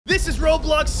This is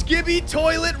Roblox SKIBI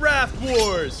Toilet Raft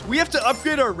Wars. We have to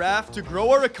upgrade our raft to grow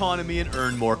our economy and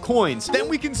earn more coins. Then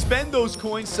we can spend those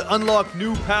coins to unlock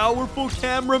new powerful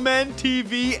cameraman,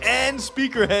 TV, and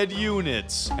speaker head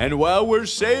units. And while we're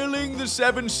sailing the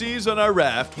 7 seas on our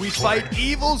raft, we fight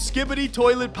evil skibidi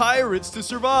toilet pirates to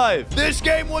survive. This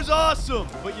game was awesome.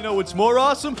 But you know what's more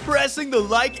awesome? Pressing the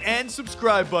like and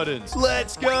subscribe buttons.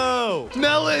 Let's go.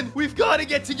 Melon, we've got to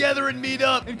get together and meet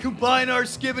up and combine our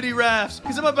skibidi rafts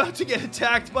because I'm about to get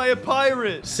attacked by a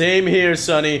pirate. Same here,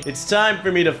 Sonny. It's time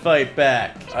for me to fight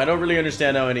back. I don't really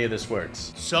understand how any of this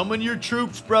works. Summon your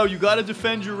troops, bro. You gotta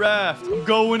defend your raft. I'm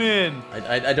going in.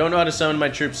 I don't know how to summon my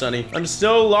troops, Sonny. I'm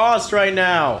still lost right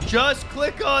now. Just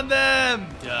click on them.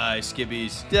 Die,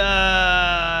 skibbies.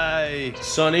 Die.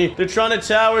 Sonny, they're trying to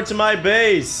tower to my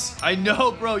base. I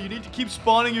know, bro. You need to keep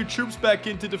spawning your troops back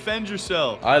in to defend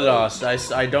yourself. I lost.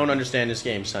 I don't understand this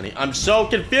game, Sonny. I'm so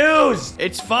confused.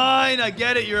 It's fine. I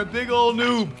get it. You're a big old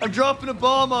noob. I'm dropping a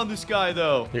bomb on this guy,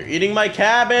 though. They're eating my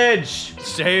cabbage.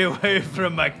 Stay away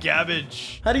from my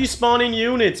cabbage. How do you spawn in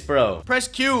units, bro? Press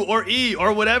Q or E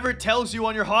or whatever it tells you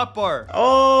on your hotbar.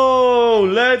 Oh,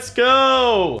 let's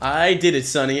go. I did it,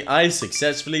 Sonny. I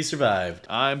successfully survived.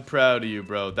 I'm proud of you,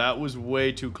 bro. That was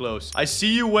way too close. I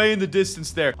see you way in the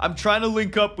distance there. I'm trying to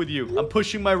link up with you. I'm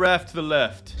pushing my raft to the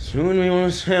left. Soon we will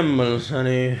assemble,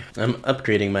 Sonny. I'm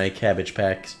upgrading my cabbage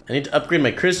packs. I need to upgrade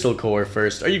my crystal core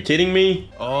first. Are you kidding me?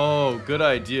 Oh, good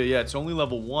idea. Yeah, it's only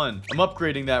level 1. I'm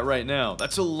upgrading that right now.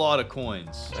 That's a lot of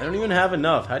coins. I don't even have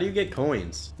enough. How do you get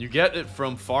coins? You get it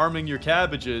from farming your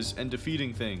cabbages and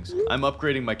defeating things. I'm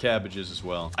upgrading my cabbages as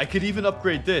well. I could even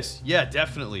upgrade this. Yeah,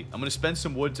 definitely. I'm gonna spend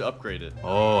some wood to upgrade it.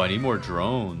 Oh, I need more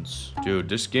drones. Dude,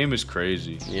 this game is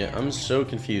crazy. Yeah, I'm so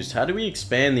confused. How do we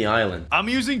expand the island? I'm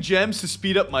using gems to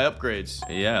speed up my upgrades.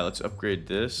 Yeah, let's upgrade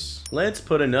this. Let's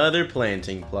put another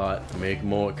planting plot. Make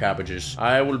more cabbages.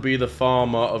 I will be the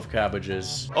farmer of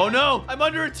cabbages. Oh no, I'm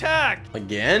under attack.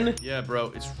 Again? Yeah,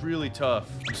 bro, it's really tough.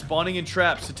 I'm spawning in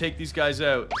traps to take these guys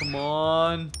out. Come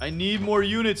on. I need more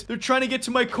units. They're trying to get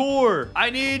to my core. I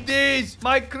need these.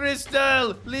 My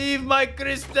crystal. Leave my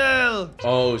crystal.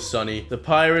 Oh, Sonny. The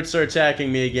pirates are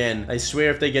attacking me again. I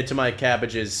swear if they get to my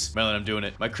cabbages. Melon, I'm doing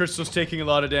it. My crystal's taking a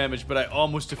lot of damage, but I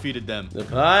almost defeated them. The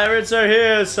pirates are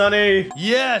here, Sonny.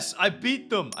 Yes, I beat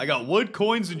them. I got wood,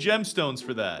 coins, and gemstones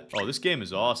for that. Oh, this game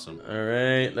is awesome. All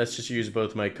right, let's just use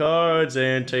both my cards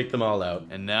and take them all out.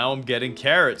 And now I'm getting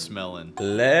carrots, Melon.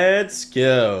 Let's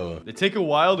go. They take a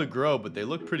while to grow, but they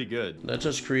look pretty good. Let's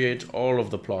just create all of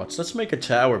the plots. Let's make a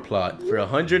tower plot for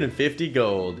 150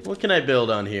 gold. What can I build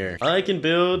on here? I can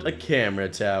build a camera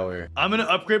tower. I'm gonna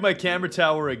upgrade my camera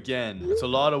tower again. It's a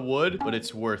lot of wood, but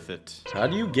it's worth it. How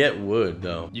do you get wood,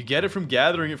 though? You get it from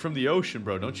gathering it from the ocean,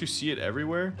 bro. Don't you see it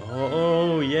everywhere?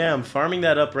 Oh, yeah, I'm farming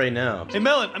that up right now. Hey,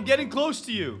 Melon, I'm getting close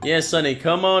to you. Yeah, Sonny,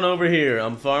 come on over here.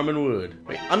 I'm farming wood.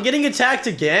 Wait, I'm getting attacked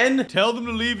again? Tell them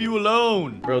to leave you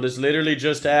alone. Bro, this literally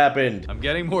just happened. I'm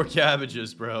getting more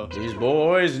cabbages, bro. These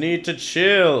boys need to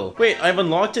chill. Wait, I've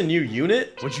unlocked a new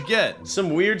unit? What'd you get? Some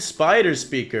weird spider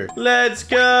speaker. Let's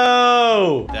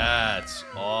go! That's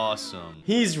awesome.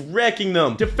 He's wrecking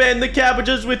them. Defend the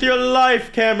cabbages with your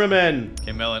life, cameraman.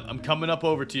 Okay, Melon, I'm coming up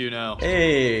over to you now.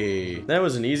 Hey, that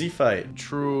was an easy fight.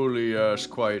 Truly, yes,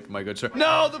 quite, my good sir.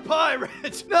 No, the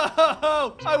pirates! No!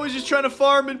 I was just trying to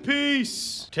farm in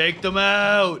peace. Take them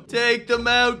out. Take them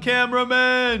out,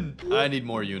 cameraman. I need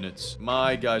more units.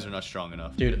 My guys are not strong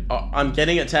enough. Dude, I'm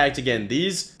getting attacked again.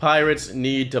 These pirates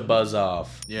need to buzz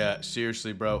off. Yeah,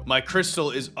 seriously, bro. My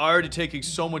crystal is already taking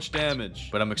so much damage,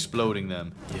 but I'm exploding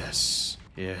them. Yes.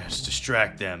 Yes,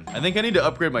 distract them. I think I need to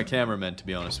upgrade my cameraman, to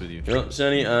be honest with you. Well,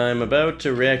 Sonny, I'm about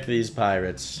to wreck these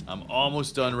pirates. I'm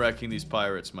almost done wrecking these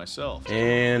pirates myself.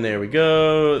 And there we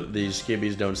go. These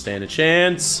skibbies don't stand a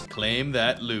chance. Claim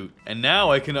that loot. And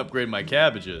now I can upgrade my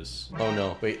cabbages. Oh,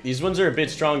 no. Wait, these ones are a bit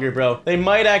stronger, bro. They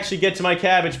might actually get to my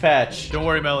cabbage patch. Don't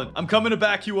worry, Melon. I'm coming to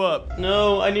back you up.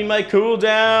 No, I need my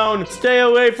cooldown. Stay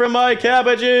away from my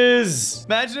cabbages.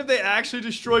 Imagine if they actually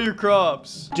destroy your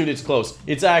crops. Dude, it's close.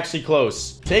 It's actually close.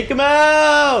 Take him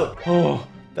out! Oh,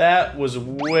 that was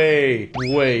way,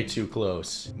 way too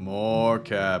close. More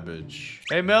cabbage.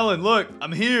 Hey, Melon, look,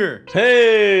 I'm here.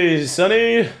 Hey,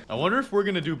 Sonny. I wonder if we're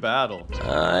gonna do battle.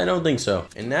 I don't think so.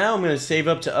 And now I'm gonna save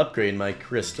up to upgrade my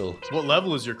crystal. What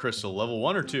level is your crystal? Level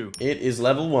 1 or 2? It is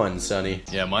level 1, Sonny.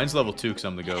 Yeah, mine's level 2 because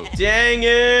I'm the GOAT. Dang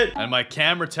it! And my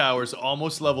camera tower's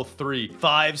almost level 3.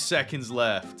 5 seconds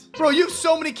left. Bro, you have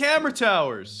so many camera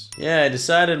towers. Yeah, I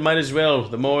decided might as well.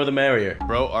 The more the merrier.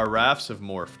 Bro, our rafts have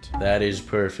morphed. That is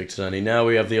perfect. Perfect, Sonny. Now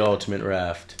we have the ultimate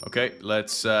raft. Okay,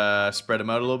 let's spread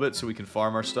them out a little bit so we can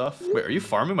farm our stuff. Wait, are you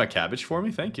farming my cabbage for me?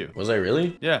 Thank you. Was I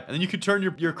really? Yeah, and then you can turn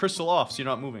your crystal off so you're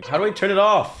not moving. How do I turn it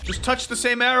off? Just touch the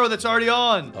same arrow that's already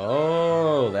on.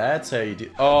 Oh, that's how you do.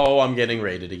 Oh, I'm getting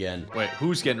raided again. Wait,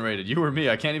 who's getting raided? You or me?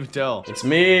 I can't even tell. It's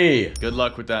me. Good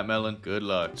luck with that, Melon. Good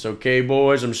luck. It's okay,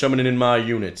 boys. I'm summoning in my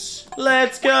units.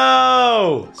 Let's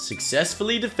go!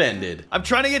 Successfully defended. I'm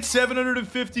trying to get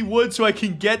 750 wood so I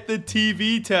can get the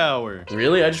TV tower.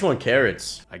 Really? I just want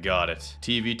carrots. I got it.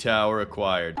 TV tower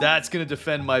acquired. That's gonna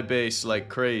defend my base like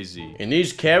crazy. And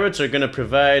these carrots are gonna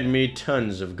provide me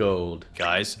tons of gold.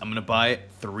 Guys, I'm gonna buy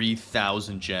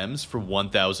 3,000 gems for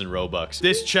 1,000 Robux.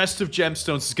 This chest of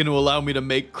gemstones is gonna allow me to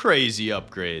make crazy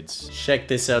upgrades. Check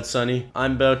this out, Sonny.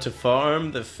 I'm about to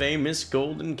farm the famous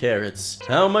golden carrots.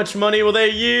 How much money will they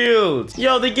yield?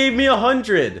 Yo, they gave me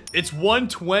 100. It's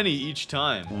 120 each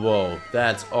time. Whoa,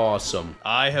 that's awesome.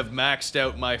 I have maxed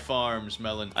out my farms,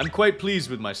 Melon. I'm quite pleased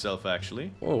with myself,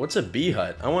 actually. Oh, what's a bee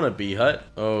hut? I want a bee hut.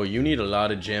 Oh, you need a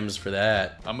lot of gems for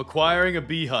that. I'm acquiring a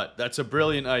bee hut. That's a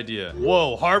brilliant idea.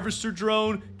 Whoa, harvester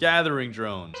drone, gathering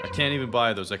drone. I can't even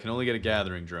buy those. I can only get a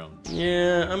gathering drone.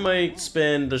 Yeah, I might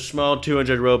spend a small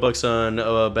 200 Robux on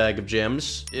a bag of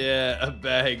gems. Yeah, a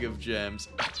bag of gems.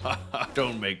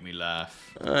 Don't make me laugh.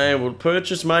 I will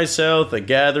purchase myself a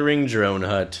gathering drone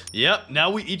hut. Yep,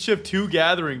 now we each have 2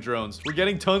 gathering drones. We're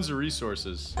getting tons of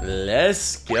resources.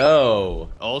 Let's go.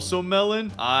 Also,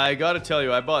 Melon, I gotta tell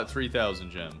you, I bought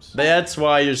 3,000 gems. That's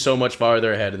why you're so much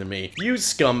farther ahead than me. You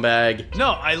scumbag.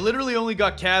 No, I literally only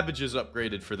got cabbages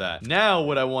upgraded for that. Now,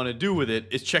 what I want to do with it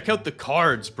is check out the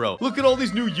cards, bro. Look at all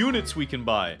these new units we can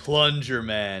buy. Plunger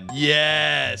Man.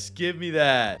 Yes, give me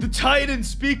that. The Titan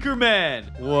Speaker Man.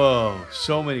 Whoa,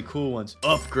 so many cool ones.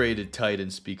 Upgraded Titan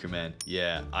Speaker Man.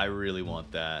 Yeah, I really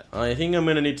want that. I think I'm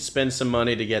gonna need to spend some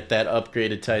money to get that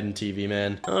upgraded Titan TV,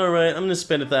 man. Alright, I'm gonna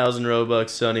spend 1,000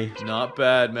 Robux, Sonny. Not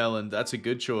bad, Melon. That's a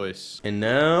good choice. And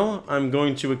now, I'm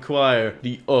going to acquire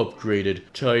the upgraded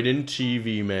Titan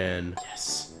TV, man.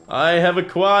 Yes. I have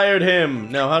acquired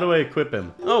him. Now, how do I equip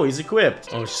him? Oh, he's equipped.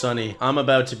 Oh, Sonny, I'm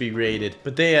about to be raided,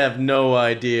 but they have no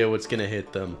idea what's gonna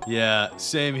hit them. Yeah,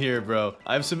 same here, bro.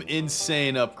 I have some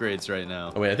insane upgrades right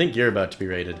now. Oh, wait, I think you're about to be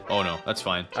raided. Oh, no, that's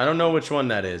fine. I don't know which one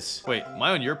that is. Wait, am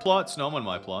I on your plots? No, I'm on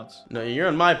my plots. No, you're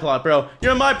on my plot, bro.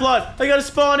 You're on my plot. I gotta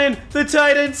spawn in the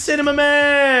Titan Cinema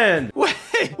Man. Wait,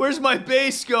 where's my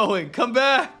base going? Come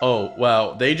back. Oh,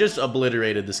 wow. They just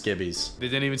obliterated the skibbies. They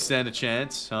didn't even stand a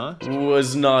chance, huh?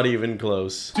 Was not even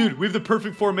close. Dude, we have the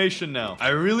perfect formation now. I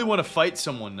really want to fight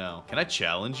someone now. Can I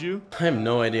challenge you? I have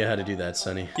no idea how to do that,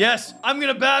 Sonny. Yes, I'm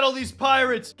gonna battle these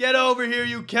pirates. Get over here,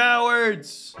 you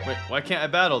cowards. Wait, why can't I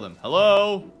battle them?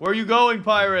 Hello? Where are you going,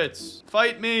 pirates?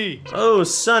 Fight me. Oh,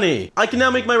 Sonny. I can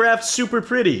now make my raft super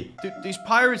pretty. Dude, these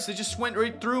pirates, they just went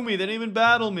right through me. They didn't even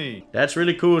battle me. That's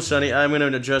really cool, Sonny. I'm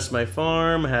gonna adjust my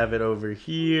farm, have it over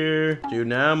here. Dude,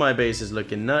 now my base is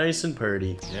looking nice and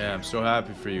pretty. Yeah, I'm so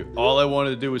happy for you. All I wanted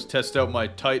to do was test out my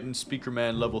Titan Speaker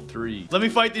Man level 3. Let me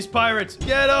fight these pirates.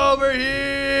 Get over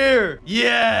here.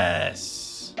 Yes.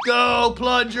 Go,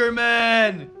 Plunger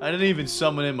Man! I didn't even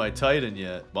summon in my Titan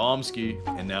yet. Bombski.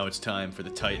 And now it's time for the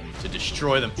Titan to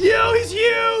destroy them. Yo, he's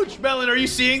huge! Melon, are you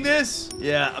seeing this?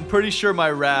 Yeah, I'm pretty sure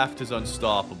my raft is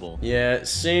unstoppable. Yeah,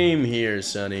 same here,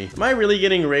 Sonny. Am I really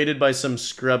getting raided by some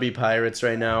scrubby pirates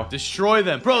right now? Destroy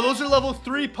them. Bro, those are level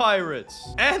 3 pirates.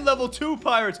 And level 2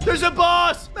 pirates. There's a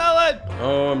boss! Melon!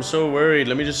 Oh, I'm so worried.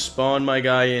 Let me just spawn my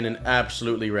guy in and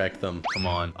absolutely wreck them. Come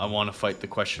on. I want to fight the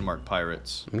question mark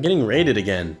pirates. I'm getting raided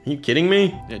again. Are you kidding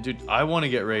me? Yeah, dude, I want to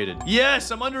get raided.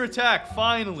 Yes, I'm under attack,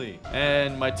 finally.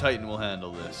 And my Titan will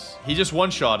handle this. He just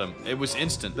one-shot him. It was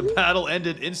instant. The battle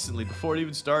ended instantly before it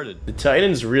even started. The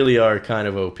Titans really are kind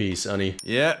of OP, Sonny.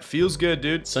 Yeah, feels good,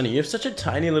 dude. Sonny, you have such a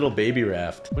tiny little baby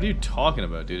raft. What are you talking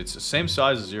about, dude? It's the same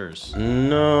size as yours.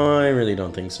 No, I really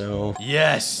don't think so.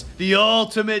 Yes, the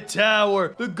ultimate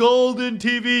tower. The golden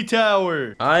TV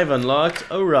tower. I've unlocked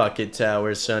a rocket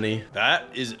tower, Sonny. That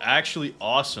is actually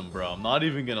awesome, bro. I'm not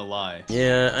even gonna lie.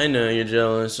 Yeah, I know you're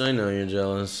jealous. I know you're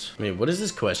jealous. Wait, what is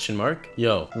this question mark?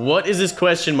 Yo, what is this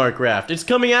question mark raft? It's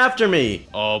coming after me.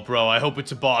 Oh, bro, I hope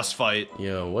it's a boss fight.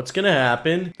 Yo, what's gonna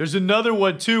happen? There's another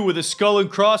one, too, with a skull and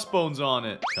crossbones on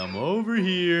it. Come over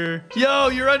here. Yo,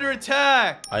 you're under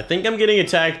attack. I think I'm getting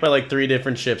attacked by like 3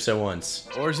 different ships at once.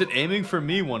 Or is it aiming for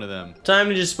me, one of them? Time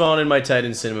to just spawn in my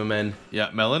Titan Cinema Men. Yeah,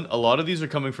 Melon, a lot of these are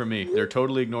coming for me. They're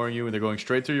totally ignoring you, and they're going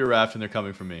straight through your raft, and they're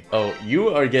coming for me. Oh, you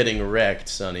are getting wrecked,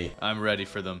 Sonny. I'm ready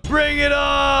for them. Bring it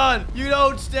on! You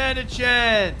don't stand a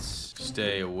chance!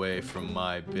 Stay away from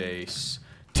my base.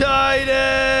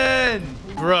 Titan!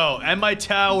 Bro, and my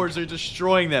towers are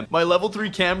destroying them. My level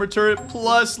 3 camera turret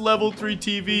plus level 3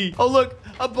 TV. Oh, look,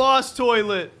 a boss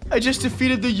toilet. I just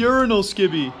defeated the urinal,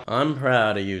 Skibby. I'm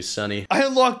proud of you, Sonny. I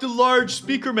unlocked a large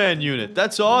Speakerman unit.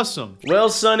 That's awesome. Well,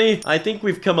 Sonny, I think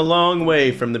we've come a long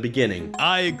way from the beginning.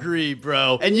 I agree,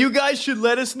 bro. And you guys should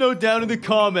let us know down in the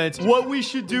comments what we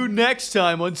should do next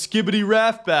time on Skibidi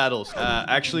Raft battles.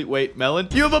 Actually, wait, Melon.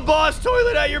 You have a boss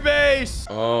toilet at your base.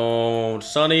 Oh,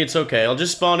 Sonny, it's okay. I'll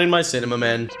just spawn in my cinema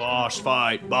man. Boss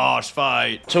fight, boss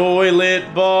fight.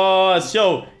 Toilet boss.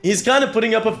 Yo, he's kind of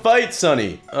putting up a fight,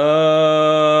 Sonny.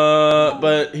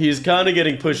 But he's kind of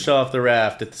getting pushed off the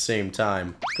raft at the same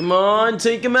time. Come on,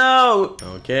 take him out.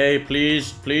 Okay,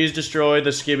 please destroy the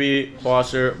Skibby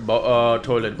bosser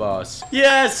toilet boss.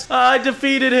 Yes, I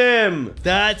defeated him.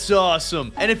 That's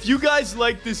awesome. And if you guys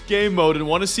like this game mode and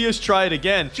want to see us try it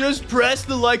again, just press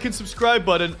the like and subscribe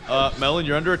button. Melon,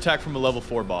 you're under attack from a level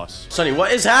 4 boss. Sonny,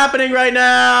 what is happening right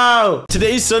now?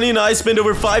 Today, Sonny and I spent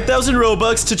over 5,000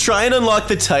 Robux to try and unlock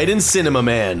the Titan Cinema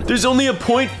Man. There's only a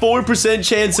 0.4%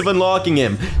 chance of unlocking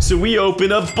him, so we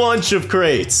open a bunch of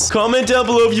crates. Comment down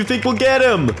below if you think we'll get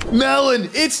him. Melon,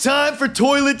 it's time for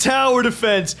toilet tower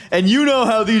defense, and you know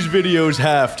how these videos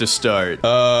have to start.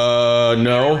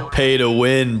 No. Pay to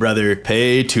win, brother.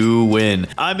 Pay to win.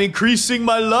 I'm increasing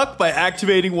my luck by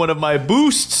activating one of my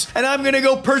boosts, and I'm gonna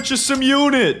go purchase some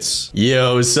units.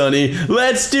 Yo, Sonny,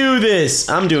 let's do this.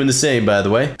 I'm doing the same, by the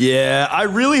way. Yeah, I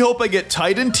really hope I get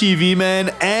Titan TV Man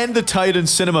and the Titan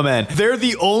Cinema Man. They're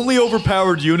the only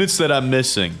overpowered units that I'm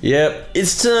missing. Yep,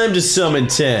 it's time to summon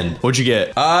 10. What'd you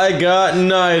get? I got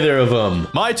neither of them.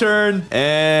 My turn.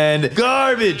 And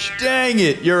garbage. Dang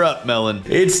it. You're up, Melon.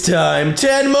 It's time.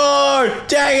 10 more.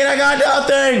 Dang it, I got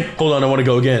nothing. Hold on, I want to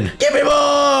go again. Give me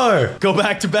more. Go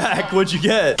back to back. What'd you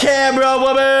get? Camera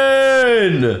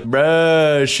woman.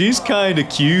 Bruh, she's kinda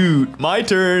cute. My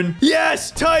turn.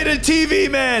 Yes, Titan TV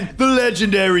Man, the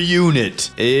legendary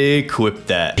unit. Equip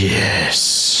that.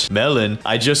 Yes. Melon,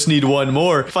 I just need one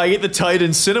more. If I get the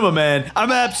Titan Cinema Man,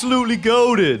 I'm absolutely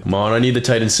goated. Come on, I need the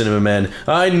Titan Cinema Man.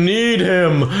 I need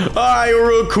him. I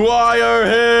require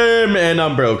him. And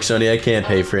I'm broke, Sonny. I can't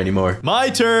pay for any more. My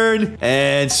turn.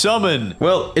 And summon.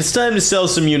 Well, it's time to sell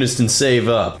some units and save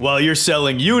up. While you're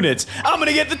selling units, I'm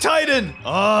gonna get the Titan.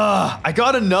 I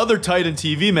got another Titan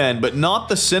TV Man, but not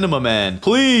the Cinema Man.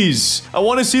 Please, I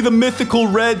want to see the mythical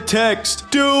red text.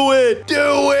 Do it.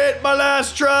 Do it. My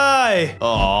last try.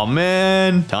 Oh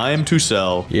man. Time to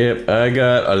sell. Yep, I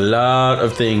got a lot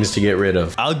of things to get rid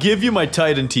of. I'll give you my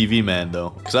Titan TV Man, though,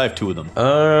 because I have 2 of them.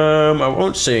 I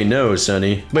won't say no,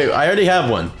 Sonny. Wait, I already have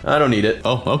one. I don't need it.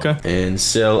 Oh, okay. And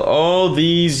sell all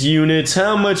these units.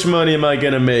 How much money am I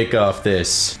gonna make off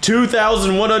this?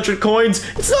 2,100 coins?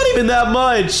 It's not even that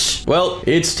much. Well,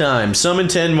 it's time. Summon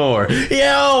 10 more.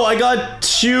 Yo, I got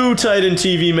 2 Titan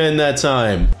TV men that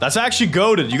time. That's actually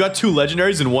goated. You got 2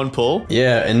 legendaries in 1 pull?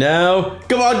 Yeah, and now,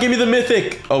 come on, give me the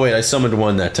mythic. Oh, wait, I summoned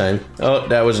 1 that time. Oh,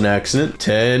 that was an accident.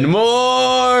 10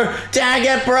 more. Dang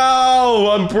it, bro.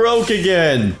 I'm broke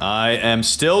again. I am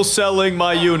still selling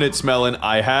my units, Melon.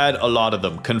 I had a lot of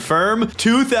them. Confirm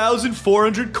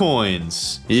 2,400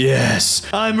 coins. Yes,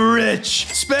 I'm rich.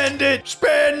 Spend it.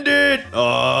 Spend it.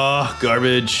 Oh,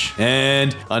 garbage.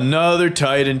 And another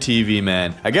Titan TV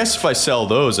Man. I guess if I sell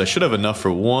those, I should have enough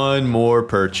for 1 more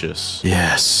purchase.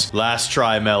 Yes. Last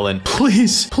try, Melon.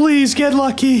 Please, please get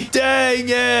lucky. Dang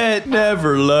it.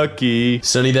 Never lucky.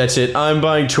 Sonny, that's it. I'm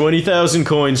buying 20,000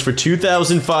 coins for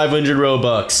 2,500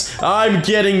 Robux. I'm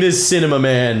getting this Cinema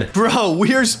Man. Bro,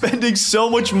 we are spending so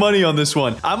much money on this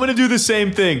one. I'm gonna do the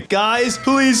same thing. Guys,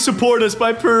 please support us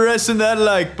by pressing that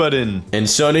like button. And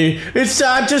Sonny, it's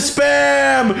time to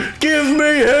spam! Give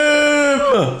me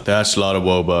him! That's a lot of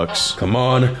Robux. Come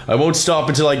on, I won't stop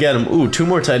until I get him. Ooh, 2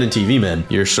 more Titan TV men.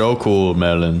 You're so cool,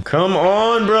 Melon. Come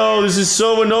on, bro, this is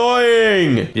so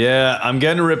annoying. Yeah, I'm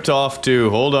getting ripped off too.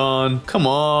 Hold on. Come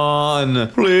on,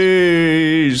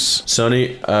 please.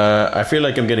 Sonny, I feel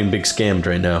like I'm getting big scammed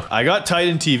right now. I got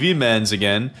Titan TV mans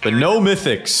again, but no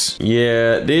mythics.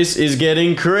 Yeah, this is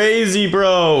getting crazy,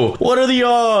 bro. What are the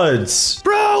odds?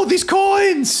 Bro, these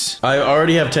coins. I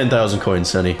already have 10,000 coins,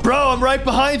 Sonny. Bro, I'm right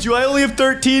behind you. I only have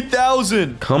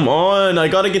 13,000. Come on, I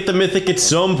gotta get the mythic at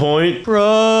some point.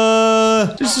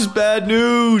 Bruh, this is bad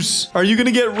news. Are you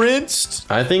gonna get rinsed?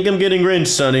 I think I'm getting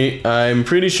rinsed, Sonny. I'm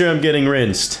pretty sure I'm getting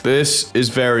rinsed. This is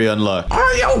very unlucky.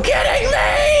 Are you kidding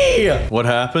me? Sonny! What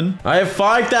happened? I have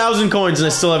 5,000 coins and I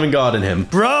still haven't gotten him.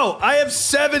 Bro, I have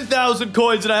 7,000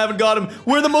 coins and I haven't got him.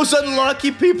 We're the most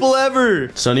unlucky people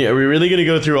ever. Sonny, are we really gonna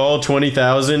go through all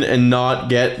 20,000 and not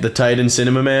get the Titan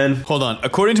Cinema Man? Hold on.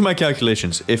 According to my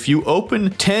calculations, if you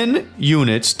open 10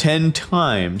 units 10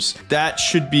 times, that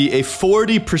should be a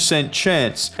 40%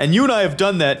 chance. And you and I have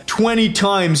done that 20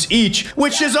 times each,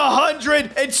 which is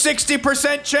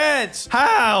 160% chance.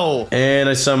 How? And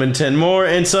I summoned 10 more,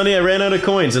 and Sonny, I ran out of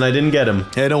coins and I didn't get them.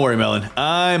 Hey, don't worry, Melon.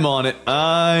 I'm on it.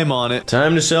 I'm on it.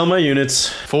 Time to sell my units.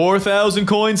 4,000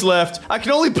 coins left. I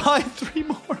can only buy 3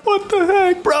 more. What the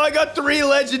heck? Bro, I got 3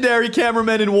 legendary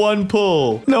cameramen in 1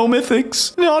 pull. No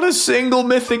mythics. Not a single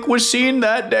mythic was seen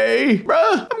that day.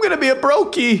 Bruh, I'm gonna be a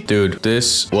brokey. Dude,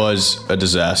 this was a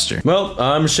disaster. Well,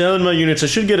 I'm selling my units. I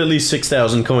should get at least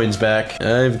 6,000 coins back.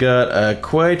 I've got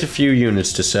quite a few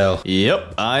units to sell.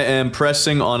 Yep, I am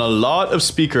pressing on a lot of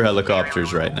speaker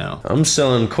helicopters right now. I'm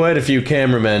selling quite a few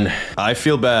cameramen. I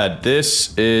feel bad.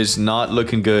 This is not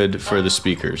looking good for the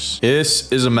speakers.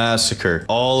 This is a massacre.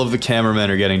 All of the cameramen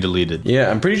are getting deleted.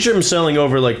 Yeah, I'm pretty sure I'm selling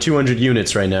over like 200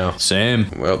 units right now. Same.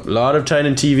 Well, a lot of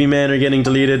Titan TV Man are getting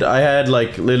deleted. I had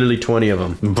like literally 20 of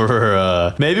them.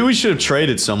 Bruh. Maybe we should have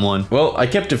traded someone. Well, I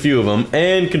kept a few of them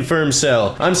and confirmed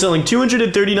sell. I'm selling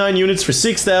 239 units for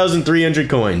 6,300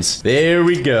 coins. There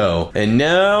we go. And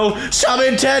now,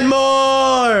 summon 10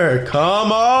 more!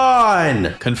 Come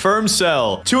on! Confirm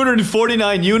sell.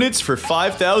 249 units for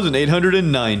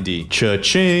 5,890.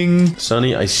 Cha-ching.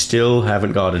 Sonny, I still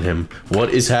haven't gotten him.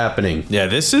 What is happening? Yeah,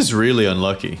 this is really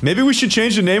unlucky. Maybe we should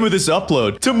change the name of this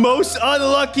upload to Most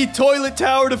Unlucky Toilet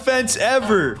Tower Defense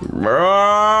Ever.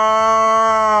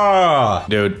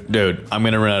 Dude, I'm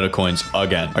gonna run out of coins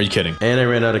again. Are you kidding? And I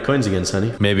ran out of coins again,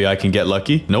 Sonny. Maybe I can get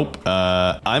lucky. Nope.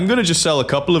 I'm gonna just sell a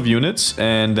couple of units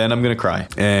and then I'm gonna cry.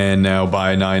 And now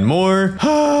buy 9 more.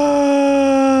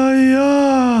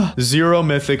 Yeah. 0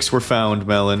 mythics were found,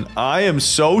 Melon. I am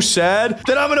so sad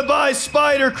that I'm gonna buy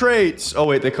spider crates. Oh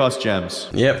wait, they cost gems.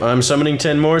 Yep, I'm summoning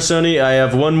 10 more, Sonny. I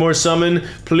have 1 more summon.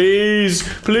 Please,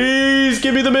 please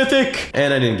give me the mythic.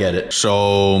 And I didn't get it.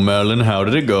 So, Melon, how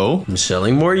did it go? I'm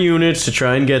selling more units to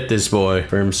try and get this boy.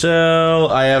 Firm sell.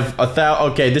 I have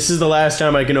 1,000. Okay, this is the last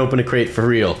time I can open a crate for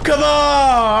real. Come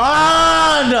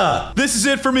on! This is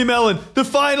it for me, Melon. The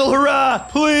final hurrah.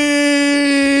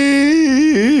 Please.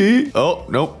 Oh,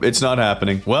 nope, it's not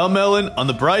happening. Well, Melon, on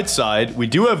the bright side, we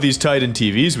do have these Titan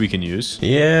TVs we can use.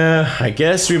 Yeah, I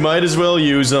guess we might as well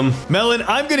use them. Melon,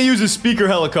 I'm gonna use a speaker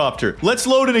helicopter. Let's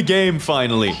load in a game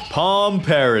finally. Palm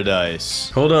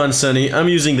Paradise. Hold on, Sonny. I'm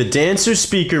using the Dancer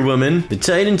Speaker Woman, the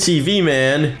Titan TV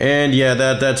Man, and yeah,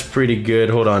 that's pretty good.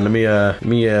 Hold on, let me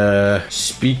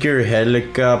speaker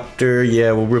helicopter.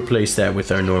 Yeah, we'll replace that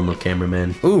with our normal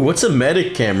cameraman. Ooh, what's a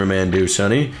medic cameraman do,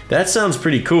 Sonny? That sounds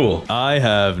pretty cool. I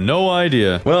have no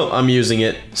idea. Well, I'm using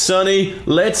it. Sonny,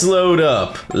 let's load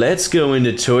up. Let's go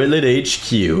into Toilet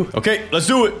HQ. Okay, let's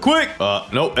do it. Quick.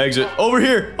 No, exit. Over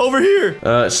here. Over here.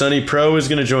 Sonny Pro is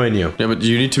gonna join you. Yeah, but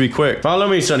you need to be quick. Follow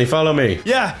me, Sonny. Follow me.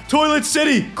 Yeah, Toilet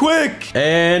City. Quick.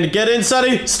 And get in,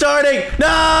 Sonny. Starting.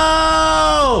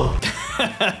 No!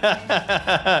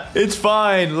 It's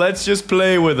fine. Let's just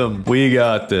play with them. We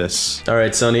got this. All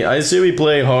right, Sonny. I say we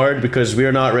play hard because we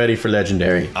are not ready for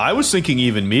legendary. I was thinking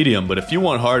even medium, but if you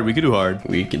want hard, we could do hard.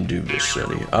 We can do this,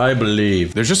 Sonny. I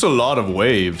believe. There's just a lot of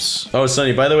waves. Oh,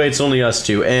 Sonny, by the way, it's only us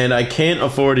two, and I can't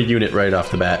afford a unit right off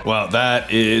the bat. Wow,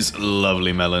 that is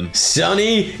lovely, Melon.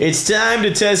 Sonny, it's time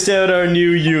to test out our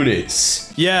new units.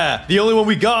 Yeah, the only one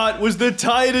we got was the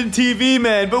Titan TV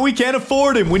Man, but we can't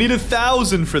afford him. We need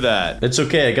 1,000 for that. It's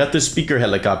okay. I got the speaker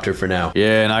helicopter for now.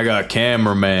 Yeah, and I got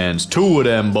cameramans. 2 of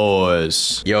them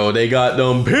boys. Yo, they got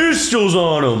them pistols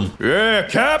on them. Yeah,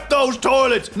 cap those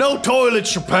toilets. No toilets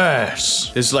shall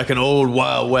pass. It's like an old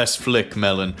Wild West flick,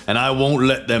 Melon, and I won't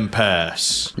let them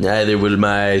pass. Neither will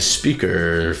my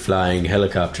speaker flying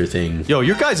helicopter thing. Yo,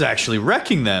 your guy's actually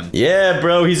wrecking them. Yeah,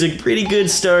 bro, he's a pretty good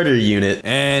starter unit.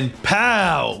 And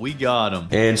pow! We got him.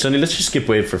 And Sonny, let's just skip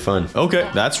wave for fun. Okay,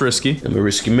 that's risky. I'm a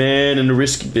risky man in a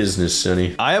risky business,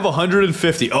 Sonny. I have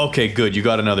 150. Okay, good. You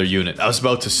got another unit. I was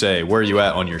about to say, where are you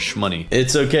at on your shmoney?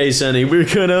 It's okay, Sonny.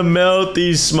 We're gonna melt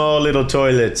these small little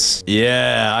toilets.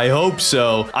 Yeah, I hope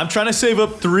so. I'm trying to save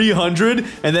up 300,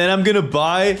 and then I'm gonna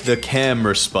buy the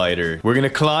camera spider. We're gonna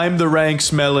climb the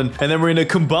ranks, Melon, and then we're gonna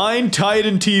combine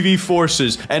Titan TV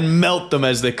forces and melt them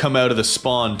as they come out of the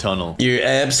spawn tunnel. You're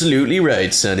absolutely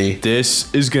right, Sonny. This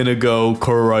This is gonna go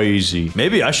crazy.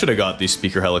 Maybe I should have got these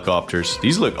speaker helicopters.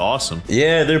 These look awesome.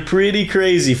 Yeah, they're pretty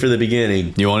crazy for the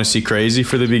beginning. You want to see crazy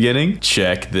for the beginning?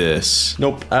 Check this.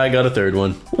 Nope, I got a third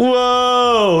one.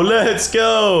 Whoa, let's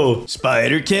go.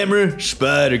 Spider camera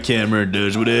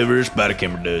does whatever a spider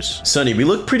camera does. Sonny, we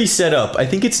look pretty set up. I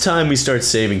think it's time we start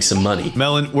saving some money.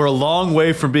 Melon, we're a long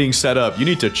way from being set up. You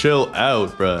need to chill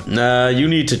out, bruh. Nah, you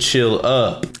need to chill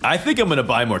up. I think I'm gonna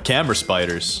buy more camera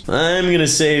spiders. I'm gonna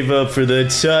save up for the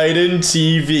Titan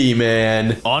TV,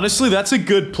 man. Honestly, that's a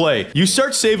good play. You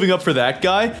start saving up for that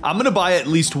guy. I'm gonna buy at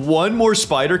least one more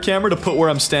spider camera to put where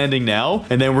I'm standing now,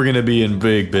 and then we're gonna be in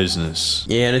big business.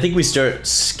 Yeah, and I think we start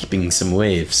skipping some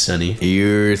waves, Sonny.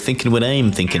 You're thinking what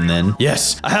I'm thinking then.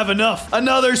 Yes, I have enough.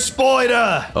 Another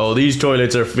spider! Oh, these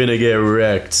toilets are finna get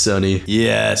wrecked, Sonny.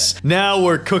 Yes, now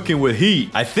we're cooking with heat.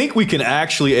 I think we can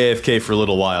actually AFK for a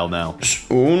little while now.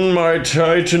 Soon my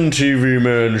Titan TV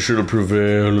man shall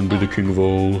prevail and be the king of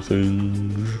all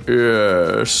things.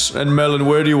 Yes, and Melon,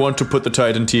 where do you want to put the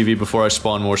Titan TV before I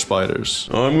spawn more spiders?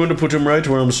 I'm going to put him right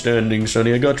where I'm standing,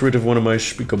 Sonny. I got rid of one of my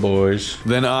speaker boys.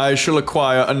 Then I shall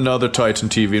acquire another Titan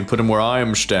TV and put him where I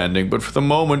am standing, but for the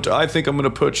moment, I think I'm going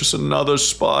to purchase another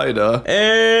spider.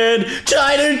 And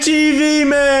Titan TV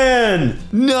man!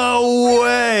 No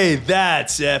way!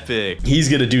 That's epic. He's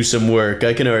gonna do some work,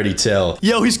 I can already tell.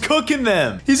 Yo, he's cooking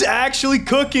them. He's actually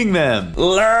cooking them.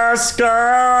 Let's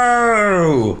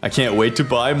go! I can't wait to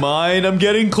buy mine. I'm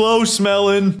getting close,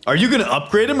 Melon. Are you gonna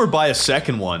upgrade him or buy a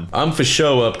second one? I'm for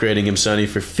show upgrading him, Sonny,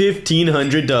 for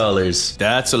 $1,500.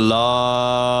 That's a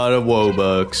lot of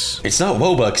Wobucks. It's not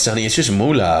Wobucks, Sonny, it's just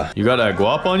moolah. You got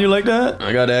aguap on you like that?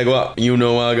 I got agua. You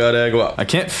know I got agua. I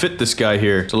can't fit this guy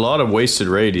here. It's a lot of wasted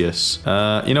radius.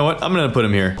 You know what? I'm gonna put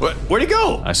him here. Where'd he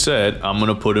go? I said I'm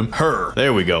gonna put him her.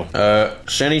 There we go.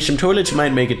 Sonny, some toilets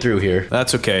might make it through here.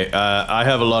 That's okay. I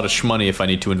have a lot of shmoney if I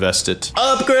need to invest it.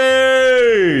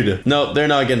 Upgrade! No, they're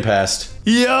not getting past.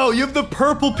 Yo, you have the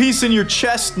purple piece in your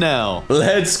chest now.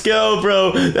 Let's go,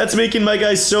 bro. That's making my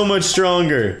guy so much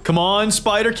stronger. Come on,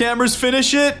 spider cameras,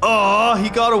 finish it. Oh, he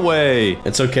got away.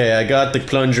 It's okay. I got the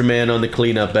plunger man on the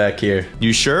cleanup back here.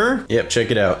 You sure? Yep, check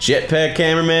it out. Jetpack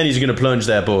cameraman, he's gonna plunge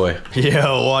that boy.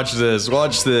 Yo, watch this.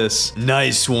 Watch this.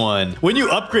 Nice one. When you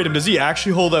upgrade him, does he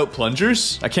actually hold out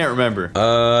plungers? I can't remember.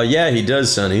 Yeah, he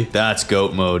does, Sonny. That's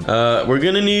goat mode. We're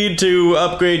gonna need to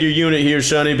upgrade your unit here,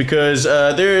 Sonny, because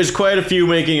there is quite a few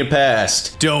making it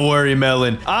past. Don't worry,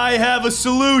 Melon. I have a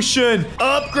solution.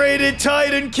 Upgraded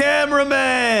Titan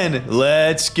cameraman.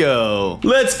 Let's go.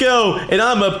 Let's go. And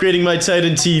I'm upgrading my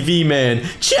Titan TV, man.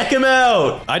 Check him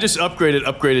out. I just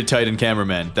upgraded Titan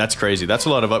cameraman. That's crazy. That's a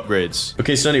lot of upgrades.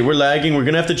 Okay, Sonny, we're lagging. We're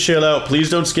gonna have to chill out. Please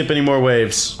don't skip any more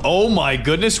waves. Oh my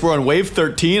goodness, we're on wave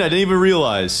 13. I didn't even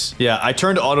realize. Yeah, I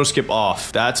turned auto skip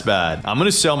off. That's bad. I'm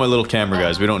gonna sell my little camera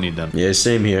guys. We don't need them. Yeah,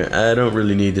 same here. I don't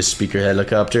really need the speaker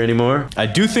helicopter anymore. I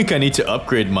do think I need to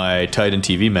upgrade my Titan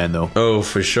TV man though. Oh,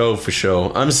 for sure, for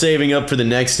sure. I'm saving up for the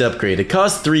next upgrade. It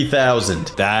costs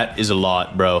 3,000. That is a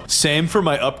lot, bro. Same for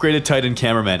my upgraded Titan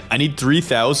cameraman. I need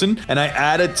 3,000 and I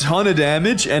add a ton of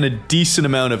damage and a decent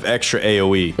amount of extra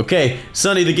AoE. Okay,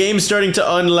 Sonny, the game's starting to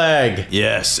unlag.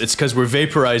 Yes, it's because we're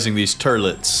vaporizing these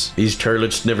turlets. These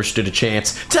turlets never stood a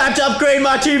chance. Time to upgrade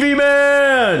my TV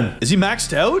man! Is he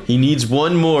maxed out? He needs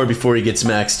one more before he gets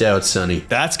maxed out, Sonny.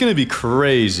 That's gonna be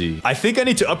crazy. I think I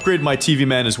need to upgrade my TV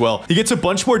man as well. He gets a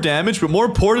bunch more damage, but more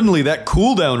importantly, that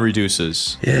cooldown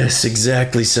reduces. Yes,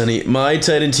 exactly, Sonny. My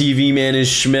Titan TV man is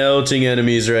schmelting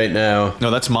enemies right now.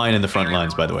 No, that's mine in the front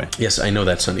lines, by the way. Yes, I know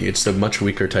that, Sonny. It's the much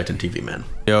weaker Titan TV man.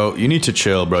 Yo, you need to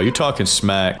chill, bro. You're talking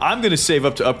smack. I'm gonna save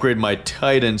up to upgrade my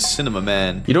Titan Cinema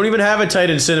Man. You don't even have a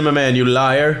Titan Cinema Man, you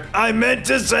liar. I meant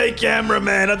to say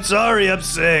cameraman. I'm sorry, I'm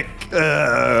sick.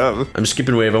 I'm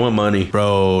skipping wave. I want money.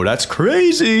 Bro, that's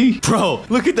crazy. Bro,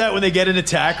 look at that when they get in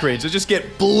attack range. They just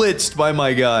get blitzed by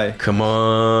my guy. Come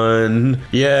on.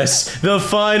 Yes, the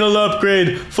final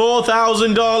upgrade.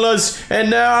 $4,000. And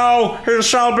now it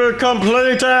shall be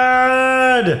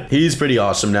completed. He's pretty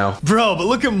awesome now. Bro, but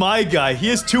look at my guy. He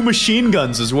has 2 machine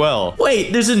guns as well.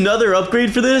 Wait, there's another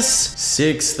upgrade for this?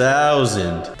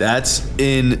 6,000. That's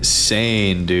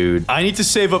insane, dude. I need to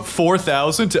save up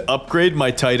 4,000 to upgrade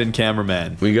my Titan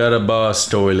cameraman. We got a boss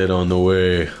toilet on the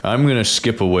way. I'm gonna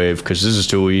skip a wave because this is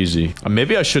too easy.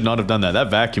 Maybe I should not have done that. That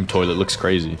vacuum toilet looks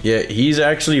crazy. Yeah, he's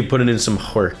actually putting in some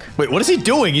work. Wait, what is he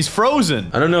doing? He's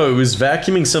frozen. I don't know. It was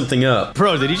vacuuming something up.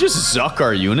 Bro, did he just zuck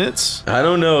our units? I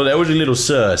don't know. That was a little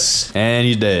sus. And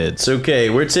he's dead. It's okay.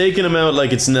 We're taking him out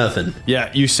like it's nothing. Yeah,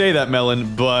 you say that,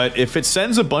 Melon, but if it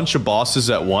sends a bunch of bosses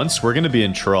at once, we're gonna be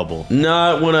in trouble.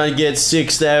 Not when I get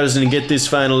 6,000 and get this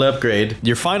final upgrade.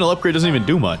 Your final upgrade doesn't even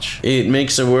do much. damage. It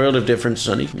makes a world of difference,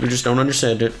 Sonny. You just don't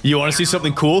understand it. You want to see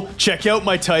something cool? Check out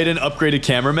my Titan upgraded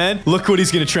cameraman. Look what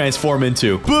he's going to transform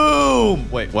into. Boom!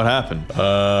 Wait, what happened?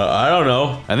 I don't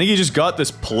know. I think he just got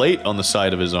this plate on the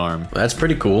side of his arm. That's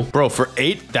pretty cool. Bro, for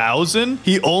 8,000,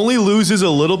 he only loses a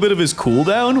little bit of his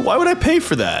cooldown? Why would I pay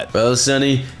for that? Well,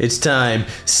 Sonny, it's time.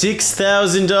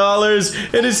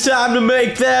 $6,000, and it's time to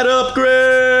make that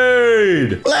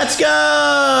upgrade. Let's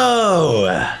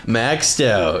go! Maxed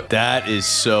out. That is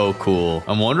so cool.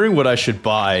 I'm wondering what I should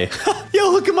buy. Yo,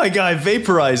 look at my guy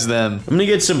vaporize them. I'm gonna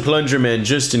get some plunger men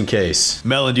just in case.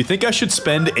 Melon, do you think I should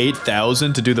spend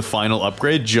 8,000 to do the final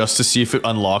upgrade just to see if it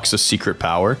unlocks a secret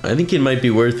power? I think it might be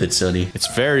worth it, Sonny.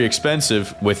 It's very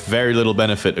expensive with very little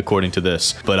benefit according to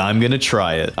this, but I'm gonna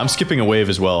try it. I'm skipping a wave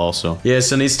as well also. Yeah,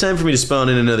 Sonny, it's time for me to spawn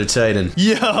in another Titan.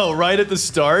 Yo, right at the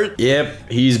start?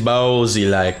 Yep, he's ballsy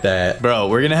like that. Bro,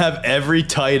 we're gonna have every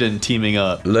Titan teaming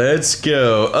up. Let's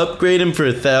go. Upgrade him for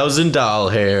 1,000 doll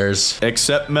hairs.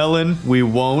 Except, Melon, we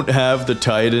won't have the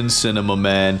Titan Cinema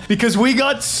Man because we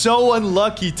got so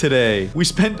unlucky today. We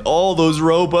spent all those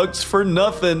Robux for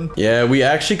nothing. Yeah, we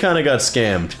actually kind of got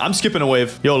scammed. I'm skipping a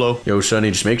wave. YOLO. Yo,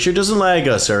 Sonny, just make sure it doesn't lag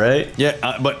us, alright?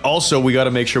 Yeah, but also we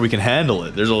gotta make sure we can handle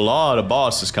it. There's a lot of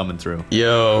bosses coming through.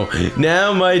 Yo,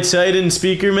 now my Titan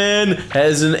Speaker Man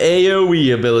has an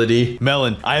AoE ability.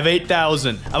 Melon, I have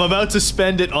 8,000. I'm about to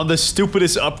spend it on the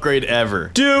stupidest upgrade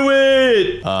ever. Do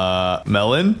it!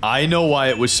 Melon, I know why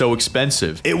it was so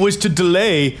expensive. It was to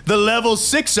delay the level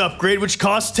 6 upgrade, which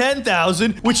costs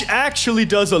 10,000, which actually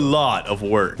does a lot of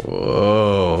work.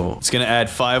 Whoa. It's gonna add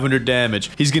 500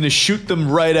 damage. He's gonna shoot them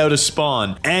right out of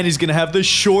spawn, and he's gonna have the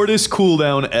shortest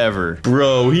cooldown ever.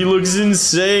 Bro, he looks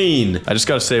insane. I just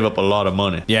gotta save up a lot of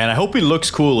money. Yeah, and I hope he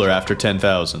looks cooler after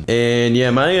 10,000. And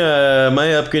yeah, my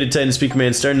upgraded Titan Speaker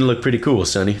Man's starting to look pretty cool,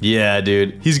 Sonny. Yeah,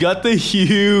 dude. He's got the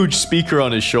huge speaker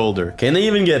on his shoulder. Can they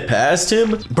even get past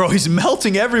him? Bro, he's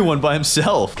melting everyone by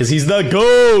himself. Because he's the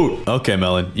GOAT! Okay,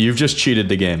 Melon, you've just cheated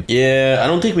the game. Yeah, I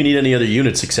don't think we need any other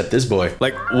units except this boy.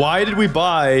 Like, why did we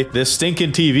buy this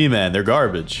stinking TV man? They're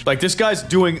garbage. Like, this guy's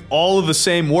doing all of the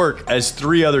same work as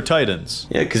 3 other Titans.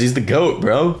 Yeah, because he's the GOAT,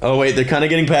 bro. Oh, wait, they're kind of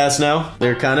getting past now.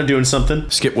 They're kind of doing something.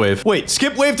 Skip wave. Wait,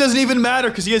 skip wave doesn't even matter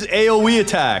because he has AoE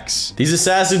attacks. These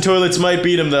assassin toilets might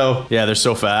beat him, though. Yeah, they're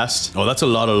so fast. Oh, that's a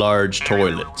lot of large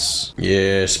toilets.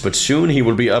 Yes, but soon he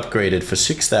will be upgraded for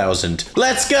 6,000.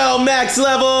 Let's go, max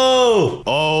level!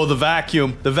 Oh, the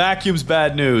vacuum. The vacuum's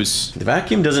bad news. The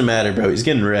vacuum doesn't matter, bro. He's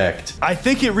getting wrecked. I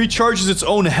think it recharges its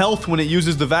own health when it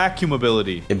uses the vacuum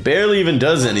ability. It barely even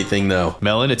does anything, though.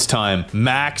 Melon, it's time.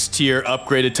 Max tier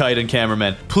upgraded Titan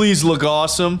cameraman. Please look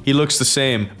awesome. He looks the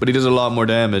same, but he does a lot more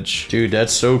damage. Dude,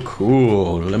 that's so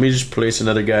cool. Let me just place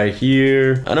another guy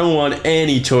here. I don't want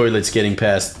any toilets getting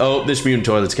past. Oh, this mutant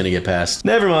toilet's gonna get past.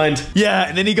 Never mind. Yeah,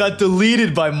 and then he got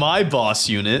deleted by my boss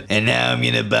unit. And now I'm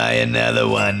gonna buy another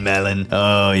one, Melon.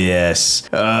 Oh, yes.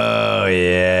 Oh,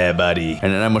 yeah, buddy.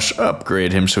 And then I must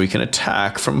upgrade him so he can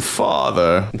attack from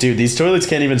farther. Dude, these toilets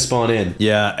can't even spawn in.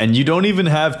 Yeah, and you don't even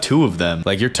have 2 of them.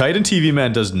 Like, your Titan TV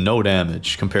man does no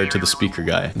damage compared to the speaker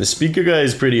guy. The speaker guy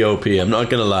is pretty OP, I'm not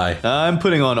gonna lie. I'm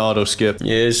putting on auto skip.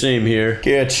 Yeah, same here.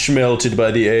 Get schmelted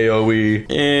by the AoE.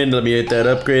 And let me hit that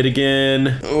upgrade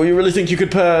again. Oh, you really think you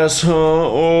could pass, huh?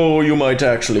 Oh, you might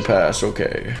actually pass,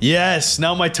 okay. Yes,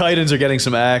 now my Titans are getting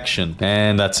some action.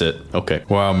 And that's it. Okay.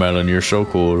 Wow, Melon, you're so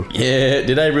cool. Yeah,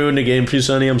 did I ruin the game for you,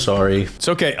 Sonny? I'm sorry. It's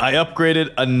okay. I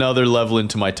upgraded another level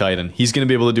into my Titan. He's gonna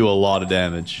be able to do a lot of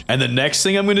damage. And the next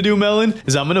thing I'm gonna do, Melon,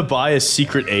 is I'm gonna buy a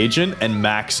secret agent and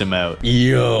max him out.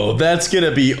 Yo, that's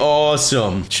gonna be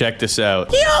awesome. Check this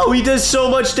out. Yo, he does so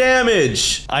much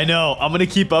damage. I know. I'm gonna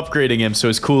keep upgrading him so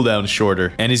his cooldown's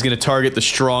shorter. And he's gonna target the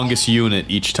strongest unit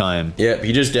each time. Yep,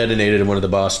 he just detonated in one of the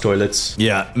boss toilets.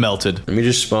 Yeah, melted. Let me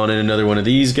just spawn in another one of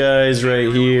these guys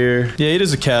right here. Yeah, he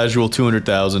does a casual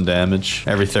 200,000 damage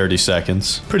every 30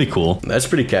 seconds. Pretty cool. That's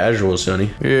pretty casual, Sonny.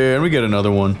 Yeah, and we get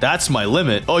another one. That's my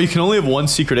limit. Oh, you can only have 1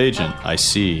 secret agent. I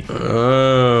see.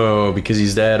 Oh, because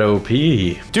he's that OP.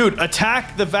 Dude,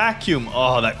 attack the vacuum.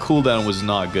 Oh, that cooldown was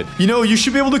not good. You know, you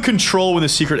should be able to control when the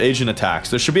secret agent attacks.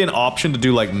 There should be an option to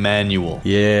do, like, manual.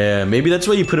 Yeah, maybe that's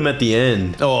why you put him at the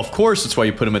end. Oh, of course that's why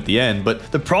you put him at the end.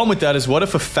 But the problem with that is what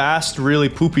if a fast, really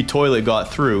poopy toilet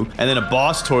got through and then a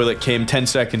boss toilet came 10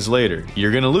 seconds later?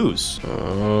 You're gonna lose.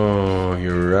 Oh,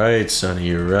 you're right, Sonny,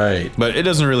 you're right. But it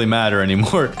doesn't really matter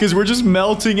anymore because we're just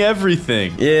melting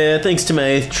everything. Yeah, thanks to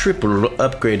my triple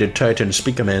upgraded Titan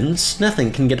Speakermans,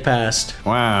 nothing can get past.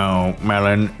 Wow,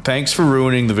 Melon, thanks for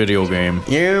ruining the video game.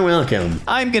 You're welcome.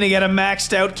 I'm gonna get a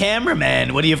maxed out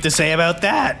cameraman. What do you have to say about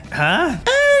that, huh?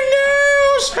 Oh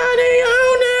no, Sonny,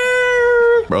 oh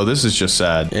no! Bro, this is just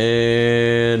sad.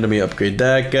 And let me upgrade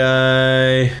that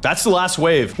guy. That's the last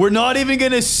wave. We're not even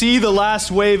gonna see the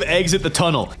last wave exit the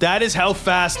tunnel. That is how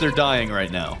fast they're dying right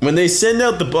now. When they send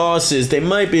out the bosses, they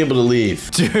might be able to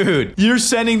leave. Dude, you're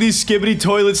sending these skibidi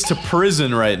toilets to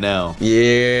prison right now.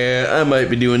 Yeah, I might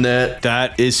be doing that.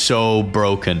 That is so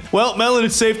broken. Well, Melon,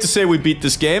 it's safe to say we beat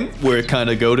this game. We're kind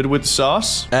of goated with the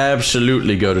sauce.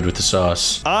 Absolutely goated with the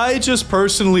sauce. I just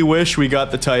personally wish we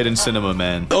got the Titan Cinema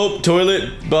Man. Oh,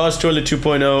 toilet. Boss Toilet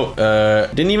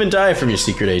 2.0. Didn't even die from your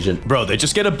secret agent. Bro, they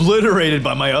just get obliterated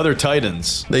by my other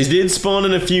Titans. They did spawn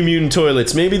in a few mutant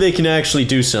toilets. Maybe they can actually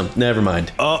do something. Never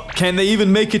mind. Oh, can they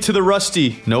even make it to the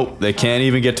Rusty? Nope, they can't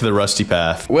even get to the Rusty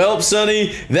path. Well,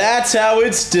 Sonny, that's how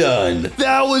it's done.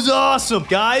 That was awesome.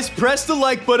 Guys, press the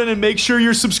like button and make sure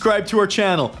you're subscribed to our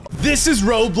channel. This is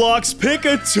Roblox Pick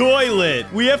a Toilet.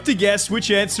 We have to guess which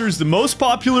answer is the most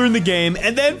popular in the game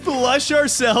and then flush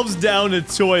ourselves down a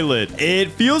toilet.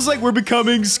 It feels like we're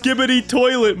becoming skibidi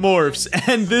toilet morphs,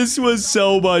 and this was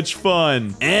so much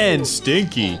fun. And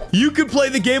stinky. You can play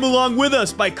the game along with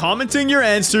us by commenting your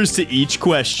answers to each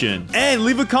question. And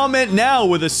leave a comment now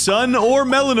with a sun or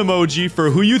melon emoji for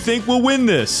who you think will win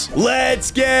this.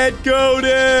 Let's get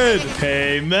goated!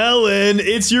 Hey, Melon,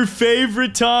 it's your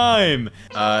favorite time.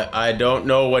 I don't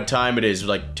know what time it is.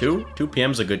 Like 2? 2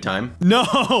 p.m.'s a good time.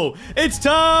 No, it's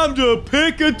time to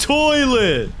pick a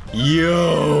toilet.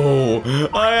 Yo,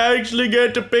 I actually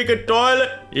get to pick a toilet?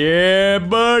 Yeah,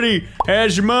 buddy.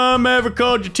 Has your mom ever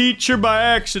called your teacher by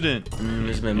accident?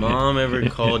 Has my mom ever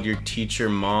called your teacher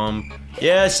mom?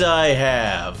 Yes, I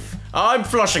have. I'm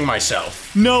flushing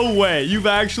myself. No way. You've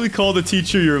actually called a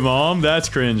teacher your mom? That's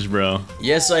cringe, bro.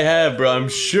 Yes, I have, bro. I'm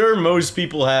sure most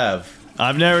people have.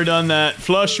 I've never done that.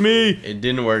 Flush me. It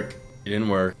didn't work. It didn't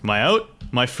work. Am I out?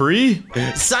 Am I free?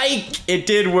 Psych! It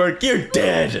did work. You're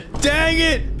dead. Dang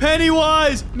it!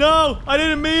 Pennywise! No, I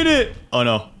didn't mean it. Oh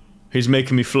no. He's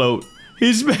making me float.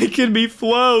 He's making me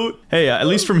float. Hey, at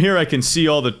least from here I can see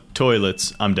all the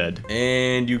toilets. I'm dead.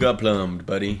 And you got plumbed,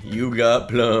 buddy. You got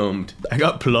plumbed. I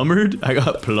got plumbered? I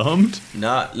got plumbed?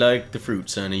 Not like the fruit,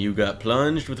 Sonny. You got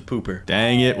plunged with a pooper.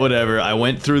 Dang it, whatever. I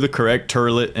went through the correct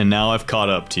toilet and now I've caught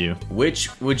up to you. Which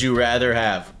would you rather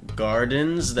have?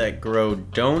 Gardens that grow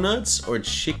donuts or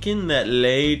chicken that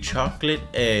lay chocolate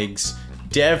eggs?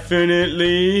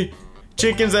 Definitely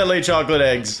chickens that lay chocolate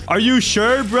eggs. Are you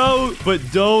sure, bro? But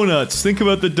donuts. Think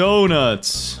about the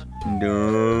donuts.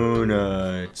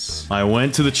 Donuts. I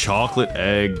went to the chocolate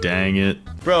egg, dang it.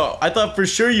 Bro, I thought for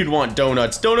sure you'd want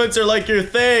donuts. Donuts are like your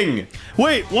thing.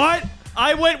 Wait, what?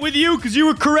 I went with you because you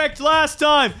were correct last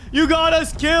time. You got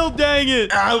us killed, dang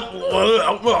it.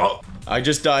 I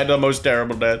just died the most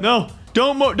terrible death. No,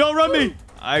 don't run me.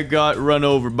 I got run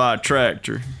over by a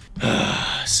tractor.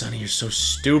 Sonny, you're so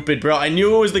stupid, bro. I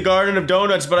knew it was the Garden of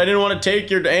Donuts, but I didn't want to take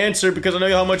your answer because I know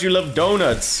how much you love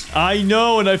donuts. I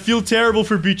know, and I feel terrible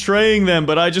for betraying them,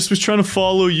 but I just was trying to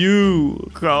follow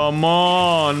you. Come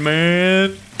on,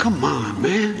 man. Come on,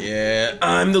 man. Yeah,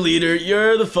 I'm the leader.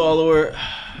 You're the follower.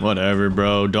 Whatever,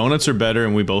 bro. Donuts are better,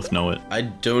 and we both know it. I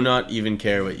do not even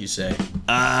care what you say.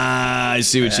 Ah, I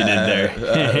see what you did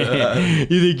there.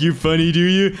 You think you're funny, do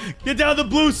you? Get down the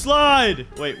blue slide!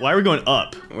 Wait, why are we going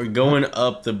up? We're going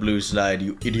up the blue slide,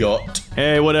 you idiot.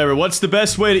 Hey, whatever. What's the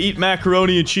best way to eat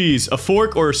macaroni and cheese? A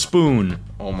fork or a spoon?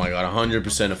 Oh my god,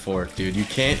 100% a fork, dude. You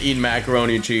can't eat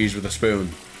macaroni and cheese with a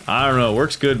spoon. I don't know.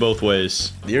 Works good both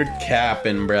ways. You're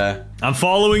capping, bruh. I'm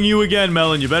following you again,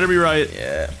 Melon. You better be right.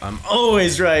 Yeah, I'm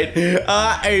always right.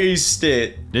 I aced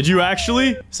it. Did you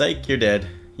actually? Psych, you're dead.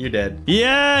 You're dead.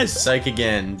 Yes! Psych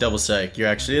again. Double psych. You're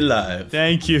actually alive.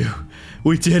 Thank you.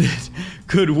 We did it.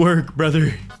 Good work,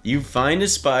 brother. You find a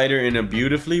spider in a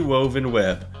beautifully woven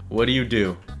web. What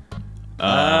do?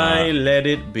 I let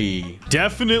it be.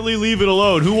 Definitely leave it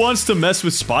alone. Who wants to mess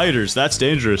with spiders? That's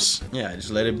dangerous. Yeah, just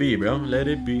let it be, bro. Let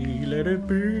it be. Let it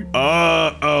be.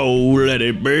 Oh, let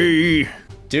it be.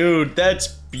 Dude, that's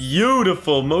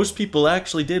beautiful. Most people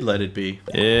actually did let it be.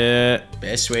 Yeah.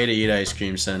 Best way to eat ice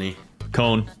cream, Sonny.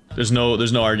 Cone. There's no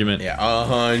argument. Yeah,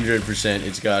 100%.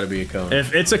 It's gotta be a cone.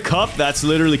 If it's a cup, that's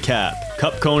literally cap.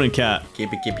 Cup, cone, and cap.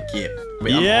 Keep it.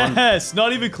 Wait, yes!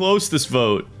 Not even close, this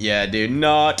vote. Yeah, dude,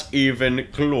 not even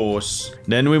close.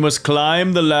 Then we must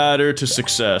climb the ladder to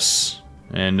success.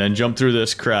 And then jump through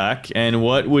this crack. And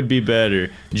what would be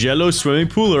better? Jello swimming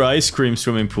pool or ice cream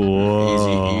swimming pool?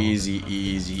 Oh. Easy.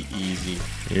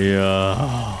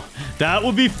 Yeah. That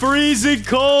would be freezing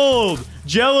cold!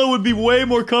 Jello would be way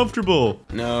more comfortable.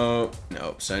 No,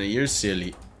 Sonny, you're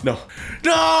silly. No,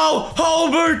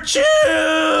 Holbert,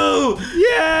 chill!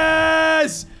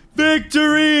 Yes!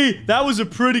 Victory! That was a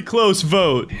pretty close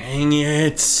vote. Dang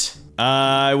it.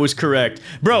 I was correct.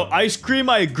 Bro, ice cream,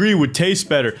 I agree, would taste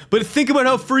better. But think about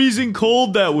how freezing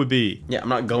cold that would be. Yeah, I'm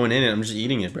not going in it. I'm just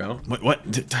eating it, bro. What?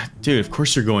 Dude, of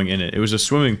course you're going in it. It was a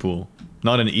swimming pool,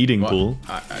 not an eating pool.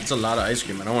 It's a lot of ice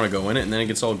cream. I don't want to go in it, and then it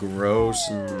gets all gross.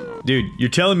 And... Dude, you're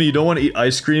telling me you don't want to eat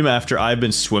ice cream after I've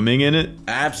been swimming in it?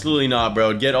 Absolutely not, bro.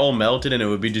 It'd get all melted, and it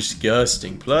would be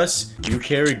disgusting. Plus, you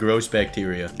carry gross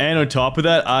bacteria. And on top of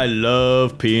that, I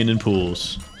love peeing in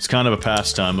pools. It's kind of a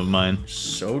pastime of mine.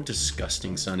 So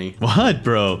disgusting, Sonny. What,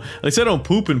 bro? At least I don't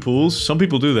poop in pools. Some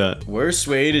people do that. Worst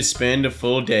way to spend a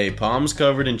full day. Palms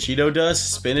covered in Cheeto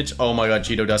dust, spinach. Oh my god,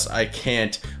 Cheeto dust. I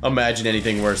can't imagine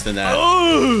anything worse than that.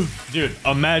 Oh! Dude,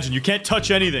 imagine. You can't touch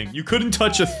anything. You couldn't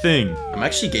touch a thing. I'm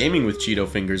actually gaming with Cheeto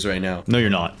fingers right now. No, you're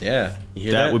not. Yeah. You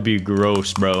hear that would be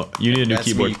gross, bro. You need a new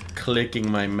keyboard. That's me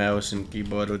clicking my mouse and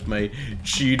keyboard with my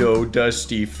Cheeto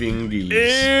dusty fingers.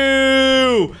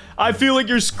 Ew! I feel like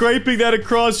you're scraping that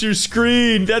across your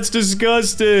screen. That's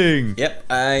disgusting. Yep,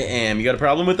 I am. You got a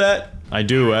problem with that? I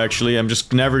do, actually. I'm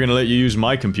just never gonna let you use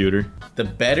my computer. The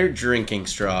better drinking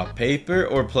straw, paper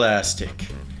or plastic?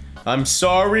 I'm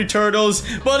sorry, turtles,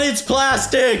 but it's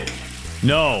plastic!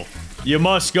 No, you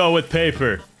must go with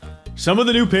paper. Some of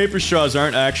the new paper straws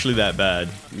aren't actually that bad.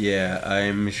 Yeah,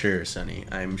 I'm sure, Sonny.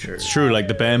 I'm sure. It's true, like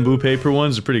the bamboo paper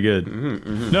ones are pretty good.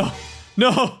 No,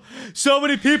 no! So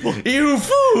many people! You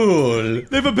fool!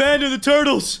 They've abandoned the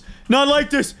turtles! Not like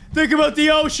this! Think about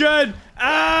the ocean!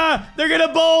 Ah! They're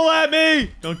gonna bowl at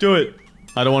me! Don't do it.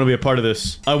 I don't want to be a part of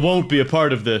this. I won't be a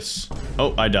part of this.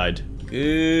 Oh, I died.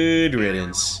 Good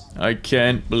riddance. I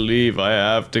can't believe I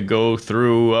have to go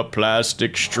through a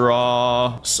plastic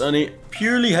straw. Sonny,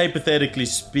 purely hypothetically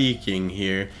speaking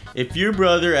here, if your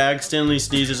brother accidentally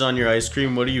sneezes on your ice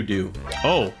cream, what do you do?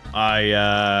 Oh,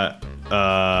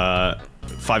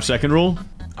 5-second rule?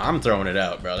 I'm throwing it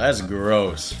out, bro. That's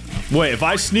gross. Wait, if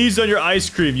I sneezed on your ice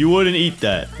cream, you wouldn't eat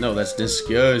that? No, that's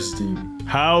disgusting.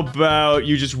 How about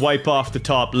you just wipe off the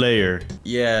top layer?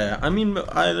 Yeah, I mean,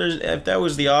 if that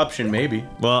was the option, maybe.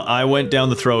 Well, I went down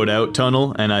the throw it out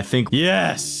tunnel, and I think...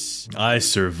 Yes! I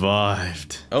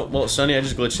survived. Oh, well, Sonny, I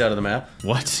just glitched out of the map.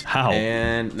 What? How?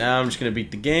 And now I'm just gonna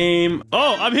beat the game.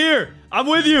 Oh, I'm here! I'm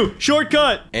with you!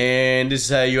 Shortcut! And this is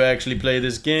how you actually play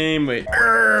this game. Wait.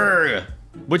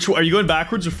 Which one? Are you going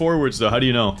backwards or forwards, though? How do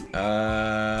you know?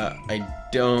 I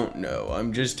don't know.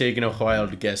 I'm just taking a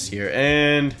wild guess here.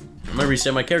 And I'm gonna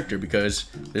reset my character because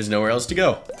there's nowhere else to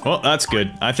go. Well, that's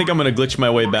good. I think I'm gonna glitch my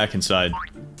way back inside.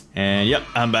 And yep,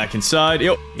 I'm back inside.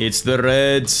 Yo, it's the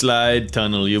red slide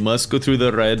tunnel. You must go through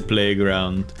the red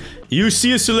playground. You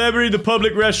see a celebrity in the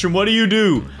public restroom. What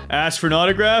do? Ask for an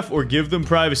autograph or give them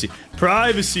privacy?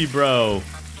 Privacy, bro.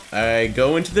 I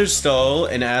go into their stall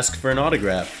and ask for an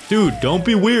autograph. Dude, don't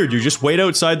be weird. You just wait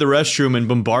outside the restroom and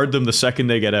bombard them the second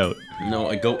they get out. No,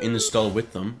 I go in the stall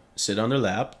with them, sit on their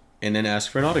lap, and then ask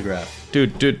for an autograph.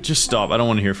 Dude, just stop. I don't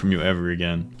want to hear from you ever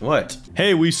again. What?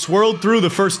 Hey, we swirled through the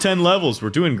first 10 levels.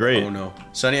 We're doing great. Oh no.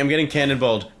 Sonny, I'm getting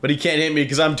cannonballed, but he can't hit me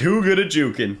because I'm too good at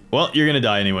juking. Well, you're gonna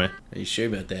die anyway. Are you sure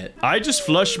about that? I just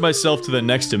flushed myself to the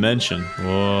next dimension.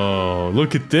 Whoa,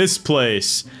 look at this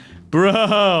place.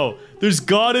 Bro, there's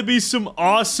gotta be some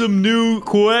awesome new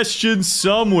questions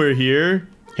somewhere here.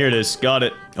 Here it is, got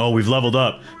it. Oh, we've leveled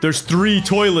up. There's 3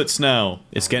 toilets now.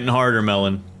 It's getting harder,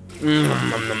 Melon.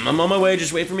 I'm on my way,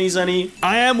 just wait for me, Sonny.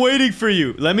 I am waiting for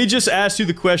you. Let me just ask you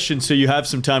the question so you have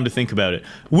some time to think about it.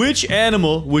 Which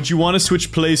animal would you want to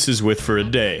switch places with for a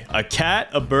day? A cat,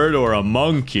 a bird, or a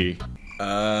monkey?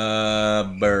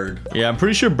 Bird. Yeah, I'm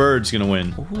pretty sure bird's gonna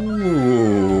win.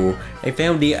 Ooh, I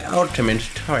found the ultimate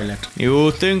toilet.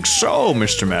 You think so,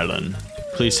 Mr. Melon?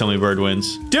 Please tell me bird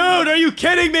wins. Dude, are you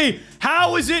kidding me?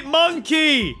 How is it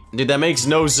monkey? Dude, that makes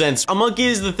no sense. A monkey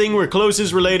is the thing we're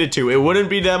closest related to. It wouldn't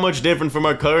be that much different from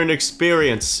our current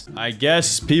experience. I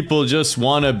guess people just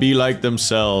want to be like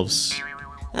themselves.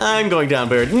 I'm going down,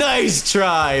 bird. Nice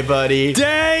try, buddy.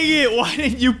 Dang it, why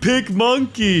didn't you pick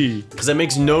monkey? Because that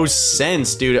makes no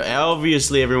sense, dude.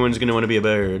 Obviously, everyone's gonna want to be a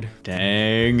bird.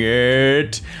 Dang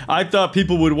it. I thought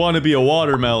people would want to be a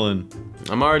watermelon.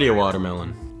 I'm already a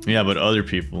watermelon. Yeah, but other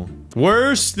people.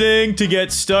 Worst thing to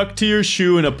get stuck to your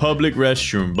shoe in a public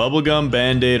restroom. Bubblegum,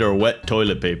 Band-Aid, or wet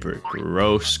toilet paper.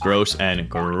 Gross, gross, and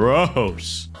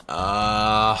gross.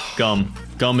 Gum.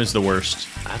 Gum is the worst.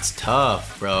 That's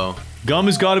tough, bro. Gum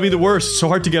has got to be the worst. It's so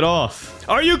hard to get off.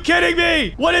 Are you kidding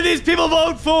me? What did these people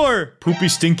vote for? Poopy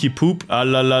stinky poop. Ah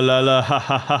la la la la ha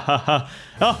ha ha ha ha.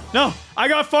 Oh, no. I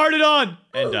got farted on.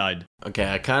 And died.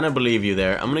 Okay, I kind of believe you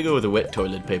there. I'm gonna go with the wet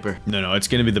toilet paper. No, it's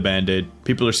gonna be the Band-Aid.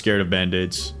 People are scared of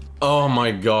Band-Aids. Oh my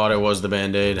god, it was the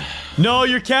Band-Aid. No,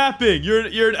 you're capping.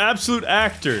 You're an absolute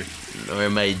actor. Or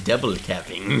am I double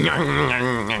capping?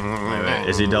 Wait,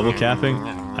 is he double capping?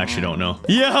 I actually don't know.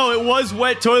 Yo, it was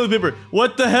wet toilet paper.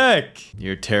 What the heck?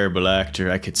 You're a terrible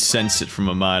actor. I could sense it from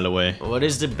a mile away. What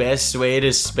is the best way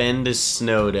to spend a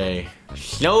snow day?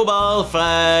 Snowball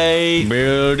fight!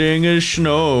 Building a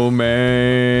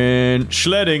snowman.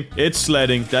 Sledding. It's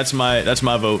sledding. That's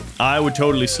my vote. I would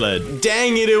totally sled.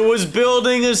 Dang it, it was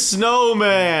building a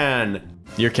snowman!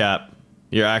 You're cap.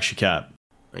 You're actually cap.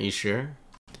 Are you sure?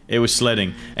 It was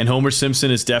sledding, and Homer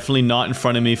Simpson is definitely not in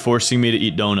front of me forcing me to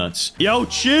eat donuts. Yo,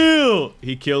 chill!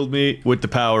 He killed me with the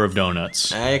power of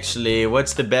donuts. Actually,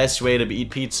 what's the best way to eat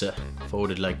pizza?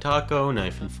 Folded like taco,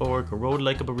 knife and fork, or rolled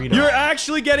like a burrito? You're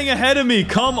actually getting ahead of me,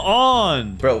 come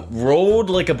on! Bro, rolled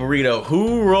like a burrito.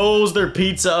 Who rolls their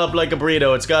pizza up like a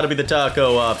burrito? It's gotta be the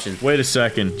taco option. Wait a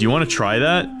second, do you want to try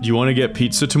that? Do you want to get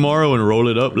pizza tomorrow and roll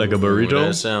it up like a burrito? Ooh,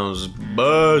 that sounds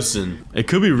bussin'. It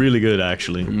could be really good,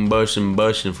 actually. Bussin'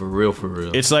 for real, for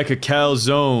real. It's like a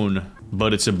calzone,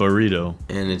 but it's a burrito.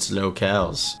 And it's low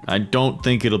cals. I don't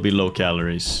think it'll be low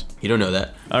calories. You don't know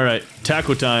that. Alright,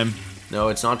 taco time. No,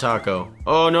 it's not taco.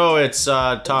 Oh no, it's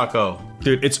taco.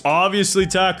 Dude, it's obviously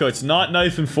taco. It's not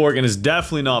knife and fork, and it's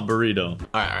definitely not burrito.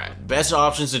 Alright. Best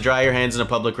options to dry your hands in a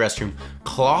public restroom.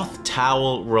 Cloth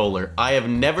towel roller. I have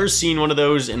never seen one of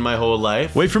those in my whole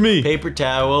life. Wait for me. Paper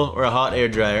towel or a hot air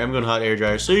dryer. I'm going hot air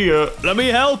dryer. See ya. Let me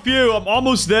help you. I'm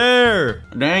almost there.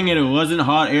 Dang it, it wasn't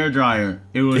hot air dryer.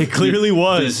 It clearly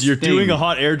was. You're doing a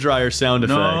hot air dryer sound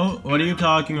effect. No, what are you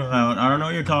talking about? I don't know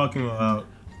what you're talking about.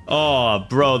 Oh,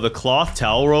 bro, the cloth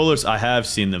towel rollers, I have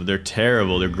seen them. They're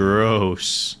terrible. They're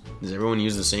gross. Does everyone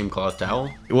use the same cloth towel?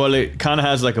 Well, it kind of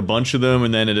has like a bunch of them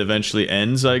and then it eventually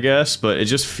ends, I guess, but it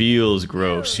just feels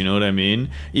gross, you know what I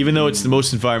mean? Even though it's the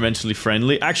most environmentally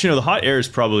friendly. Actually, no, the hot air is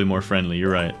probably more friendly,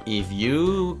 you're right. If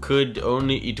you could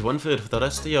only eat one food for the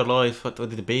rest of your life, what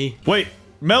would it be? Wait,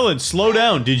 Melon, slow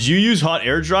down. Did you use hot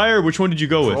air dryer? Which one did you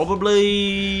go with?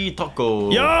 Probably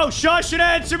taco. Yo, shush and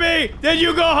answer me! Did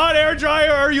you go hot air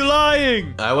dryer or are you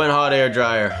lying? I went hot air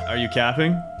dryer. Are you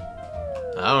capping?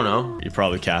 I don't know. You're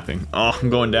probably capping. Oh,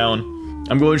 I'm going down.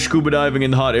 I'm going scuba diving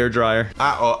in the hot air dryer.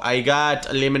 Uh-oh, I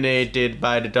got eliminated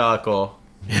by the taco.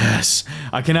 Yes,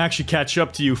 I can actually catch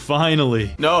up to you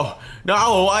finally. No,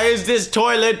 why is this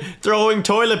toilet throwing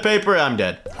toilet paper? I'm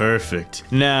dead. Perfect.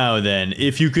 Now then,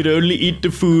 if you could only eat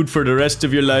the food for the rest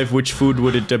of your life, which food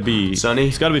would it be? Sonny.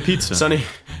 It's gotta be pizza. Sonny,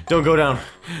 don't go down.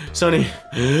 Sonny,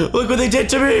 look what they did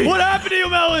to me. What happened to you,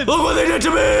 Melon? Look what they did to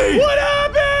me. What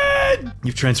happened?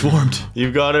 You've transformed.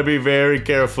 You've gotta be very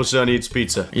careful, Sonny. It's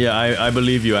pizza. Yeah, I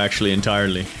believe you actually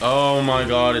entirely. Oh my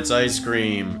god, it's ice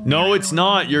cream. No, it's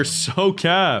not. You're so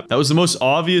capped. That was the most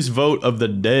obvious vote of the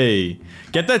day.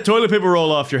 Get that toilet paper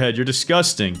roll off your head. You're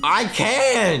disgusting. I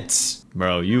can't.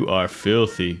 Bro, you are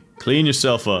filthy. Clean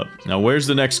yourself up. Now, where's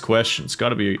the next question? It's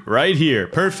gotta be right here.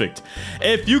 Perfect.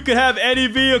 If you could have any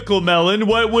vehicle, Melon,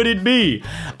 what would it be?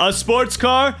 A sports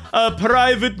car, a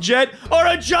private jet, or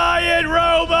a giant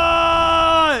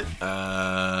robot?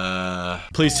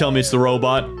 Please tell me it's the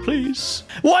robot. Please.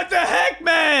 What the heck,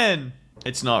 man?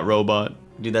 It's not robot.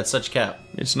 Dude, that's such cap.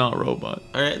 It's not robot.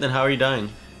 Alright, then how are you dying?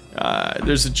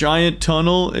 There's a giant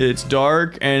tunnel, it's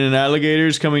dark, and an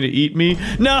alligator's coming to eat me.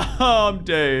 No, I'm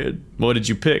dead. What did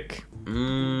you pick?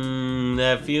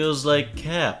 That feels like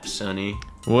cap, Sonny.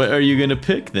 What are you gonna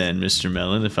pick then, Mr.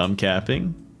 Melon, if I'm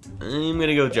capping? I'm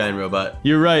gonna go giant robot.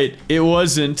 You're right, it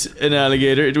wasn't an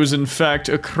alligator, it was in fact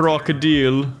a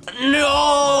crocodile.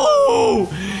 No!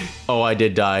 Oh, I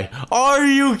did die. Are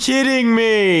you kidding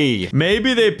me?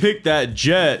 Maybe they picked that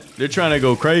jet. They're trying to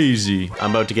go crazy. I'm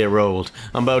about to get rolled.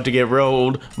 I'm about to get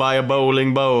rolled by a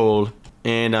bowling ball.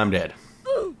 And I'm dead.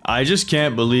 I just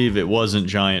can't believe it wasn't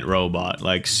Giant Robot.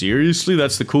 Like, seriously?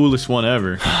 That's the coolest one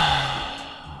ever.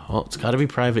 Well, it's gotta be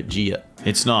Private Gia.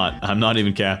 It's not. I'm not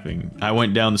even capping. I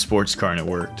went down the sports car and it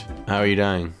worked. How are you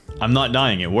dying? I'm not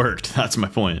dying, it worked. That's my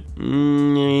point.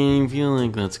 I feel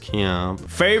like that's camp.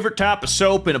 Favorite type of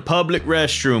soap in a public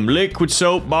restroom? Liquid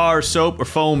soap, bar soap, or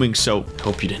foaming soap?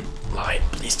 Hope you didn't lie.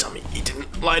 Please tell me you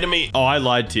didn't lie to me. Oh, I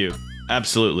lied to you.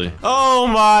 Absolutely. Oh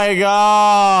my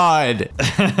god!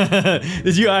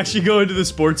 Did you actually go into the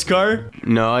sports car?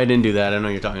 No, I didn't do that. I know what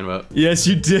you're talking about. Yes,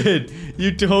 you did.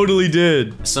 You totally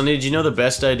did. Sonny, did you know the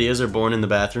best ideas are born in the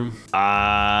bathroom?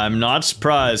 I'm not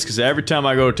surprised, because every time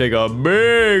I go take a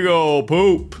big ol'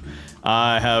 poop,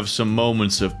 I have some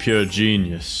moments of pure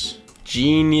genius.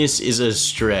 Genius is a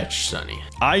stretch, Sonny.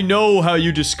 I know how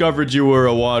you discovered you were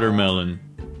a watermelon.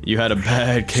 You had a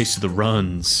bad case of the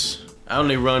runs. I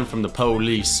only run from the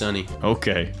police, Sonny.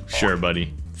 Okay, sure,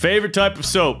 buddy. Favorite type of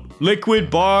soap? Liquid,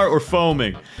 bar, or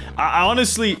foaming? I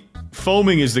honestly,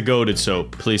 foaming is the goated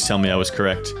soap. Please tell me I was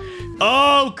correct.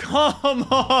 Oh, come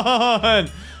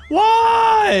on!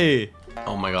 Why?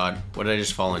 Oh my god, what did I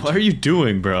just fall into? What are you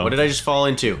doing, bro? What did I just fall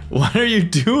into? What are you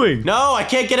doing? No, I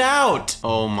can't get out!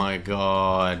 Oh my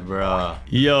god, bruh.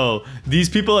 Yo, these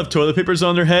people have toilet papers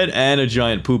on their head and a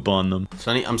giant poop on them.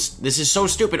 Sonny, this is so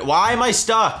stupid. Why am I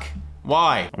stuck?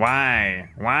 Why?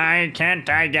 Why can't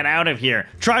I get out of here?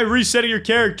 Try resetting your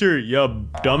character, you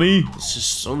dummy. This is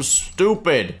so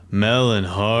stupid. Melon,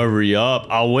 hurry up.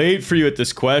 I'll wait for you at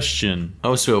this question.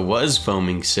 Oh, so it was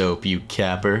foaming soap, you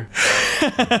capper.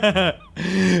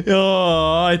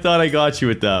 Oh, I thought I got you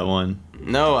with that one.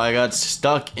 No, I got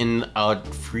stuck in a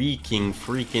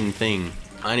freaking thing.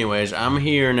 Anyways, I'm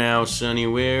here now, Sonny.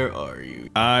 Where are you?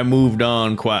 I moved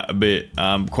on quite a bit.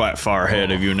 I'm quite far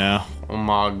ahead of you now. Oh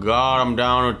my god, I'm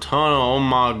down a tunnel. Oh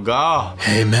my god.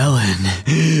 Hey, Melon,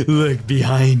 look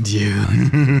behind you.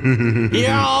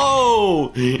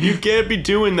 Yo! You can't be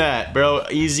doing that, bro.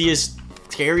 Easiest,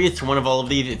 scariest one of all of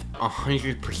these is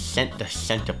 100% the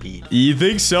centipede. You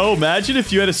think so? Imagine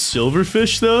if you had a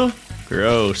silverfish, though.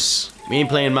 Gross. We ain't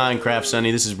playing Minecraft,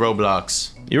 Sonny. This is Roblox.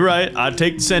 You're right. I'd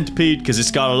take the centipede because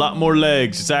it's got a lot more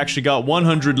legs. It's actually got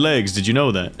 100 legs. Did you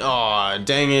know that? Aw,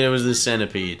 dang it. It was the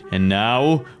centipede. And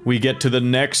now we get to the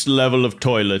next level of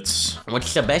toilets.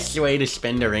 What's the best way to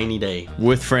spend a rainy day?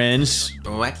 With friends.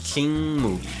 Watching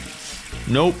movies.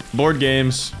 Nope. Board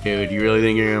games. Dude, you really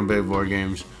think you're gonna play board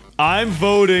games? I'm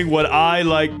voting what I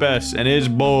like best, and it's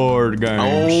board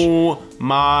games. Oh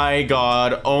my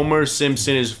god, Homer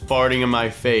Simpson is farting in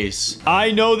my face. I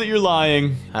know that you're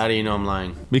lying. How do you know I'm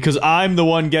lying? Because I'm the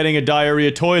one getting a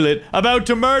diarrhea toilet about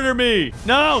to murder me.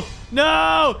 No,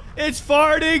 no, it's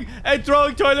farting and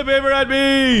throwing toilet paper at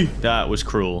me. That was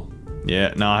cruel.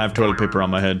 Yeah, now I have toilet paper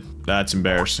on my head. That's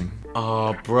embarrassing.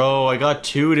 Oh, bro, I got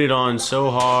tooted on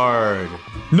so hard.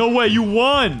 No way, you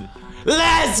won.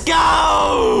 Let's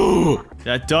go!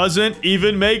 That doesn't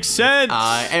even make sense.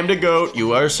 I am the GOAT.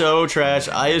 You are so trash.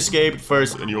 I escaped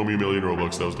first. And you owe me $1,000,000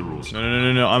 Robux. That was the rules. No.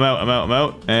 I'm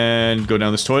out. And go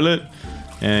down this toilet.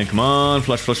 And come on,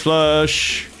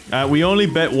 flush. We only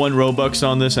bet 1 Robux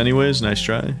on this anyways. Nice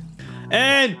try.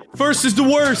 And first is the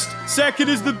worst. Second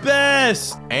is the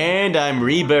best. And I'm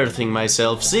rebirthing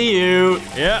myself. See you.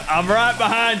 Yeah, I'm right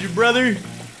behind you, brother.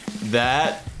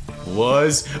 That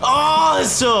was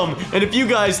awesome! And if you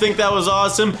guys think that was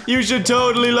awesome, you should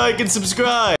totally like and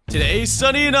subscribe. Today,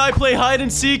 Sonny and I play hide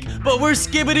and seek, but we're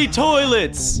skibidi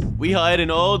toilets. We hide in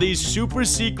all these super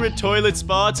secret toilet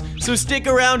spots, so stick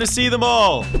around to see them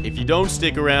all. If you don't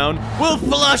stick around, we'll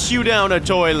flush you down a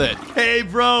toilet. Hey,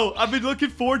 bro, I've been looking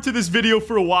forward to this video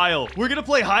for a while. We're gonna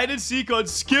play hide and seek on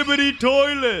skibidi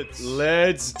toilets.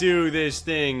 Let's do this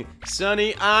thing.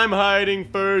 Sonny, I'm hiding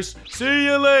first. See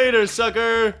you later,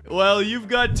 sucker. Well, you've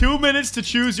got 2 minutes to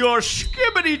choose your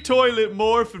skibidi toilet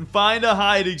morph and find a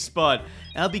hiding spot.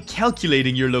 I'll be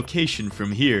calculating your location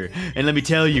from here. And let me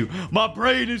tell you, my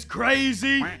brain is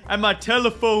crazy and my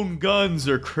telephone guns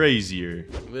are crazier.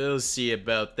 We'll see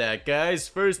about that, guys.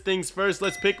 First things first,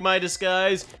 let's pick my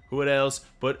disguise. What else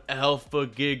but Alpha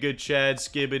Giga Chad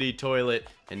Skibidi Toilet.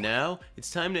 And now, it's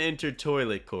time to enter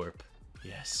Toilet Corp.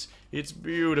 Yes, it's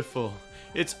beautiful.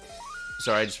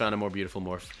 Sorry, I just found a more beautiful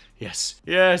morph.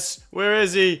 Yes, where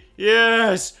is he?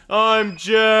 Yes, I'm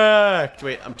jacked.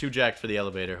 Wait, I'm too jacked for the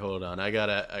elevator. Hold on, I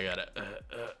gotta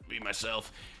be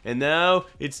myself. And now,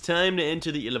 it's time to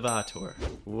enter the elevator.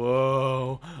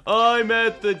 Whoa, I'm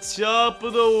at the top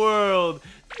of the world.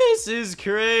 This is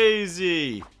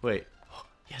crazy. Wait,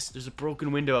 yes, there's a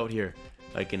broken window out here.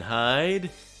 I can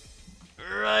hide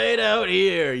right out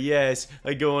here. Yes,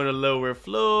 I go on a lower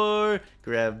floor,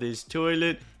 grab this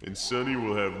toilet, And Sonny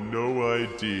will have no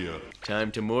idea.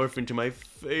 Time to morph into my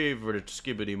favorite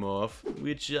skibidi morph,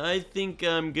 which I think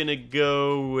I'm gonna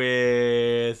go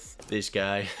with this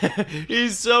guy.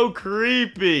 He's so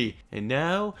creepy. And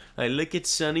now I look at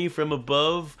Sonny from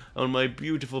above on my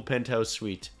beautiful penthouse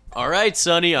suite. Alright,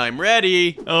 Sonny, I'm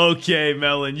ready. Okay,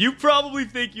 Melon, you probably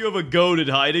think you have a goated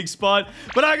hiding spot,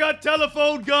 but I got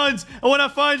telephone guns, and when I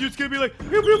find you, it's gonna be like, pew,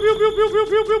 pew, pew, pew, pew, pew,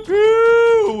 pew, pew,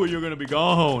 pew. You're gonna be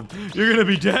gone. You're gonna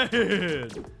be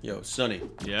dead. Yo, Sonny.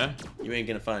 Yeah? You ain't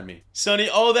gonna find me. Sonny,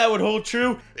 all that would hold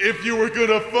true If you were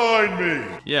gonna find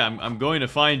me! Yeah, I'm going to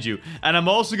find you, and I'm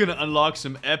also gonna unlock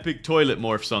some epic toilet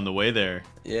morphs on the way there.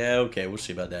 Yeah, okay, we'll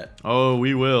see about that. Oh,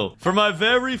 we will. For my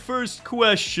very first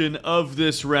question of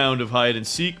this round of hide and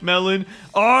seek, Melon,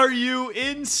 are you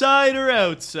inside or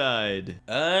outside?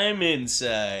 I'm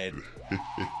inside.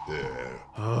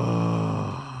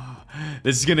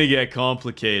 This is gonna get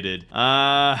complicated.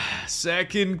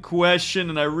 Second question,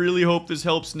 and I really hope this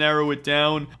helps narrow it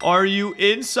down. Are you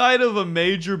inside of a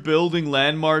major building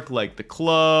landmark like the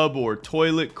club or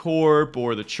toilet corp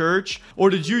or the church?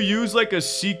 Or did you use like a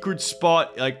secret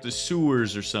spot like the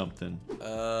sewers or something?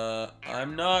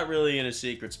 I'm not really in a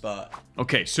secret spot.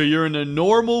 Okay, so you're in a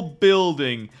normal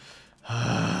building.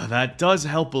 That does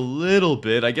help a little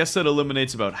bit. I guess that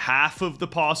eliminates about half of the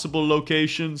possible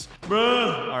locations.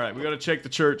 Bruh! Alright, we gotta check the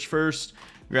church first.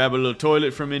 Grab a little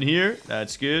toilet from in here.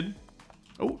 That's good.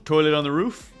 Oh, toilet on the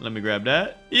roof. Let me grab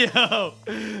that. Yo,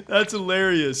 that's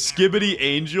hilarious. Skibidi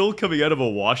Angel coming out of a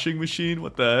washing machine.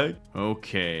 What the heck?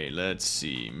 Okay, let's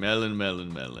see. Melon,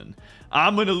 melon, melon.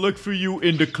 I'm gonna look for you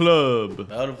in the club.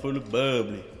 Bottle full of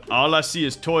bubbly. All I see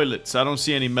is toilets. I don't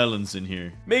see any melons in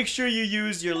here. Make sure you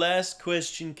use your last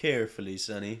question carefully,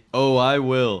 Sonny. Oh, I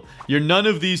will. You're none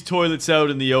of these toilets out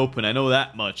in the open. I know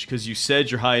that much, because you said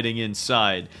you're hiding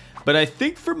inside. But I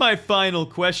think for my final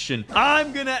question,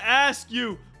 I'm gonna ask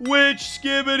you, which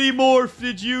Skibidi morph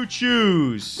did you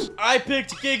choose? I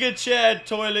picked Giga Chad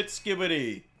Toilet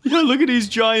Skibidi. Yeah, look at these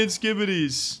giant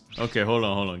Skibidis. Okay, hold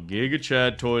on. Giga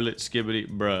Chad Toilet Skibidi,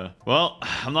 bruh. Well,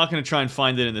 I'm not gonna try and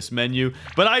find it in this menu,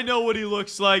 but I know what he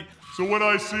looks like. So when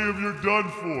I see him, you're done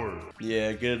for.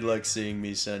 Yeah, good luck seeing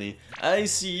me, Sonny. I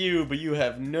see you, but you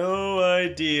have no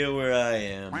idea where I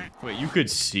am. Wait, you could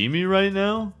see me right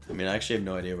now? I mean, I actually have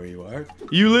no idea where you are.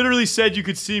 You literally said you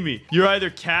could see me. You're either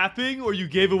capping or you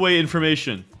gave away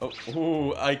information.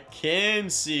 Oh, I can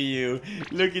see you.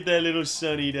 Look at that little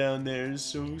Sonny down there.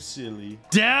 So silly.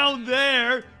 Down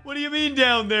there? What do you mean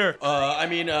down there? I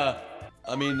mean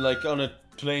like on a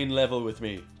plane level with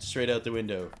me. Straight out the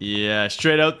window. Yeah,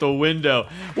 straight out the window.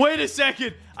 Wait a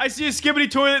second. I see a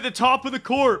Skibidi toilet at the top of the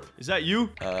corp. Is that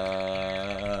you?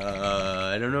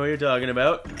 I don't know what you're talking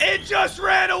about. It just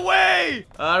ran away.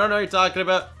 I don't know what you're talking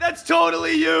about. That's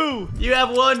totally you. You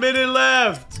have 1 minute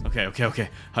left. Okay.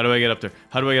 How do I get up there?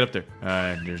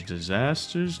 Alright, there's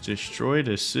disasters, destroyed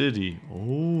a city.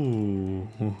 Oh.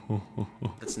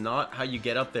 That's not how you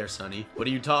get up there, Sonny. What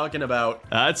are you talking about?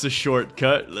 That's a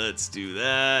shortcut. Let's do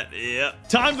that. Yep.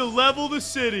 Time to level the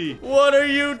city. What are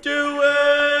you doing?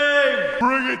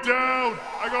 Bring it down!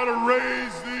 I gotta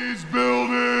raise these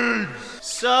buildings!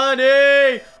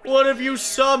 Sonny! What have you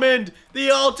summoned?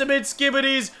 The ultimate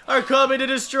Skibidis are coming to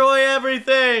destroy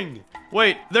everything!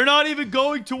 Wait, they're not even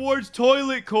going towards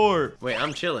Toilet Corp. Wait,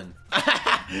 I'm chilling.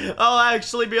 I'll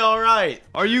actually be alright.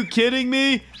 Are you kidding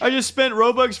me? I just spent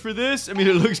Robux for this. I mean,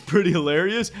 it looks pretty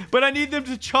hilarious, but I need them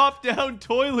to chop down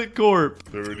Toilet Corp.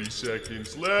 30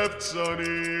 seconds left,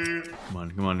 Sonny.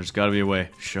 Come on, there's gotta be a way.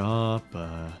 Shop,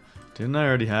 didn't I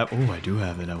already have? Oh, I do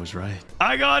have it. I was right.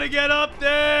 I gotta get up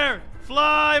there!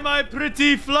 Fly, my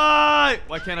pretty fly!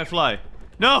 Why can't I fly?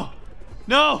 No!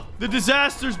 The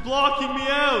disaster's blocking me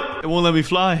out! It won't let me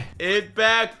fly. It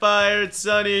backfired,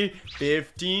 Sonny.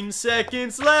 15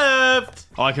 seconds left.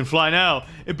 Oh, I can fly now.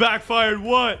 It backfired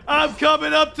what? I'm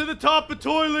coming up to the top of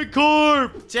Toilet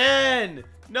Corp! 10,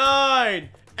 9,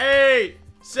 8,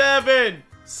 7,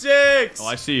 6. Oh,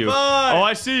 I see you. 5, Oh,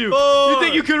 I see you. 4, You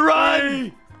think you can run?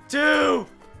 3, 2,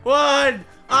 1.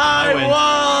 I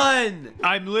won!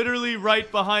 I'm literally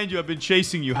right behind you. I've been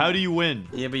chasing you. How do you win?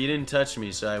 Yeah, but you didn't touch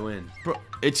me, so I win. Bro,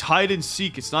 it's hide and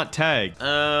seek. It's not tag.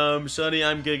 Sonny,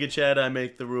 I'm Giga Chad. I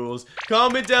make the rules.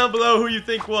 Comment down below who you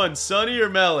think won, Sonny or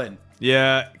Melon.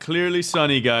 Yeah, clearly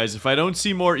Sunny, guys. If I don't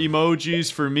see more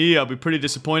emojis for me, I'll be pretty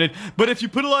disappointed. But if you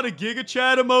put a lot of Giga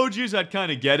Chad emojis, I'd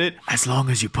kind of get it. As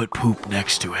long as you put poop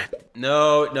next to it.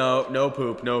 No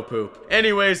poop.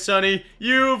 Anyway, Sonny,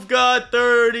 you've got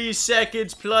 30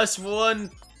 seconds plus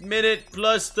 1 minute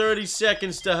plus 30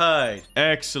 seconds to hide.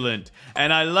 Excellent.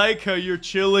 And I like how you're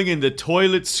chilling in the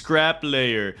toilet scrap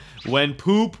layer. When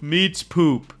poop meets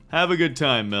poop. Have a good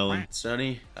time, Melon.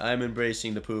 Sonny, I'm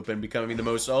embracing the poop and becoming the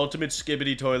most ultimate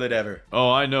Skibidi toilet ever.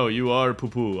 Oh, I know. You are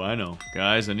poo-poo. I know.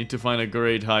 Guys, I need to find a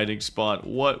great hiding spot.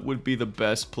 What would be the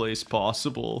best place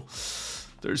possible?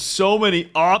 There's so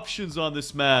many options on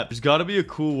this map. There's got to be a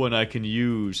cool one I can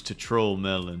use to troll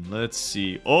Melon. Let's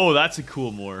see. Oh, that's a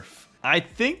cool morph. I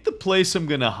think the place I'm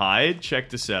gonna hide, check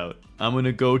this out. I'm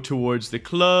gonna go towards the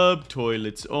club,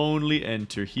 toilets only,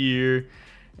 enter here.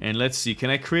 And let's see,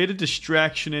 can I create a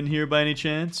distraction in here by any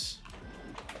chance?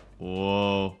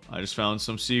 Whoa, I just found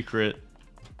some secret.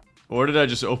 Or did I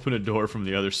just open a door from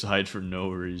the other side for no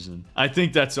reason? I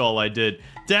think that's all I did.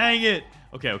 Dang it!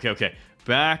 Okay.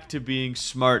 Back to being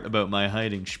smart about my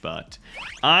hiding spot.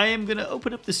 I am gonna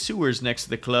open up the sewers next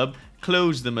to the club,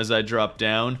 close them as I drop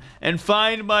down, and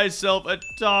find myself a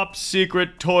top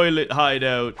secret toilet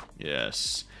hideout.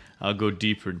 Yes, I'll go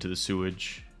deeper into the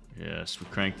sewage. Yes, we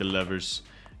crank the levers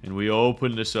and we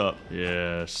open this up.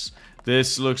 Yes,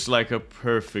 this looks like a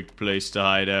perfect place to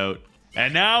hide out.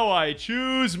 And now I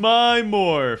choose my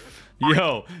morph.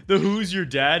 Yo, the who's your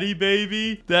daddy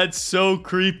baby? That's so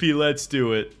creepy. Let's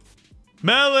do it.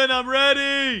 Melon, I'm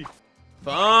ready.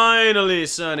 Finally,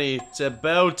 Sonny. It's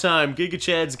about time. Giga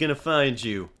Chad's gonna find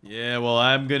you. Yeah, well,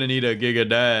 I'm gonna need a Giga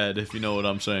Dad, if you know what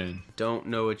I'm saying. Don't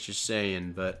know what you're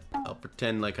saying, but I'll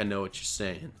pretend like I know what you're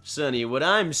saying. Sonny, what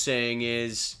I'm saying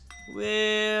is,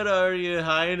 where are you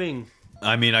hiding?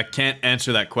 I mean, I can't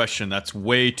answer that question. That's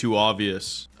way too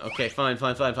obvious. Okay, fine.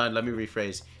 Let me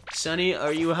rephrase. Sonny,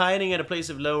 are you hiding at a place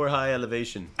of low or high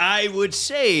elevation? I would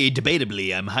say,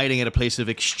 debatably, I'm hiding at a place of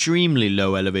extremely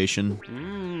low elevation.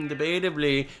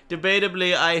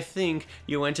 Debatably, I think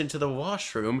you went into the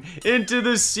washroom, into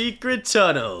the secret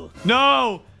tunnel.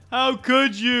 No! How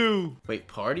could you? Wait,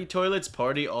 party toilets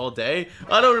party all day?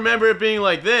 I don't remember it being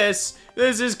like this.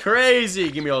 This is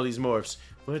crazy. Give me all these morphs.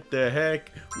 What the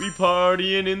heck? We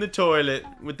partying in the toilet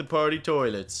with the party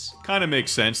toilets. Kind of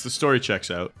makes sense. The story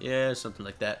checks out. Yeah, something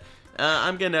like that.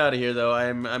 I'm getting out of here though.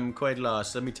 I'm quite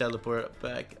lost. Let me teleport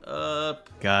back up.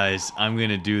 Guys, I'm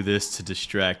gonna do this to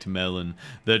distract Melon.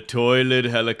 The toilet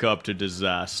helicopter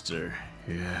disaster.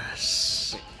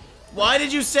 Yes. Why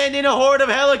did you send in a horde of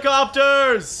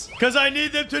helicopters? Because I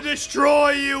need them to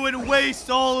destroy you and waste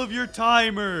all of your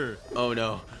timer. Oh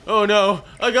no. Oh no.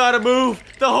 I gotta move.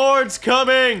 The horde's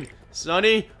coming.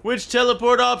 Sonny, which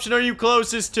teleport option are you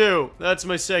closest to? That's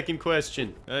my second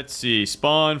question. Let's see.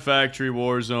 Spawn, factory,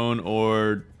 warzone,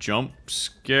 or jump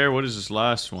scare. What is this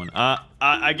last one?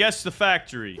 I guess the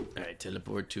factory. Alright,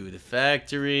 teleport to the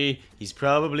factory. He's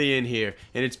probably in here.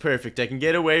 And it's perfect. I can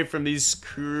get away from these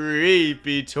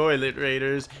creepy toilet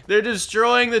raiders. They're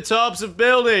destroying the tops of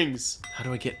buildings. How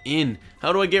do I get in?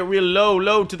 How do I get real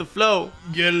low to the flow?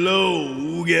 Get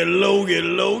low, get low, get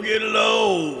low, get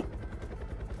low.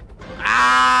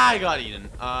 Ah, I got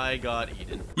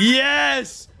eaten.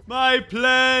 Yes! My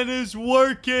plan is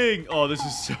working! Oh, this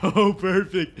is so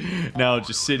perfect. Now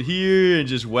just sit here and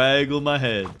just waggle my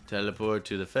head. Teleport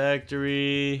to the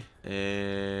factory.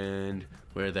 And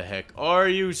where the heck are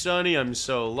you, Sonny? I'm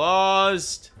so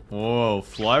lost. Whoa,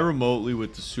 fly remotely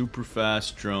with the super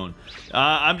fast drone.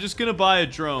 I'm just gonna buy a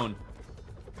drone.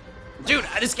 Dude,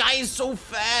 this guy is so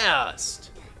fast.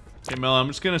 Hey, Mel, I'm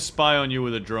just gonna spy on you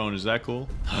with a drone. Is that cool?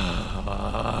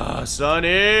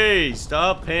 Sonny,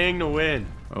 stop paying to win.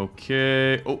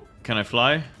 Okay. Oh, can I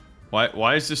fly?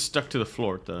 Why is this stuck to the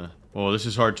floor? Oh, this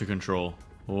is hard to control.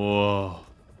 Whoa.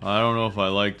 I don't know if I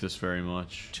like this very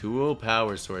much. Tool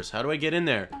power source. How do I get in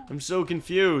there? I'm so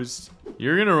confused.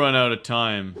 You're gonna run out of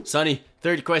time. Sonny,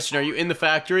 third question. Are you in the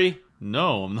factory?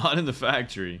 No, I'm not in the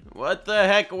factory. What the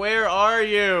heck? Where are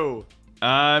you?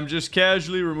 I'm just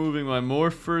casually removing my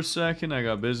morph for a second. I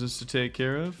got business to take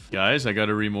care of. Guys, I got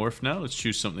to remorph now. Let's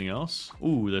choose something else.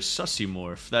 Ooh, the sussy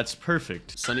morph. That's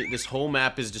perfect. Sonny, this whole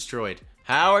map is destroyed.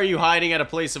 How are you hiding at a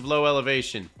place of low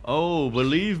elevation? Oh,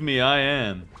 believe me, I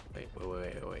am. Wait.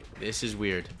 This is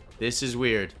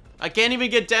weird. I can't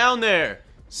even get down there.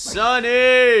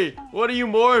 Sonny, what are you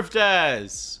morphed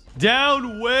as?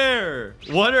 Down where?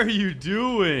 What are you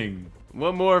doing?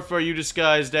 What morph are you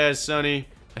disguised as, Sonny?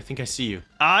 I think I see you.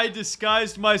 I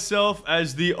disguised myself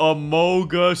as the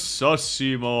Amoga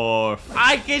Sussy Morph.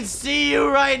 I can see you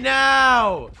right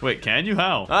now! Wait, can you?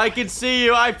 How? I can see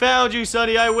you! I found you,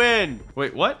 Sonny! I win!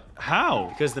 Wait, what? How?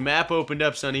 Because the map opened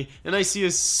up, Sonny, and I see a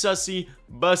sussy,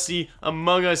 bussy,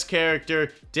 Among Us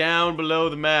character down below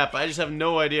the map. I just have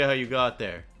no idea how you got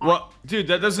there. What? Dude,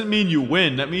 that doesn't mean you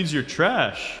win. That means you're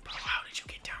trash. Bro, how did you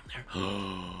get down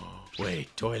there?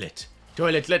 Wait, toilet.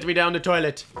 Toilet, let me down the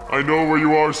toilet. I know where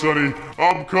you are, Sonny.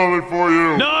 I'm coming for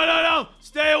you. No!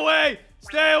 Stay away!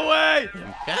 Stay away!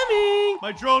 I'm coming.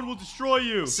 My drone will destroy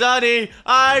you. Sonny,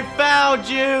 I found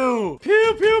you.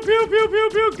 Pew, pew, pew, pew, pew,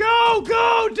 pew.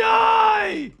 Go,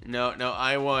 die! No,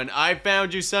 I won. I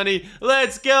found you, Sonny.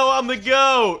 Let's go. I'm the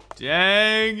GOAT.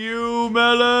 Dang you,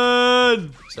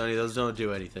 Melon! Sonny, those don't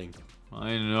do anything.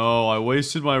 I know, I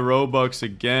wasted my Robux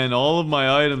again. All of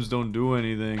my items don't do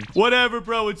anything. Whatever,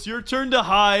 bro, it's your turn to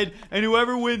hide, and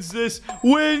whoever wins this,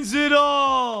 wins it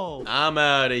all! I'm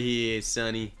out of here,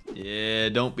 Sonny. Yeah,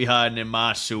 don't be hiding in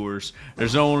my sewers.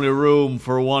 There's only room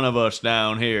for one of us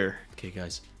down here. Okay,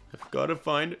 guys, I've got to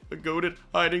find a goated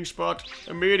hiding spot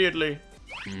immediately.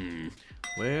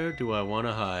 Where do I want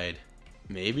to hide?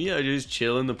 Maybe I just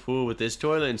chill in the pool with this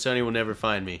toilet and Sonny will never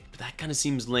find me. But that kind of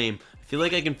seems lame. I feel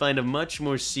like I can find a much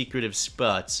more secretive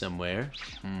spot somewhere.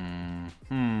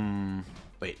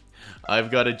 Wait, I've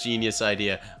got a genius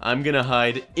idea. I'm gonna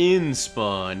hide in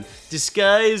spawn,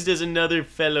 disguised as another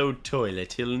fellow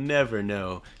toilet. He'll never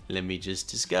know. Let me just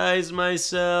disguise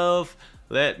myself.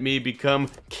 Let me become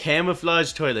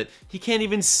camouflage toilet. He can't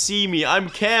even see me. I'm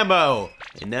camo.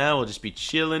 And now I'll just be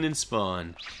chilling in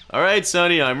spawn. All right,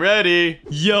 Sonny, I'm ready.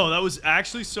 Yo, that was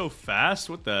actually so fast.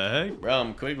 What the heck? Bro,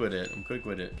 I'm quick with it.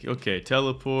 Okay,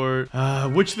 teleport.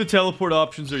 Which of the teleport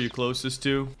options are you closest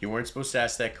to? You weren't supposed to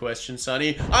ask that question,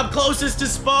 Sonny. I'm closest to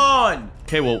spawn.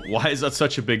 Okay, well, why is that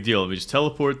such a big deal? Let me just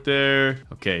teleport there.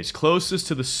 Okay, it's closest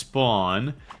to the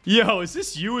spawn. Yo, is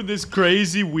this you in this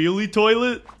crazy wheelie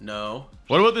toilet? No.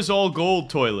 What about this all gold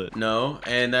toilet? No,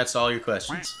 and that's all your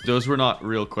questions. Those were not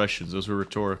real questions. Those were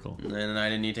rhetorical. And I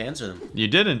didn't need to answer them. You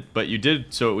didn't, but you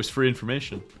did, so it was free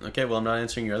information. Okay, well, I'm not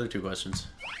answering your other 2 questions.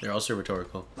 They're also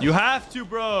rhetorical. You have to,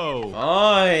 bro.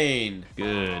 Fine.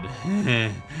 Good.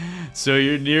 So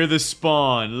you're near the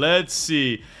spawn. Let's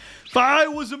see. If I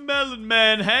was a Melon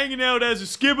man hanging out as a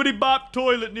skibbity-bop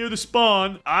toilet near the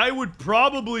spawn, I would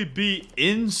probably be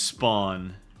in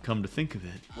spawn. Come to think of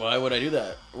it. Why would I do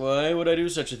that? Why would I do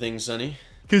such a thing, Sonny?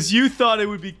 Because you thought it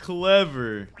would be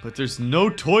clever. But there's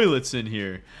no toilets in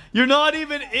here. You're not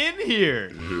even in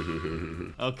here.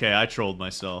 Okay, I trolled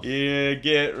myself. Yeah,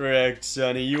 get wrecked,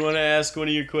 Sonny. You want to ask one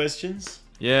of your questions?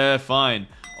 Yeah, fine.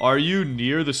 Are you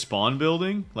near the spawn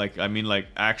building? Like, I mean, like,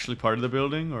 actually part of the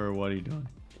building? Or what are you doing?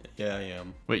 Yeah, I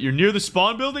am. Wait, you're near the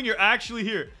spawn building? You're actually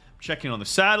here. I'm checking on the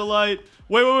satellite.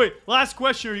 Wait. Last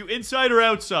question. Are you inside or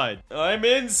outside? I'm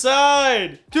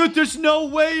inside! Dude, there's no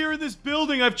way you're in this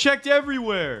building. I've checked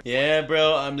everywhere. Yeah,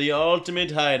 bro, I'm the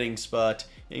ultimate hiding spot.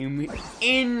 I'm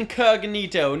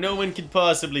incognito. No one could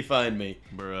possibly find me.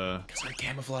 Bruh. Because I'm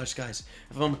camouflage, guys.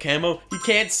 If I'm camo, you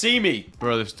can't see me.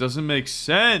 Bro, this doesn't make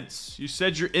sense. You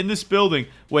said you're in this building.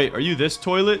 Wait, are you this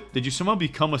toilet? Did you somehow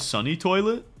become a Sunny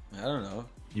toilet? I don't know.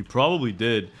 You probably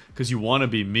did. Because you want to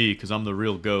be me, because I'm the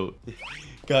real goat.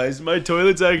 Guys, my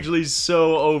toilet's actually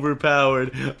so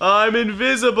overpowered. I'm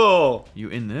invisible. You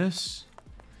in this?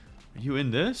 Are you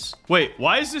in this? Wait,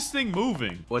 why is this thing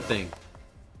moving? What thing?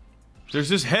 There's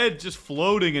this head just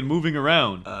floating and moving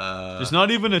around. It's not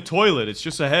even a toilet. It's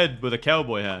just a head with a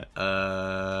cowboy hat.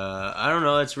 I don't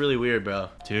know. That's really weird, bro.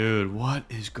 Dude, what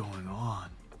is going on?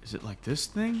 Is it like this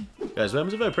thing? Guys, what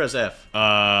happens if I press F?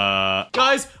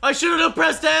 Guys, I shouldn't have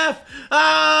pressed F!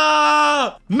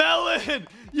 Ah! Melon!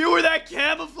 You were that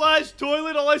camouflage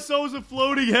toilet? All I saw was a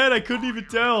floating head. I couldn't even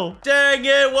tell. Dang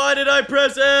it, why did I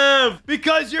press F?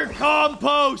 Because you're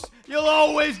compost! You'll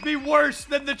always be worse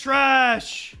than the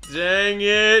trash! Dang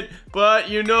it, but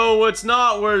you know what's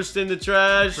not worse than the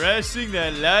trash? Pressing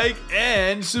that like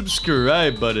and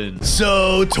subscribe button.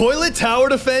 So, Toilet Tower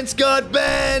Defense got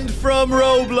banned from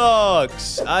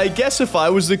Roblox. I guess if I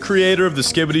was the creator of the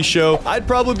Skibidi show, I'd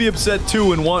probably be upset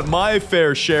too and want my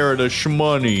fair share of the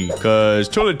shmoney. Cause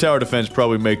Toilet Tower Defense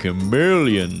probably making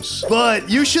millions. But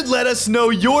you should let us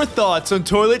know your thoughts on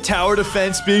Toilet Tower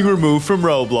Defense being removed from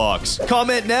Roblox.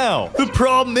 Comment now. The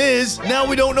problem is, now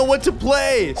we don't know what to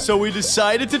play. So we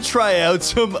decided to try out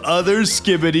some other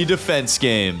Skibidi defense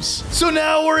games. So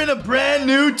now we're in a brand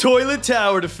new Toilet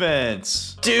Tower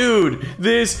Defense. Dude,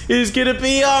 this is gonna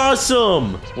be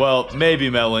awesome! Well, maybe,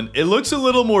 Melon. It looks a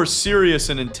little more serious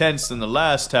and intense than the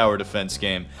last tower defense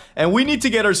game. And we need to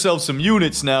get ourselves some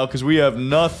units now because we have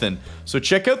nothing. So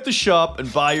check out the shop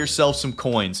and buy yourself some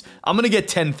coins. I'm gonna get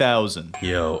 10,000.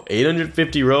 Yo,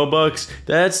 850 Robux?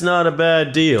 That's not a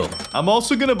bad deal. I'm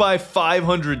also gonna buy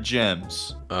 500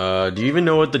 gems. Do you even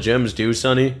know what the gems do,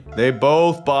 Sonny? They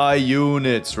both buy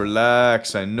units.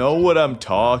 Relax. I know what I'm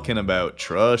talking about.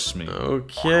 Trust me.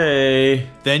 Okay.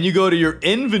 Then you go to your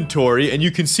inventory and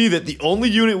you can see that the only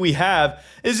unit we have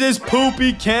is this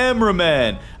poopy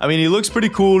cameraman. I mean, he looks pretty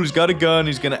cool. He's got a gun.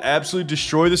 He's gonna absolutely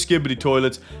destroy the Skibidi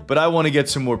toilets, but I want to get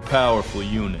some more powerful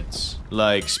units.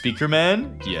 Like Speaker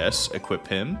Man? Yes, equip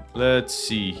him. Let's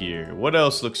see here. What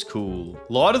else looks cool?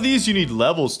 A lot of these you need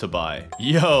levels to buy.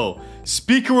 Yo,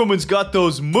 Speaker Woman's got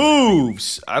those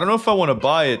moves. I don't know if I want to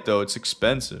buy it though. It's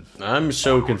expensive. I'm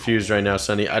so confused right now,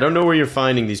 Sonny. I don't know where you're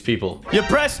finding these people. You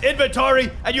press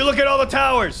inventory and you look at all the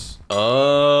towers.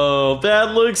 Oh,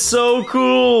 that looks so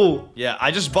cool. Yeah,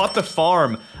 I just bought the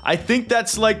farm. I think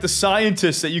that's like the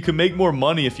scientists that you can make more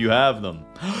money if you have them.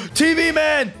 TV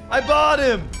Man! I bought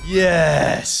him!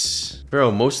 Yes!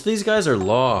 Bro, most of these guys are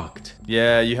locked.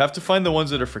 Yeah, you have to find the ones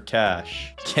that are for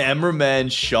cash. Cameraman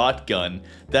shotgun.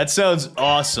 That sounds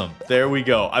awesome. There we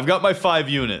go. I've got my 5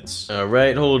 units.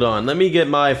 Alright, hold on. Let me get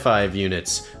my 5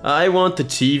 units. I want the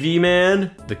TV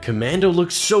man. The commando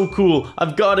looks so cool.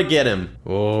 I've got to get him.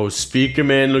 Oh, Speaker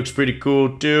Man looks pretty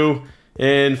cool too.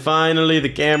 And finally, the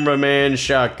cameraman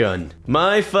shotgun.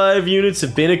 My 5 units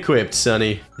have been equipped,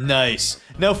 Sonny. Nice.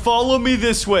 Now follow me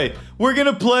this way. We're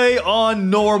gonna play on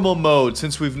normal mode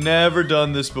since we've never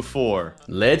done this before.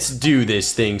 Let's do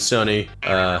this thing, Sonny.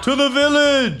 To the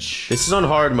village! This is on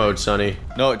hard mode, Sonny.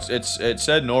 No, it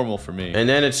said normal for me. And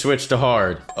then it switched to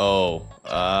hard. Oh.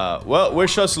 Well,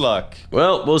 wish us luck.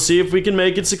 Well, we'll see if we can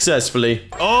make it successfully.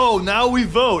 Oh, now we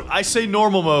vote. I say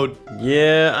normal mode.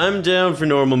 Yeah, I'm down for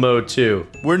normal mode too.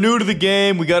 We're new to the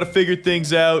game. We gotta figure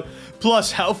things out.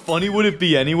 Plus, how funny would it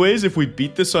be anyways if we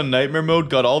beat this on nightmare mode,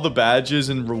 got all the badges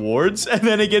and rewards, and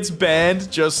then it gets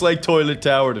banned just like toilet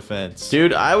tower defense?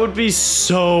 Dude, I would be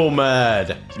so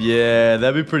mad. Yeah,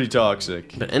 that'd be pretty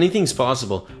toxic. But anything's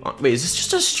possible. Wait, is this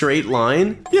just a straight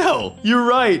line? Yo, you're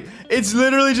right. It's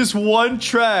literally just one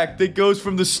track that goes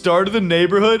from the start of the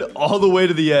neighborhood all the way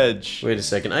to the edge. Wait a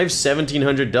second, I have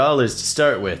 $1,700 to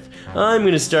start with. I'm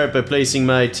gonna start by placing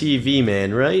my TV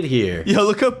man right here. Yo,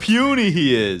 look how puny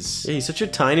he is. Yeah, he's such a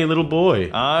tiny little boy.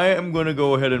 I am gonna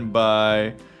go ahead and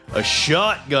buy a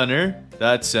shotgunner.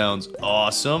 That sounds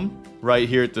awesome. Right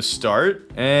here at the start.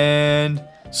 And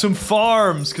some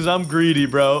farms, because I'm greedy,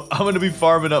 bro. I'm gonna be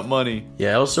farming up money.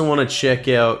 Yeah, I also want to check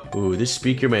out... Ooh, this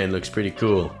speaker man looks pretty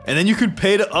cool. And then you can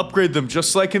pay to upgrade them,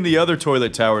 just like in the other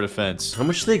toilet tower defense. How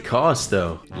much do they cost,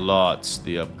 though? Lots,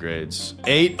 the upgrades.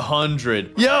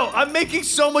 800. Yo, I'm making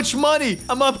so much money.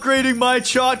 I'm upgrading my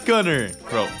shotgunner.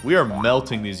 Bro, we are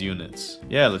melting these units.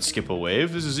 Yeah, let's skip a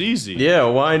wave. This is easy. Yeah,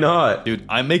 why not? Dude,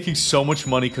 I'm making so much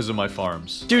money because of my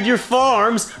farms. Dude, your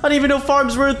farms? I didn't even know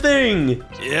farms were a thing.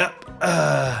 Yep.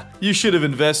 You should have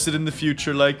invested in the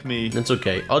future like me. That's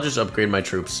okay. I'll just upgrade my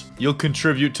troops. You'll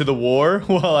contribute to the war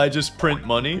while I just print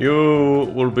money?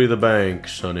 You will be the bank,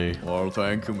 Sonny. Well,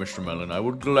 thank you, Mr. Melon. I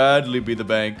would gladly be the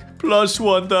bank. Plus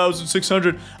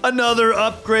 1,600. Another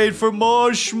upgrade for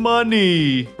more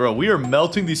money. Bro, we are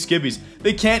melting these skibbies.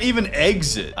 They can't even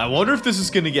exit. I wonder if this is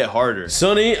gonna get harder.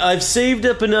 Sonny, I've saved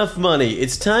up enough money.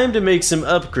 It's time to make some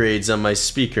upgrades on my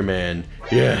speaker man.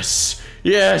 Yes.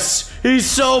 Yes! He's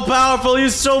so powerful! He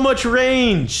has so much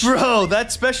range! Bro,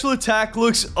 that special attack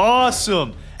looks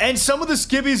awesome! And some of the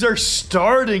skibbies are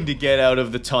starting to get out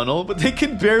of the tunnel, but they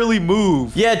can barely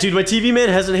move. Yeah, dude, my TV man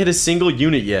hasn't hit a single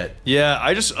unit yet. Yeah,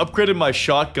 I just upgraded my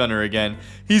shotgunner again.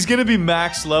 He's gonna be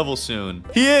max level soon.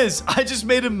 He is! I just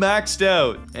made him maxed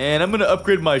out. And I'm gonna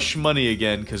upgrade my shmoney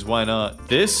again, because why not?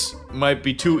 This might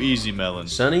be too easy, Melon.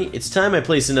 Sonny, it's time I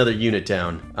place another unit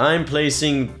down. I'm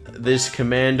placing this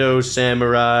commando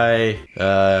samurai,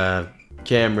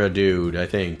 camera dude, I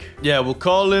think. Yeah, we'll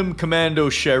call him Commando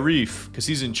Sharif, because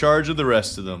he's in charge of the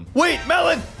rest of them. Wait,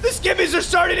 Melon! The skibbies are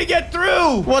starting to get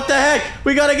through! What the heck?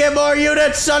 We gotta get more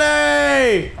units,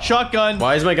 Sonny! Shotgun.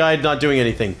 Why is my guy not doing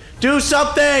anything? Do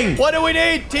something! What do we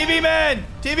need? TV man!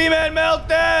 TV man, melt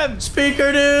them!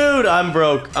 Speaker dude! I'm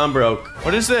broke. I'm broke.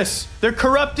 What is this? They're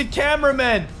corrupted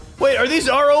cameramen! Wait, are these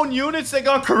our own units that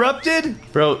got corrupted?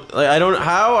 Bro, like, I don't...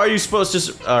 How are you supposed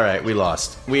to... Alright, we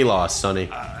lost. We lost, Sonny.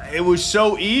 It was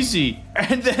so easy,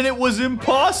 and then it was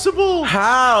impossible.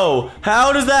 How?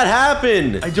 How does that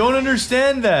happen? I don't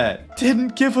understand that.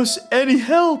 Didn't give us any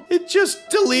help. It just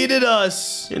deleted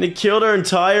us. And it killed our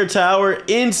entire tower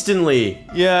instantly.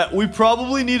 Yeah, we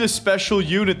probably need a special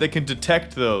unit that can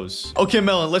detect those. Okay,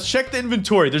 Melon, let's check the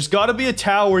inventory. There's gotta be a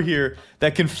tower here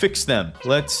that can fix them.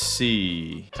 Let's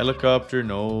see. Helicopter,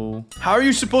 no. How are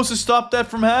you supposed to stop that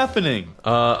from happening?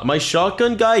 My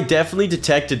shotgun guy definitely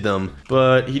detected them,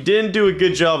 but he didn't do a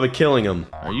good job of killing them.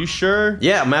 Are you sure?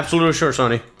 Yeah, I'm absolutely sure,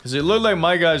 Sonny. Because it looked like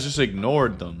my guys just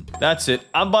ignored them. That's it.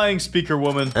 I'm buying speaker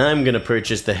woman. I'm gonna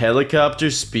purchase the helicopter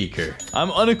speaker.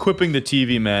 I'm unequipping the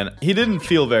TV man. He didn't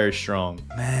feel very strong.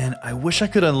 Man, I wish I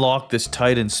could unlock this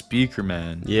Titan speaker,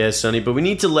 man. Yeah, Sonny, but we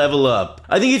need to level up.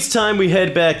 I think it's time we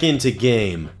head back into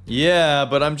game. Yeah,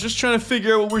 but I'm just trying to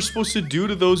figure out what we're supposed to do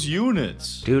to those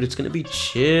units. Dude, it's gonna be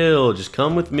chill. Just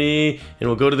come with me, and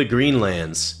we'll go to the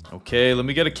Greenlands. Okay, let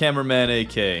me get a cameraman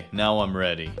AK. Now I'm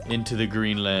ready. Into the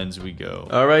Greenlands we go.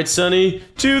 Alright, Sonny,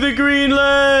 to the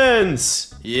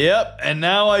Greenlands! Yep, and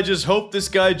now I just hope this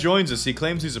guy joins us. He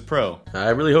claims he's a pro. I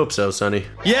really hope so, Sonny.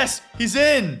 Yes, he's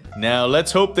in! Now,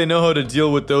 let's hope they know how to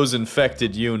deal with those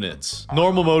infected units.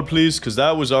 Normal mode, please, because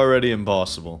that was already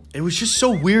impossible. It was just so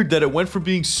weird that it went from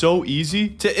being so easy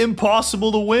to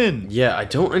impossible to win. Yeah, I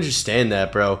don't understand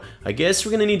that, bro. I guess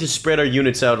we're gonna need to spread our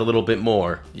units out a little bit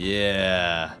more.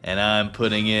 Yeah, and I'm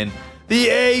putting in the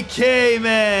AK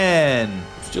man!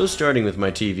 Still starting with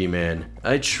my TV man.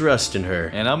 I trust in her.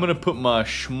 And I'm gonna put my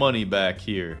shmoney back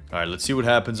here. Alright, let's see what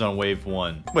happens on wave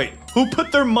 1. Wait, who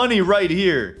put their money right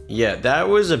here? Yeah, that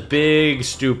was a big,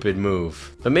 stupid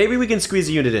move. But maybe we can squeeze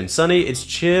a unit in. Sonny, it's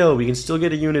chill. We can still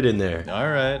get a unit in there.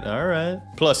 Alright, alright.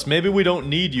 Plus, maybe we don't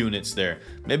need units there.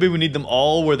 Maybe we need them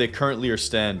all where they currently are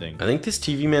standing. I think this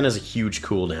TV man has a huge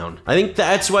cooldown. I think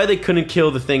that's why they couldn't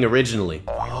kill the thing originally.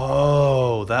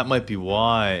 Oh, that might be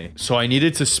why. So I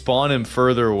needed to spawn him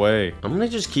further away. I'm gonna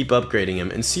just keep upgrading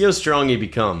him and see how strong he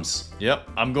becomes.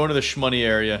 Yep, I'm going to the shmoney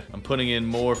area. I'm putting in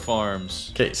more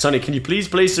farms. Okay, Sonny, can you please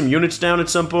place some units down at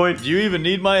some point? Do you even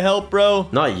need my help, bro?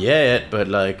 Not yet, but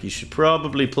like, you should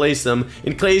probably place them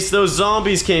in case those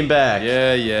zombies came back.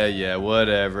 Yeah,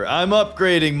 whatever. I'm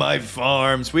upgrading my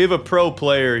farms. We have a pro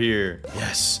player here.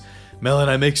 Yes. Melon,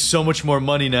 I make so much more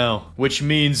money now. Which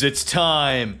means it's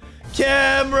time.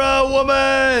 Camera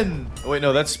woman! Oh, wait,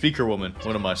 no, that's speaker woman.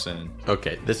 What am I saying?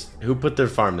 Okay, who put their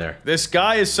farm there? This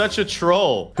guy is such a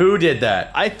troll. Who did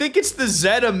that? I think it's the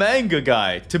Zeta manga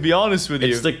guy, to be honest with you.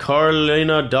 It's the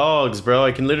Carolina Dogs, bro.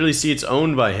 I can literally see it's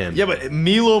owned by him. Yeah, but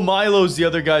Milo's the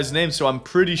other guy's name, so I'm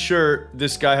pretty sure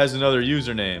this guy has another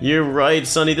username. You're right,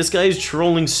 Sonny. This guy is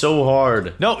trolling so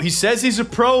hard. No, he says he's a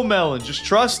pro, Melon. Just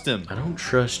trust him. I don't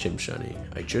trust him, Sonny.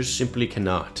 I just simply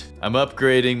cannot. I'm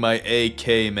upgrading my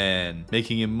AK man,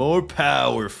 making him more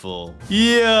powerful.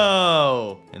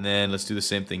 Yo! And then let's do the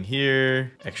same thing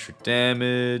here. Extra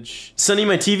damage. Sonny,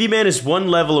 my TV man is 1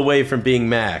 level away from being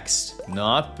maxed.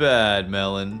 Not bad,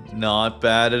 Melon. Not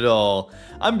bad at all.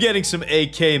 I'm getting some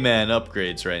AK man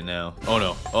upgrades right now. Oh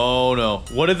no. Oh no.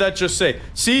 What did that just say?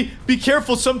 See? Be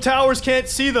careful, some towers can't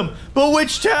see them. But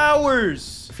which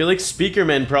towers? I feel like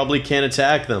Speakermen probably can't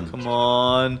attack them. Come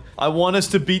on. I want us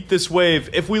to beat this wave.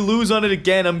 If we lose on it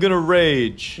again, I'm gonna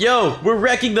rage. Yo, we're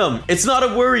wrecking them. It's not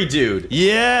a worry, dude.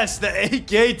 Yes, the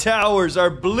AK towers are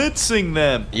blitzing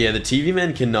them. Yeah, the TV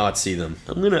man cannot see them.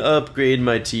 I'm gonna upgrade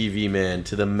my TV man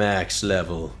to the max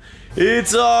level.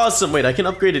 It's awesome. Wait, I can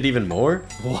upgrade it even more?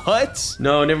 What?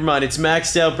 No, never mind. It's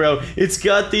maxed out, bro. It's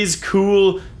got these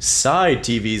cool side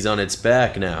TVs on its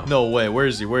back now. No way. Where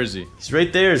is he? Where is he? He's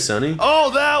right there, Sonny.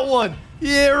 Oh, that one.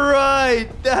 Yeah, right.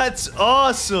 That's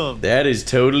awesome. That is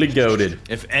totally goated.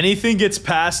 If anything gets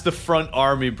past the front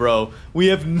army, bro, we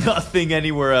have nothing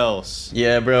anywhere else.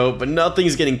 Yeah, bro, but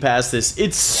nothing's getting past this.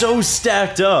 It's so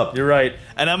stacked up. You're right.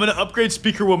 And I'm gonna upgrade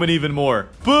Speaker Woman even more.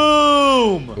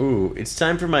 Boom! Ooh, it's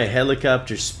time for my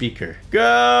helicopter speaker.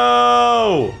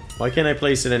 Go! Why can't I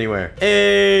place it anywhere?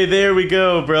 Hey, there we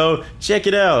go, bro. Check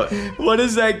it out. What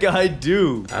does that guy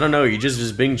do? I don't know. He just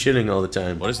was Bing chilling all the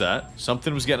time. What is that?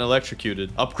 Something was getting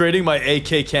electrocuted. Upgrading my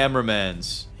AK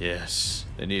cameramans. Yes.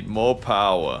 They need more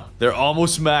power. They're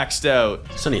almost maxed out.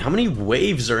 Sonny, how many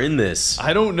waves are in this?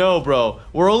 I don't know, bro.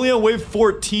 We're only on wave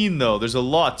 14, though. There's a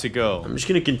lot to go. I'm just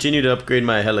gonna continue to upgrade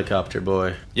my helicopter,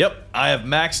 boy. Yep, I have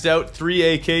maxed out 3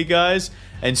 AK guys,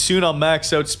 and soon I'll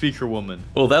max out Speaker Woman.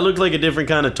 Well, that looked like a different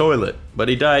kind of toilet, but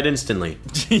he died instantly.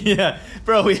 Yeah,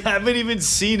 bro, we haven't even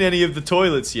seen any of the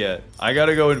toilets yet. I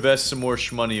gotta go invest some more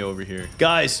shmoney over here.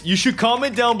 Guys, you should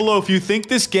comment down below if you think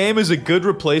this game is a good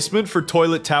replacement for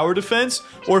Toilet Tower Defense,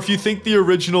 or if you think the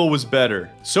original was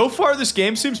better. So far, this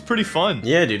game seems pretty fun.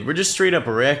 Yeah, dude, we're just straight up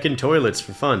wrecking toilets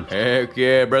for fun. Heck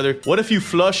yeah, brother. What if you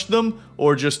flushed them,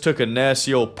 or just took a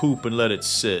nasty old poop and let it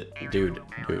sit? Dude,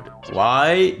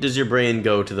 why does your brain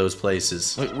go to those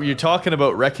places? Like, you're talking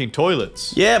about wrecking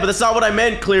toilets. Yeah, but that's not what I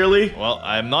meant, clearly. Well,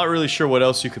 I'm not really sure what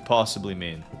else you could possibly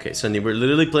mean. Okay, Sonny, we're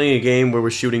literally playing a game where we're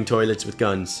shooting toilets with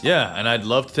guns. Yeah, and I'd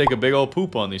love to take a big old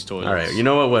poop on these toilets. Alright, you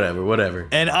know what? Whatever.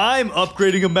 And I'm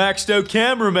upgrading a maxed out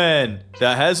cameraman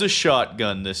that has a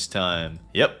shotgun this time.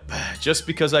 Yep, just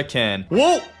because I can.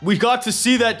 Whoa! We got to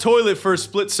see that toilet for a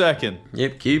split second.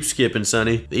 Yep, keep skipping,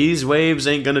 Sonny. These waves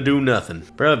ain't gonna do nothing.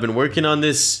 Bro, I've been working on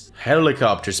this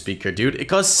helicopter speaker, dude. It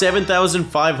cost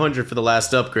 7,500 for the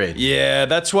last upgrade. Yeah,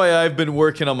 that's why I've been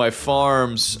working on my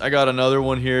farms. I got another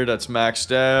one here that's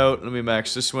maxed out. Let me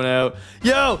max this one out.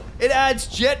 Yo, it adds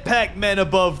jetpack men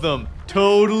above them.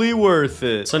 Totally worth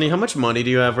it. Sonny, how much money do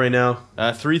you have right now?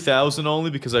 3,000 only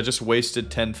because I just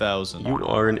wasted 10,000. You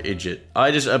are an idiot.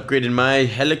 I just upgraded my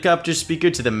helicopter speaker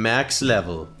to the max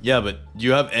level. Yeah, but do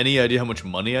you have any idea how much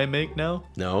money I make now?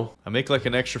 No. I make like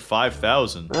an extra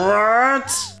 5,000. What?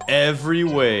 every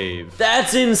wave.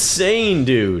 That's insane,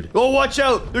 dude. Oh, watch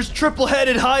out. There's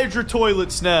triple-headed Hydra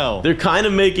toilets now. They're kind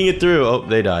of making it through. Oh,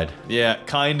 they died. Yeah,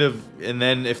 kind of. And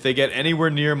then if they get anywhere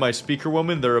near my speaker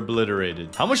woman, they're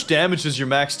obliterated. How much damage does your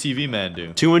max TV man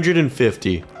do?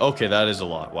 250. Okay, that is a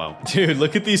lot. Wow. Dude,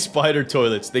 look at these spider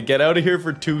toilets. They get out of here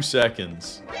for 2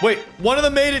 seconds. Wait, one of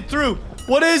them made it through.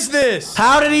 What is this?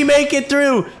 How did he make it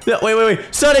through? Wait.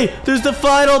 Sonny, there's the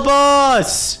final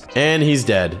boss. And he's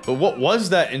dead. But what was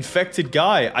that infected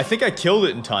guy? I think I killed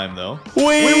it in time, though.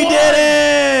 We did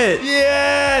it!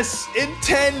 Yes! In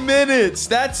 10 minutes!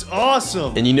 That's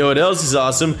awesome! And you know what else is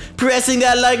awesome? Pressing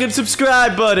that like and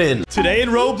subscribe button. Today in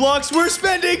Roblox, we're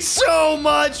spending so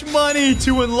much money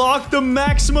to unlock the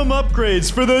maximum upgrades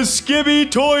for the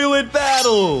SKIBI toilet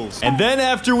battles. And then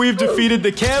after we've defeated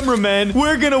the cameramen,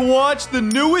 we're gonna watch the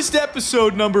newest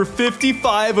episode number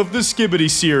 55 of the SKIBI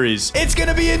series. It's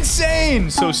gonna be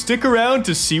insane! So stick around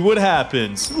to see what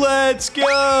happens. Let's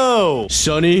go!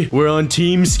 Sonny, we're on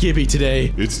Team SKIBI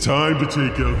today. It's time to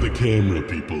take out the camera,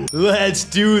 people. Let's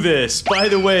do this. By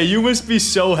the way, you must be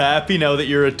so happy now that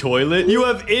you're a toilet. You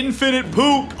have infinite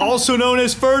poop, also known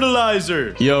as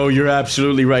fertilizer. Yo, you're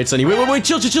absolutely right, Sonny. Wait,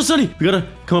 chill, Sonny. We gotta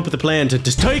come up with a plan to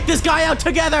just take this guy out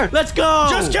together. Let's go.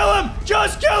 Just kill him!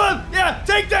 Just kill him! Yeah,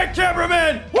 take that,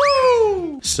 cameraman!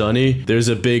 Woo! Sonny, there's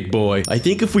a big boy. I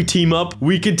think if we team up,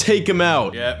 we could take him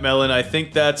out. Yeah, Melon, I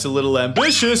think that's a little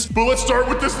ambitious. But let's start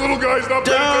with this little guy. He's not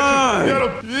paying Die!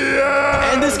 attention. Get him.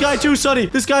 Yeah. And this guy too, Sonny.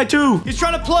 This guy too. He's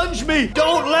trying to plunge me!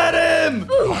 Don't let him!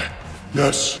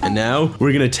 Yes. And now,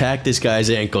 we're gonna attack this guy's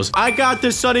ankles. I got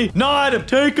this, Sonny. Gnaw at him.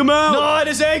 Take him out. Gnaw at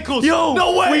his ankles! Yo,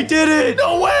 no way! we did it.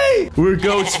 No way! We're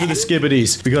goats for the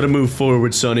skibbities. We gotta move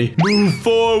forward, Sonny. Move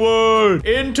forward.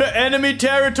 Into enemy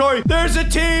territory! There's a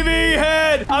TV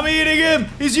head! I'm eating him!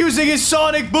 He's using his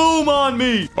sonic boom on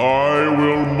me! I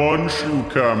will munch you,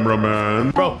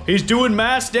 cameraman. Bro, he's doing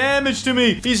mass damage to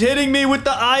me! He's hitting me with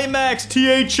the IMAX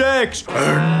THX!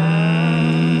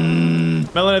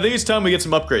 Melon, I think it's time we get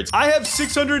some upgrades. I have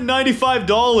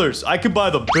 $695. I could buy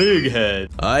the big head.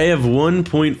 I have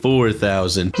 1.4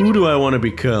 thousand. Who do I want to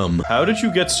become? How did you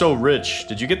get so rich?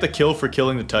 Did you get the kill for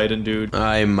killing the Titan, dude?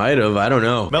 I might have. I don't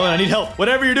know. Melon, I need help.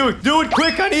 Whatever you're doing, do it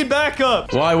quick. I need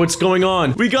backup. Why? What's going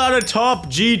on? We got a top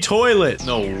G toilet.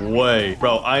 No way.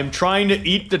 Bro, I'm trying to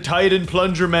eat the Titan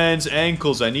Plunger Man's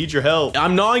ankles. I need your help.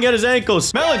 I'm gnawing at his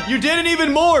ankles. Melon, you didn't even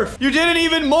morph. You didn't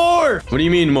even morph. What do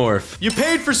you mean, morph? You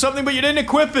paid for something, but you didn't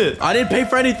equip it. I didn't pay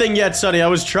for anything yet, Sonny. I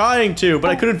was trying to,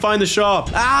 but I couldn't find the shop.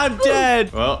 I'm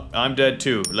dead. Well, I'm dead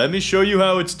too. Let me show you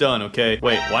how it's done, okay?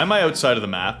 Wait, why am I outside of the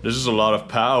map? This is a lot of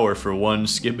power for one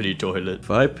SKIBI toilet. If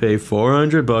I pay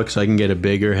 400 bucks, I can get a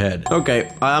bigger head.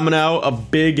 Okay, I'm now a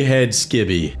big head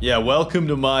SKIBI. Yeah, welcome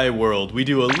to my world. We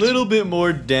do a little bit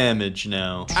more damage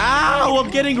now. Ow, I'm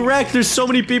getting wrecked. There's so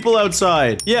many people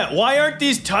outside. Yeah, why aren't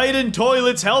these Titan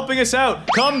toilets helping us out?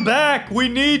 Come back, we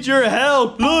need your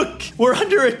help. Look, we're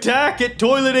under attack at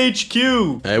Toilet HQ.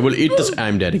 I will eat this.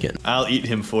 I'm dead again. I'll eat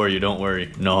him for you, don't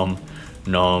worry. Nom,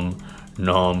 nom,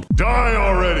 nom. Die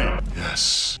already.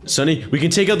 Yes. Sonny, we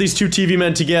can take out these two TV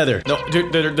men together. No,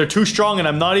 dude, they're too strong and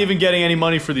I'm not even getting any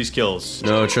money for these kills.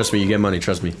 No, trust me, you get money,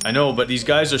 trust me. I know, but these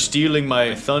guys are stealing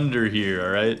my thunder here,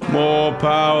 alright? More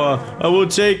power. I will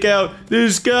take out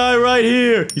this guy right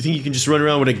here. You think you can just run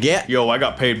around with a gat? Yo, I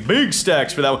got paid big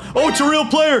stacks for that one. Oh, it's a real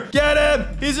player. Get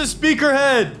him. He's a speaker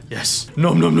head. Yes.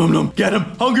 Nom, nom, nom, nom. Get him.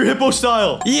 Hungry Hippo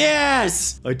style.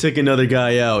 Yes! I took another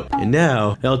guy out. And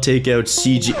now, I'll take out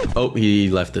CG. Oh, he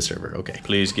left the server. Okay.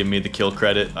 Please give me the kill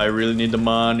credit. I really need the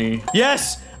money.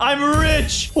 Yes! I'm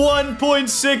rich!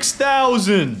 1.6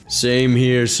 thousand. Same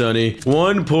here, Sonny.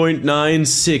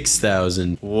 1.96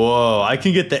 thousand. Whoa, I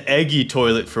can get the eggy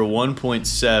toilet for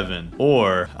 1.7.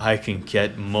 Or I can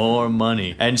get more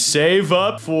money and save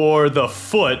up for the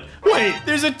foot. Wait,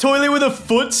 there's a toilet with a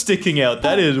foot sticking out.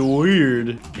 That is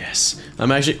weird. Yes.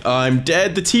 I'm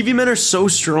dead. The TV men are so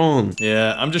strong.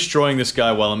 Yeah, I'm destroying this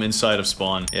guy while I'm inside of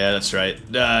spawn. Yeah, that's right.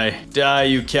 Die. Die,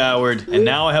 you coward. And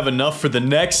now I have enough for the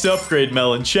next upgrade,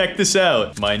 Melon. Check this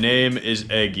out. My name is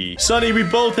Eggy. Sonny, we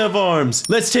both have arms.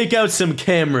 Let's take out some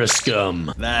camera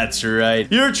scum. That's right.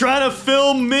 You're trying to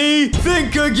film me?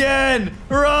 Think again.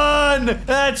 Run.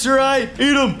 That's right.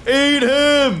 Eat him. Eat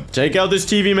him. Take out this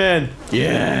TV man.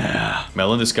 Yeah.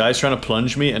 Melon, this guy's trying to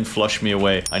plunge me and flush me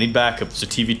away. I need backup. There's a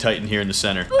TV Titan here in the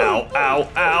center. Ow, ow,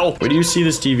 ow. Where do you see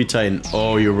this TV Titan?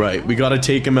 Oh, you're right. We gotta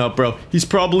take him out, bro. He's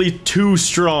probably too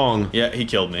strong. Yeah, he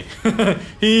killed me.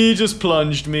 He just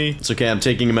plunged me. It's okay, I'm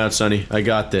taking him out, Sonny. I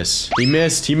got this. He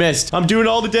missed. He missed. I'm doing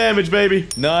all the damage, baby.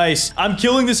 Nice. I'm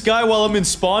killing this guy while I'm in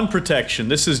spawn protection.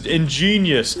 This is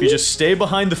ingenious. If you just stay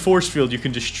behind the force field, you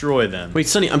can destroy them. Wait,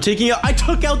 Sonny, I'm taking out... I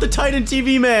took out the Titan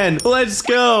TV man. Let's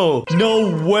go.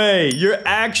 No way. You're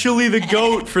actually the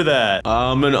GOAT for that.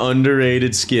 I'm an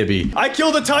underrated skibby. I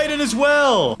killed a Titan as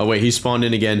well. Oh, wait, he spawned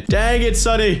in again. Dang it,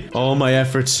 Sonny. All my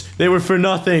efforts, they were for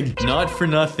nothing. Not for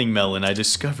nothing, Melon. I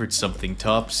discovered something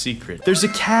top secret. There's a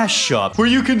cash shop where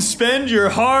you can spend your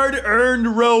hard-earned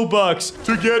Robux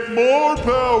To get more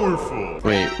powerful.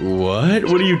 Wait, what?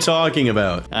 What are you talking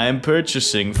about? I'm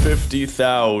purchasing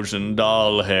 50,000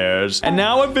 doll hairs, and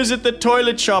now I visit the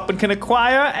toilet shop and can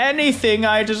acquire anything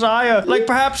I desire, like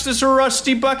perhaps this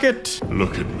rusty bucket.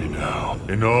 Look at me now,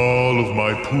 in all of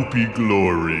my poopy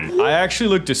glory. I actually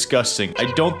look disgusting.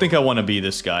 I don't think I want to be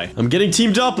this guy. I'm getting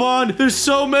teamed up on. There's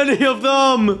so many of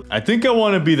them. I think I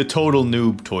want to be the total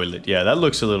noob toilet. Yeah, that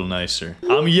looks a little nicer.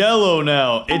 I'm yellow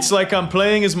now. It's like I'm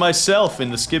playing as myself in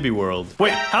the Skibby world.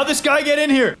 Wait, how'd this guy get in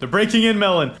here? They're breaking in,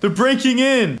 Melon. They're breaking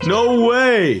in. No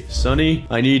way. Sonny,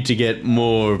 I need to get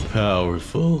more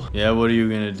powerful. Yeah, what are you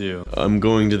gonna do? I'm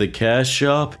going to the cash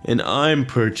shop and I'm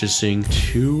purchasing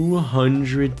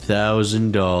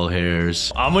 200,000 doll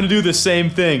hairs. I'm gonna do the same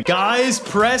thing. Guys,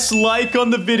 press like on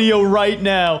the video right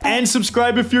now and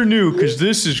subscribe if you're new, because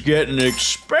this is getting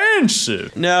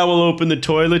expensive. Now we'll open the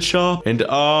toilet shop and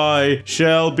I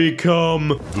shall become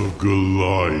The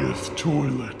Goliath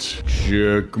toilet.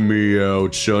 Check me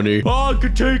out, Sonny. I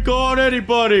could take on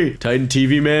anybody. Titan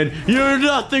TV man, you're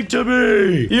nothing to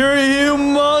me. You're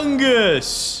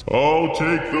humongous. I'll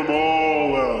take them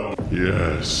all out.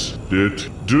 Yes, it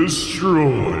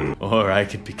destroy. Or I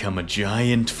could become a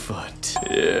giant foot.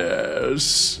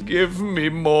 Yes, give me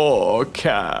more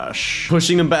cash.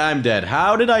 Pushing them back. I'm dead.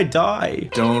 How did I die?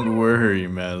 Don't worry,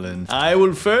 Melon. I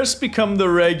will first become the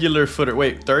regular footer.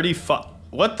 Wait, 35.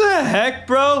 What the heck,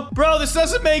 bro? Bro, this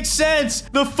doesn't make sense.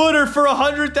 The footer for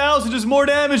 100,000 does more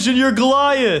damage than your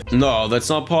Goliath. No, that's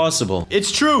not possible.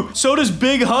 It's true. So does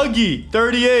Big Huggy,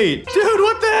 38. Dude,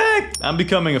 what the heck? I'm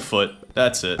becoming a foot.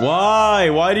 That's it. Why?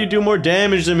 Why do you do more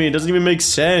damage than me? It doesn't even make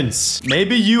sense.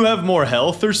 Maybe you have more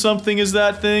health or something is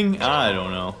that thing? I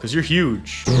don't know. Because you're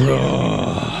huge.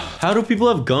 How do people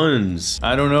have guns?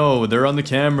 I don't know. They're on the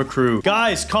camera crew.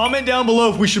 Guys, comment down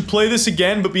below if we should play this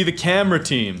again but be the camera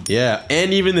team. Yeah,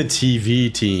 and even the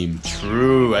TV team.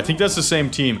 True. I think that's the same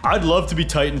team. I'd love to be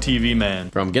Titan TV man.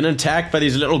 Bro, I'm getting attacked by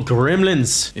these little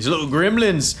gremlins. These little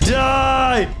gremlins.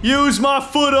 Die! Use my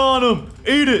foot on them.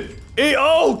 Eat it.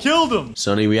 Oh, killed him.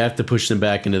 Sonny, we have to push them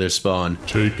back into their spawn.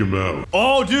 Take him out.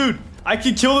 Oh, dude. I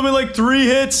can kill them in like 3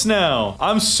 hits now.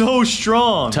 I'm so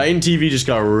strong. Titan TV just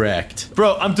got wrecked.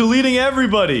 Bro, I'm deleting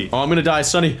everybody. Oh, I'm gonna die,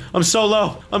 Sonny. I'm so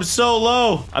low. I'm so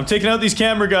low. I'm taking out these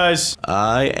camera guys.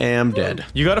 I am dead.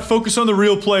 You gotta focus on the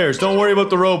real players. Don't worry about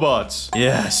the robots.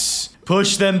 Yes.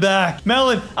 Push them back.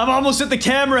 Melon, I'm almost at the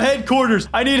camera headquarters.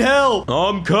 I need help.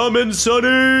 I'm coming,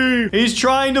 Sonny. He's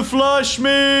trying to flush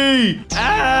me.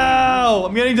 Ow!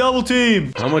 I'm getting double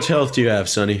teamed. How much health do you have,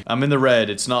 Sonny? I'm in the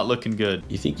red. It's not looking good.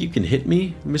 You think you can hit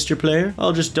me, Mr. Player?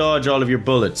 I'll just dodge all of your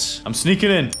bullets. I'm sneaking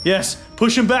in. Yes.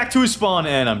 Push him back to his spawn,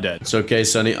 and I'm dead. It's okay,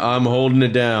 Sonny. I'm holding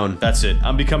it down. That's it.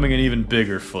 I'm becoming an even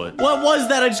bigger foot. What was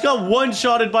that? I just got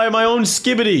one-shotted by my own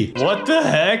skibbity. What the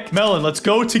heck? Melon, let's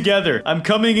go together. I'm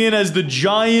coming in as the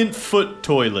giant foot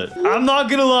toilet. I'm not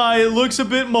gonna lie, it looks a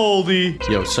bit moldy.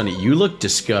 Yo, Sonny, you look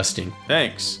disgusting.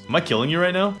 Thanks. Am I killing you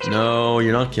right now? No,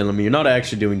 you're not killing me. You're not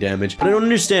actually doing damage. But I don't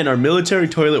understand. Our military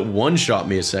toilet one-shot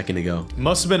me a second ago.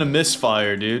 Must have been a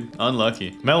misfire, dude.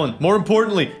 Unlucky. Melon, more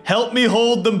importantly, help me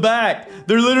hold them back.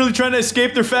 They're literally trying to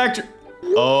escape their factory.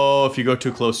 Oh, if you go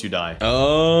too close, you die.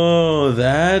 Oh,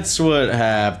 that's what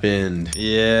happened.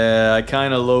 Yeah, I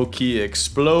kind of low-key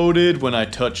exploded when I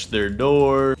touched their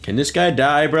door. Can this guy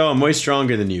die, bro? I'm way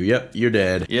stronger than you. Yep, you're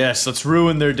dead. Yes, let's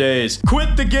ruin their days.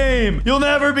 Quit the game. You'll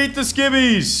never beat the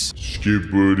Skibbies.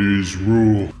 Skibbities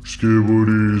rule.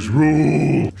 Skibbities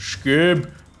rule.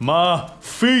 Skib my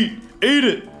feet. Eat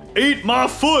it. Eat my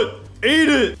foot. Eat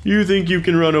it! You think you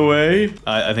can run away?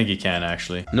 I think he can,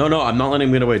 actually. No, I'm not letting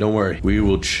him get away. Don't worry. We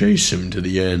will chase him to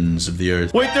the ends of the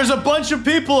earth. Wait, there's a bunch of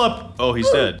people up. Oh, he's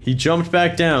dead. He jumped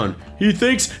back down. He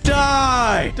thinks,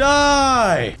 die!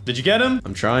 Die! Did you get him?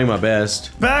 I'm trying my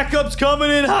best. Backup's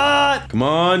coming in hot. Come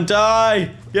on,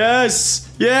 die! Yes!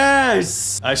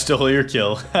 Yes! I stole your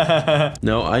kill.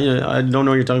 No, I don't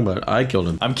know what you're talking about. I killed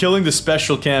him. I'm killing the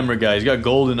special camera guy. He's got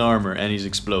golden armor and he's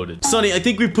exploded. Sonny, I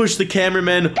think we pushed the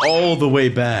cameraman all the way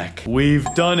back. We've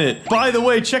done it. By the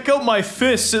way, check out my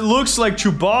fists. It looks like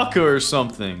Chewbacca or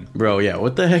something. Bro, yeah,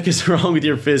 what the heck is wrong with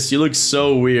your fists? You look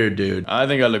so weird, dude. I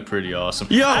think I look pretty awesome.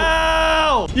 Yo!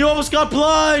 Ow! You almost got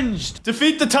plunged!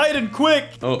 Defeat the Titan quick!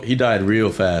 Oh, he died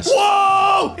real fast.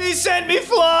 Whoa! He sent me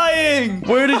flying!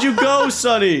 Where did you go,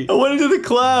 Sonny? I went into the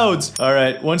clouds. All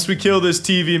right, once we kill this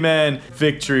TV man,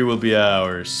 victory will be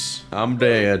ours. I'm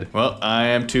dead. Well, I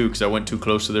am too, because I went too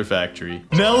close to their factory.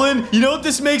 Melon, you know what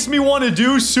this makes me want to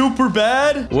do super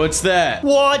bad? What's that?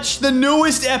 Watch the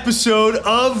newest episode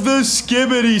of the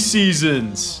SKIBI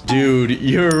seasons. Dude,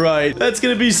 you're right. That's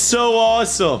gonna be so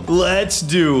awesome. Let's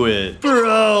do it.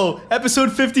 Bro,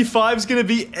 episode 55 is gonna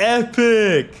be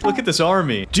epic. Look at this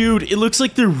army. Dude, it looks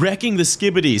like they're wrecking the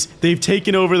Skibidis. They've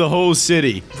taken over the whole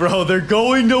city. Bro, they're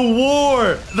going to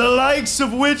war, the likes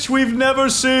of which we've never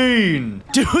seen.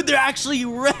 Dude, they're actually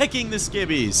wrecking the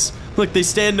Skibbies. Look, they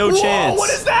stand no Whoa, chance. what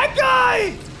is that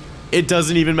guy? It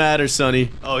doesn't even matter,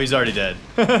 Sonny. Oh, he's already dead.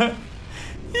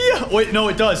 Yeah, wait, no,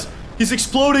 it does. He's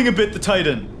exploding a bit, the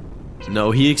Titan.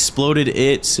 No, he exploded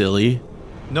it, silly.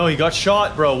 No, he got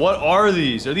shot, bro. What are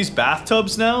these? Are these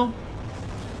bathtubs now?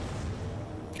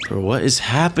 Bro, what is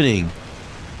happening?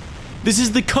 This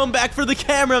is the comeback for the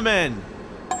cameraman.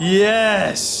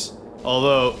 Yes.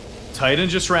 Although, Titan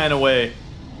just ran away.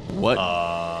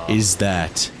 What is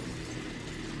that?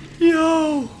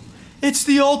 Yo, it's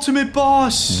the ultimate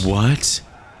boss. What?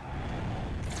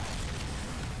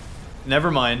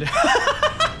 Never mind.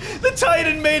 The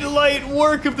Titan made light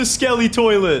work of the Skelly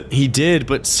toilet. He did,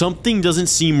 but something doesn't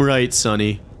seem right,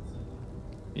 Sonny.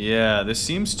 Yeah, this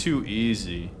seems too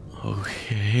easy.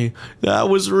 Okay, that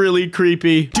was really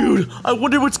creepy. Dude, I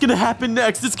wonder what's gonna happen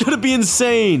next. It's gonna be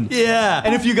insane. Yeah,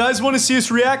 and if you guys want to see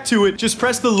us react to it, just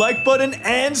press the like button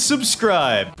and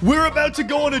subscribe. We're about to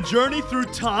go on a journey through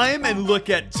time and look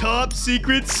at top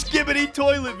secret Skibidi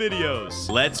toilet videos.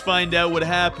 Let's find out what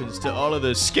happens to all of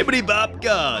the Skibidi Bop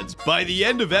gods by the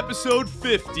end of episode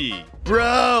 50.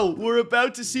 Bro, we're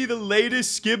about to see the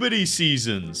latest Skibidi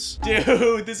seasons.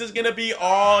 Dude, this is gonna be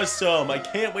awesome. I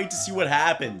can't wait to see what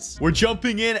happens. We're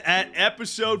jumping in at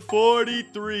episode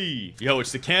 43. Yo,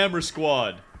 it's the camera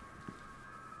squad.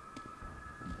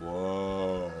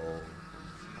 Whoa.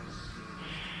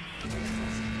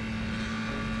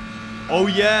 Oh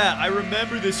yeah, I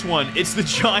remember this one. It's the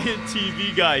giant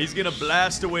TV guy. He's gonna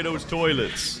blast away those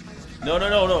toilets. No.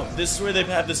 This is where they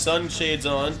have the sunshades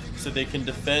on so they can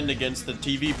defend against the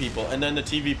TV people, and then the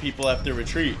TV people have to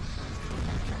retreat.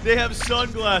 They have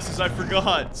sunglasses, I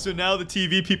forgot. So now the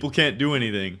TV people can't do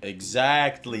anything.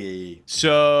 Exactly.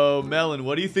 So, Melon,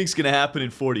 what do you think's gonna happen in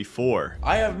 44?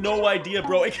 I have no idea,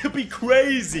 bro. It could be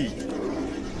crazy.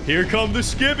 Here come the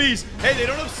Skibbies. Hey, they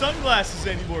don't have sunglasses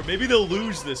anymore. Maybe they'll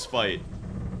lose this fight.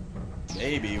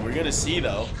 Maybe. We're gonna see,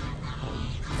 though.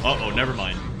 Uh-oh, never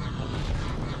mind.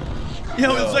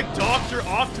 Yo, it's like Dr.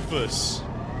 Octopus.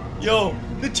 Yo,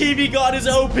 the TV god is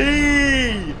OP!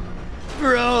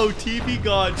 Bro, TV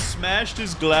God smashed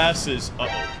his glasses.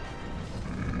 Uh-oh.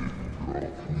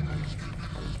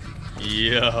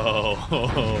 Yo.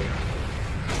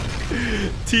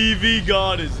 TV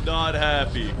God is not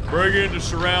happy. Bring in the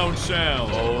surround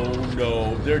sound. Oh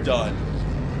no, they're done.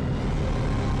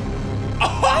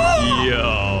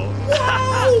 Yo.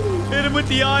 Hit him with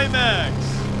the IMAX.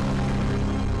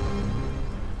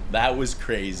 That was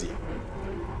crazy.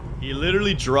 He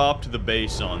literally dropped the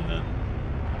base on them.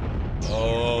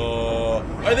 Oh,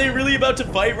 are they really about to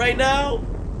fight right now?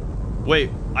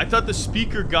 Wait, I thought the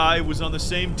speaker guy was on the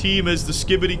same team as the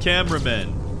Skibidi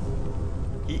cameraman.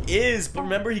 He is, but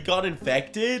remember he got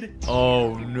infected?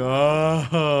 Oh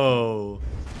no.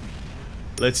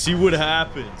 Let's see what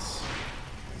happens.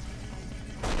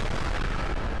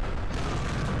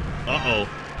 Uh-oh.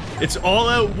 It's all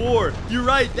out war. You're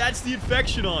right, that's the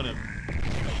infection on him.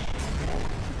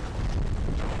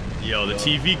 Yo, the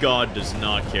TV god does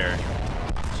not care.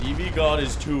 TV god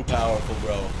is too powerful,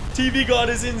 bro. TV god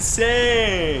is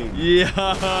insane. Yo,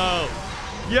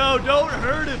 don't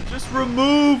hurt him. Just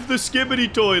remove the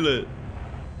Skibidi toilet.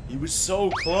 He was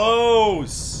so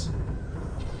close.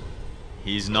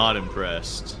 He's not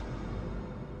impressed.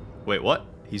 Wait, what?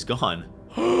 He's gone.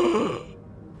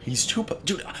 He's too...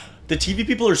 Dude, the TV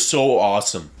people are so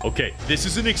awesome. Okay, this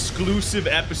is an exclusive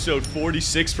episode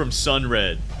 46 from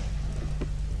Sunred.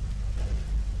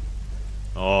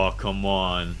 Oh, come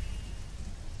on.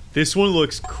 This one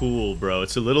looks cool, bro.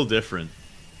 It's a little different.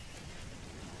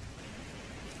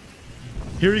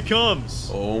 Here he comes.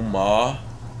 Oh, ma.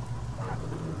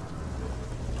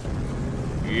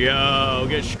 Yo,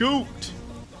 get scooped.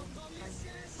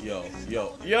 Yo,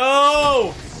 yo,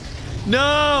 yo!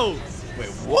 No! Wait,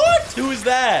 what? Who is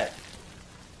that?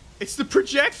 It's the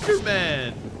projector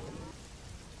man.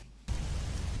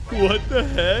 What the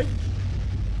heck?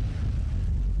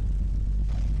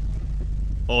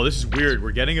 Oh, this is weird.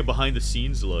 We're getting a behind the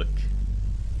scenes look.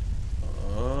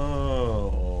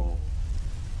 Oh.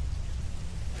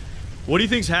 What do you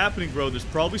think's happening, bro? There's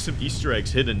probably some Easter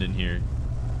eggs hidden in here.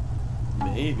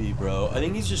 Maybe, bro. I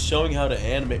think he's just showing how to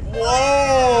animate.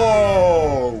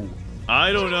 Whoa!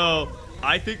 I don't know.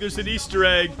 I think there's an Easter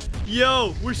egg.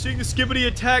 Yo, we're seeing the Skibidi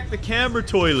attack the camera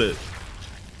toilet.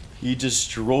 He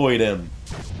destroyed him.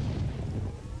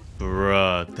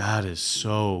 Bruh, that is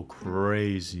so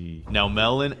crazy. Now,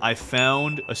 Melon, I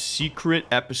found a secret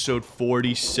episode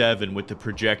 47 with the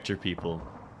projector people.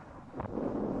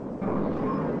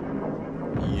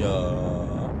 Yeah.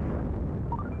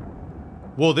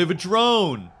 Whoa, they have a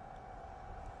drone!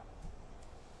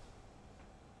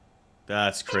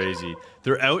 That's crazy.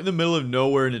 They're out in the middle of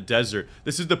nowhere in a desert.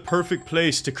 This is the perfect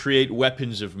place to create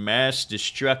weapons of mass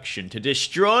destruction, to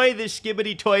destroy the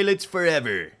Skibidi toilets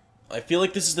forever. I feel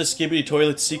like this is the Skibidi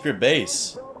Toilet's secret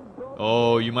base.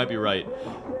 Oh, you might be right.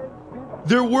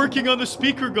 They're working on the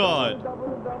speaker god!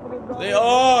 They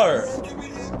are!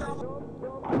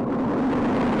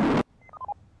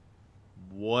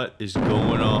 What is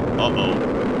going on?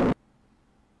 Uh-oh.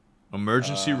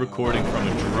 Emergency recording from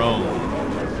a drone.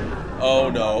 Oh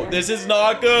no, this is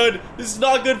not good! This is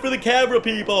not good for the camera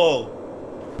people!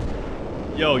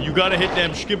 Yo, you gotta hit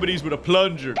them Skibidis with a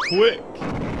plunger, quick!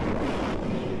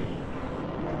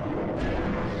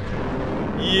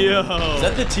 Yo! Is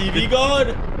that the TV god?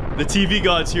 The TV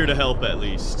god's here to help at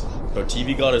least. Bro,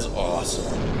 TV god is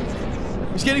awesome.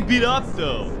 He's getting beat up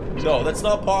though. No, that's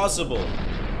not possible.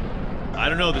 I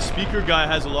don't know, the speaker guy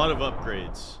has a lot of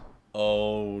upgrades.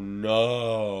 Oh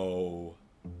no.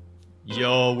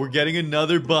 Yo, we're getting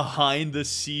another behind the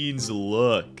scenes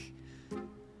look.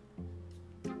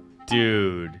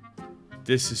 Dude,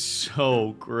 this is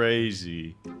so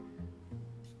crazy.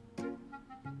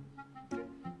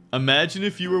 Imagine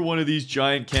if you were one of these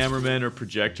giant cameramen or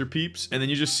projector peeps, and then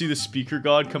you just see the speaker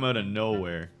god come out of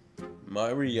nowhere. My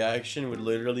reaction would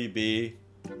literally be,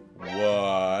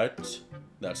 what?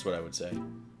 That's what I would say.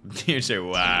 You say,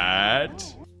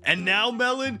 what? And now,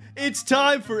 Melon, it's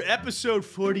time for episode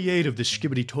 48 of the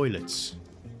Skibidi Toilets.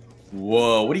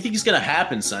 Whoa, what do you think is gonna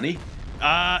happen, Sonny?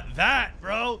 That,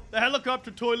 bro. The helicopter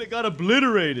toilet got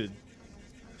obliterated.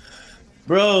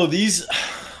 Bro, these...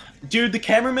 Dude, the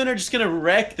cameramen are just gonna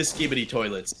wreck the Skibidi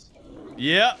Toilets.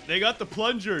 Yeah, they got the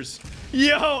plungers.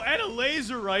 Yo, and a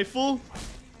laser rifle.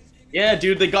 Yeah,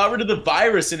 dude, they got rid of the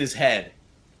virus in his head.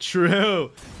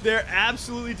 True. They're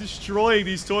absolutely destroying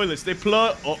these toilets. They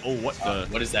plug. Oh, what the?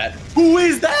 What is that? Who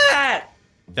is that?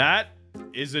 That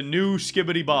is a new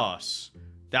Skibidi boss.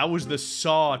 That was the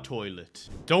Saw toilet.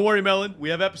 Don't worry, Melon. We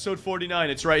have episode 49.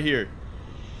 It's right here.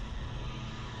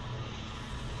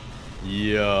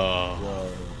 Yo.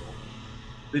 Whoa.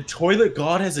 The toilet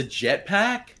god has a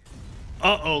jetpack?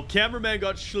 Uh-oh. Cameraman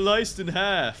got sliced in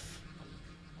half.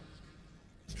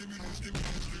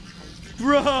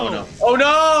 Bro! Oh no. Oh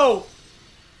no!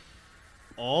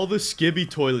 All the Skibidi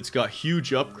toilets got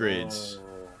huge upgrades.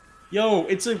 Yo,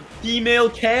 it's a female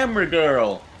camera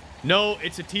girl. No,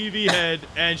 it's a TV head,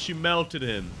 and she melted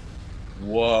him.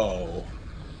 Whoa.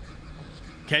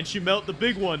 Can she melt the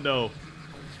big one, though?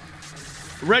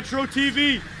 Retro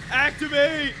TV,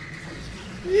 activate!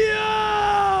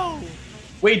 Yo!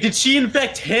 Wait, did she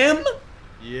infect him?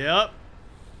 Yep.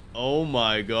 Oh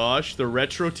my gosh, the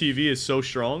retro TV is so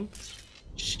strong.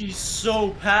 She's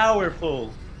so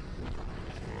powerful.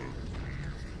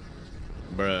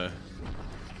 Bruh.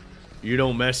 You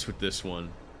don't mess with this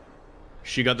one.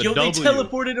 She got the Yo, W. they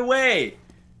teleported away.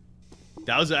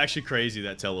 That was actually crazy,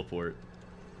 that teleport.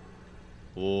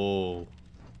 Whoa.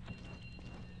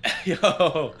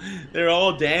 Yo, they're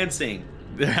all dancing.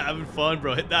 They're having fun,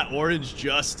 bro. Hit that orange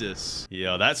justice.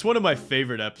 Yo, that's one of my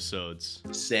favorite episodes.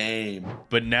 Same.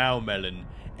 But now, Melon,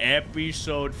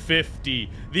 episode 50,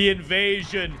 the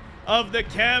invasion of the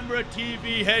camera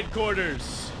TV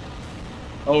headquarters.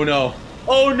 Oh no.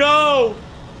 Oh no!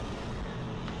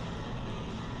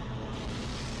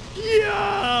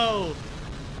 Yo!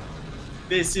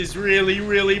 This is really,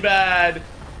 really bad.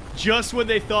 Just when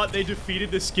they thought they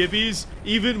defeated the Skibbies,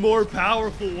 even more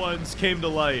powerful ones came to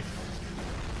life.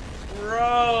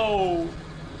 Bro.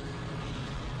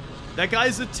 That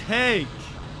guy's a tank.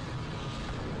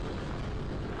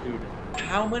 Dude,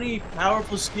 how many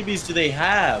powerful Skibbies do they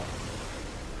have?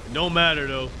 No matter,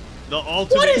 though. The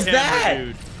ultimate What is camera that?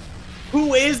 dude.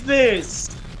 Who is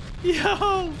this?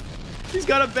 Yo! He's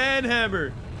got a band hammer.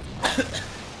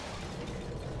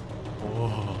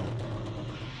 Whoa.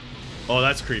 Oh,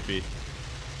 that's creepy.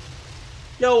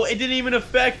 Yo, it didn't even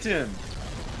affect him.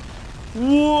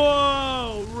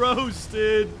 Whoa!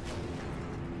 Roasted.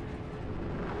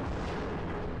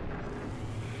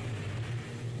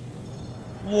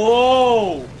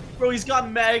 Whoa! Bro, he's got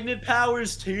magnet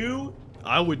powers too?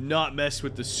 I would not mess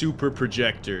with the super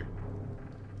projector.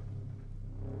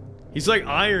 He's like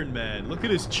Iron Man. Look at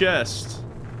his chest.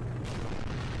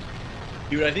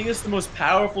 Dude, I think it's the most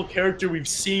powerful character we've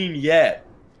seen yet.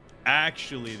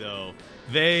 Actually, though,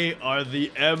 they are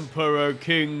the Emperor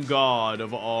King God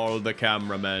of all the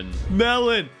cameramen.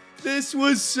 Melon, this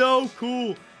was so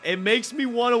cool. It makes me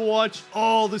want to watch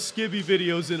all the Skibby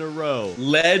videos in a row.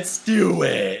 Let's do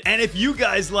it. And if you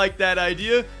guys like that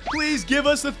idea, please give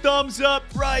us a thumbs up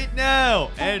right now.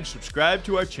 And subscribe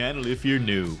to our channel if you're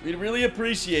new. We'd really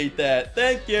appreciate that.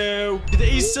 Thank you.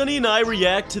 Today, Sunny and I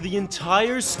react to the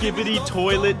entire Skibidi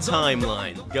toilet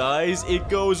timeline. Guys, it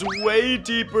goes way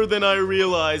deeper than I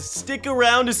realized. Stick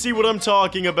around to see what I'm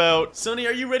talking about. Sunny,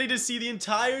 are you ready to see the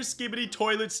entire Skibidi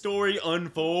toilet story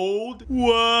unfold?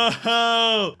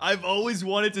 Whoa! I've always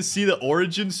wanted to see the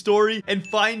origin story and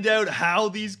find out how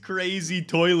these crazy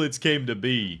toilets came to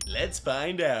be. Let's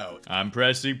find out. I'm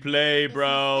pressing play,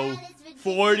 bro.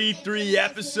 43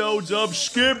 episodes of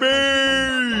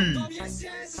Skibby!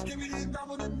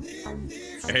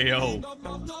 Ayo.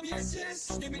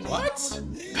 What?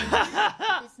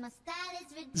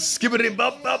 Skibbity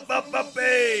bop bop bop bop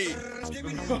hey!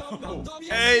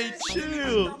 Hey,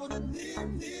 chill!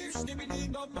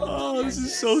 Oh, this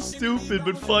is so stupid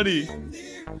but funny.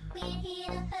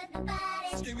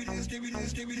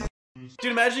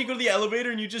 Dude, imagine you go to the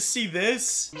elevator and you just see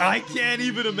this. I can't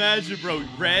even imagine, bro.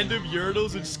 Random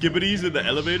Yurtles and Skibbidys in the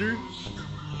elevator?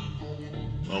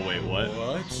 Oh, wait, what?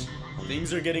 What?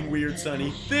 Things are getting weird,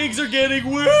 Sonny. Things are getting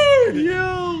weird!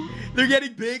 Yo! They're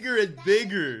getting bigger and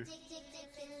bigger.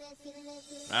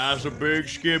 That's a big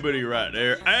Skibbity right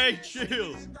there. Hey,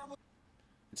 chill!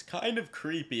 It's kind of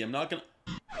creepy. I'm not gonna...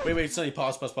 Wait, Sonny,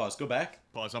 pause. Go back.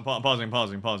 Pause, I'm pausing.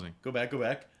 Go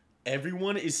back.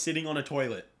 Everyone is sitting on a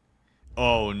toilet.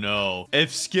 Oh no.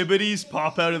 If Skibbidys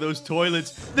pop out of those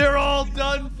toilets, they're all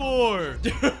done for!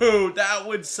 Dude, that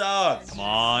would suck. Come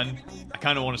on. I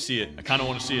kinda wanna see it. Come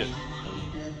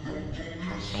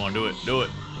on, do it.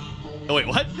 Oh wait,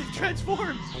 what? They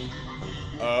transformed!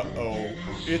 Uh-oh.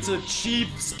 It's a cheap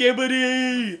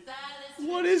Skibidi!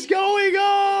 What is going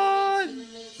on?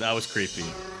 That was creepy.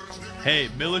 Hey,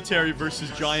 military versus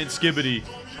giant Skibbity.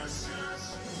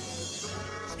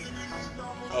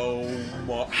 Oh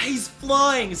my... He's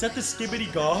flying! Is that the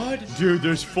Skibidi god? Dude,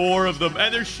 there's 4 of them,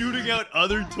 and they're shooting out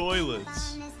other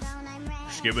toilets.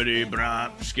 Skibbity,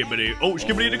 brap, Skibbity. Oh,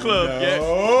 Skibbity in the club. No. Yeah,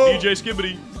 DJ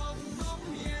Skibbity.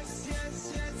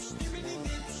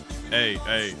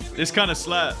 Hey, this kind of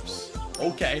slaps.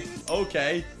 Okay.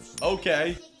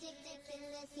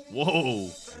 Whoa.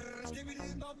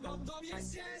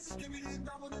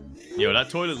 Yo, that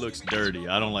toilet looks dirty.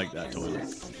 I don't like that toilet.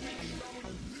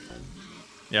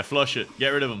 Yeah, flush it. Get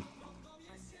rid of him.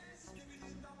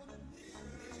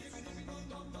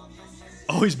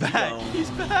 Oh, he's back. He's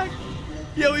back.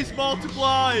 Yo, he's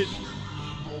multiplied.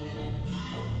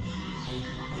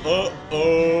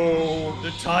 Uh-oh.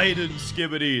 The Titan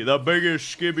Skibbity. The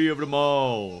biggest Skibby of them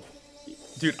all.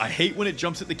 Dude, I hate when it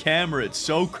jumps at the camera. It's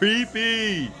so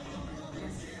creepy.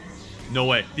 No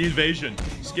way. The invasion.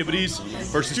 Skibbidys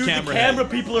versus Dude, camera the head. camera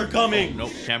people are coming.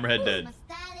 Nope, camera head dead.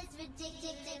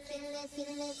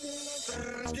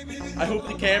 I hope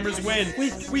the cameras win.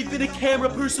 We've been a camera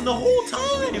person the whole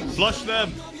time. Flush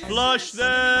them. Flush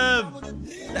them.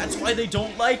 That's why they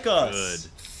don't like us.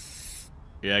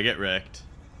 Good. Yeah, get wrecked.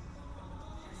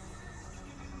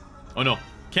 Oh no.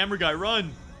 Camera guy,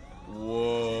 run.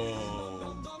 Whoa.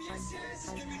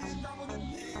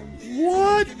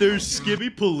 What? There's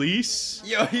Skibby police?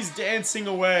 Yo, he's dancing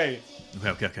away.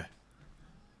 Okay.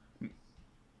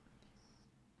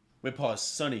 Wait, pause.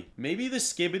 Sonny, maybe the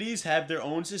Skibbidys have their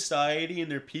own society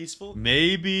and they're peaceful?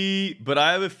 Maybe, but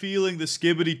I have a feeling the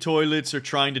Skibbity toilets are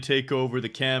trying to take over the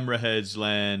camera head's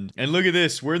land. And look at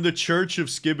this, we're in the Church of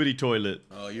Skibbity Toilet.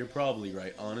 Oh, you're probably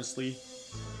right, honestly.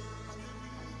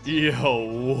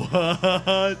 Yo,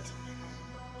 what?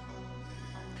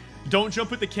 Don't jump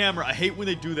with the camera. I hate when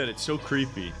they do that. It's so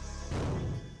creepy.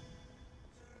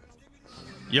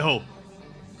 Yo,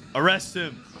 arrest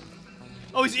him.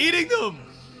 Oh, he's eating them.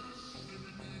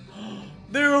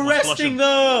 They're arresting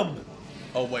them!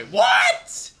 Oh, wait,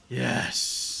 what?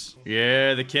 Yes.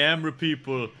 Yeah, the camera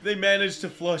people. They managed to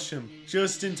flush him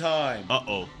just in time.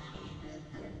 Uh-oh.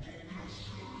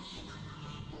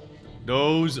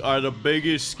 Those are the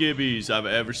biggest skibbies I've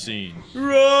ever seen.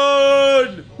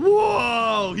 Run!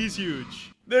 Whoa, he's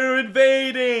huge. They're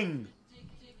invading!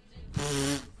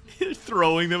 You're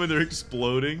throwing them and they're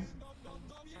exploding.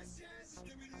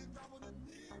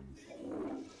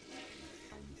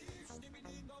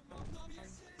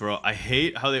 Bro, I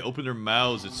hate how they open their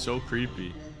mouths. It's so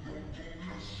creepy.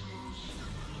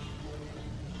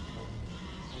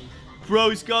 Bro,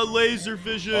 he's got laser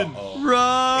vision.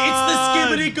 Run! It's the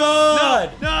Skibidi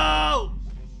God! No!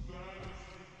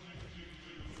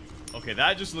 Okay,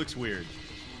 that just looks weird.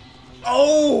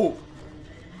 Oh!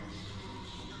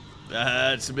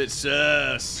 That's a bit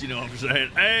sus. You know what I'm saying?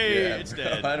 Hey, Yeah, it's bro,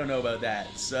 dead. I don't know about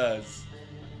that. Sus.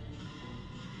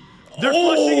 They're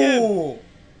flushing him.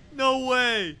 No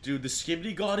way. Dude, the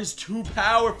Skibidi God is too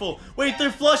powerful. Wait,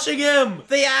 they're flushing him.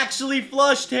 They actually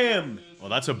flushed him. Well,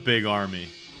 that's a big army.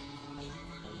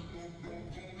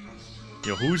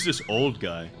 Yo, who's this old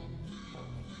guy?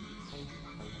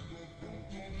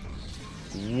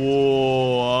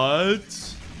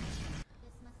 What?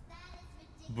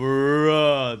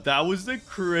 Bruh, that was the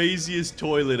craziest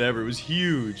toilet ever. It was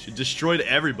huge. It destroyed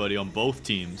everybody on both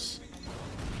teams.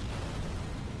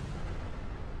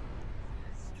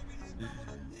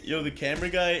 Yo, the camera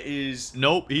guy is...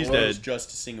 Nope, he's dead.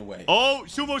 Justicing away. Oh,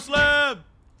 sumo slam!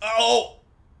 Oh!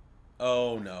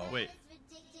 Oh, no. Wait.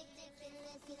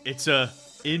 It's a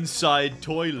inside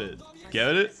toilet.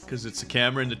 Get it? Because it's a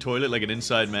camera in the toilet like an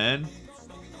inside man.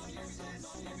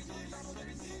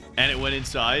 And it went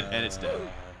inside, and it's dead.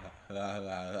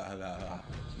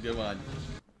 Good one.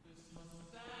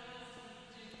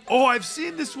 Oh, I've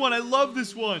seen this one. I love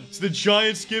this one. It's the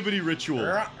giant skibidi ritual.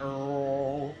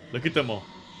 Look at them all.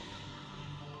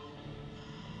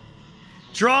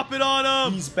 Drop it on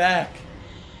him! He's back.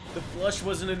 The flush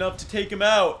wasn't enough to take him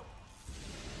out.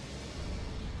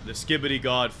 The skibidi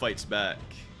god fights back.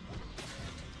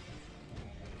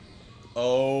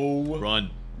 Oh. Run.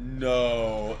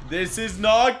 No. This is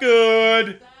not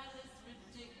good.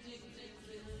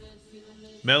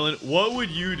 Melon, what would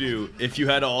you do if you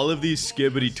had all of these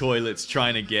skibidi toilets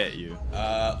trying to get you?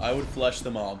 I would flush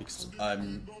them all because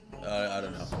I'm... I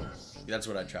don't know. That's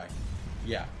what I'd try.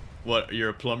 Yeah. What, you're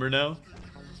a plumber now?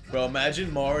 Bro,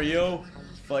 imagine Mario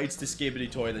fights the skibidi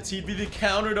toilets. He'd be the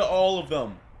counter to all of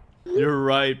them. You're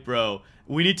right, bro.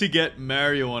 We need to get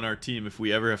Mario on our team if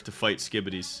we ever have to fight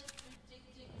skibidis.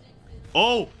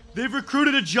 Oh, they've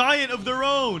recruited a giant of their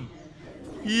own.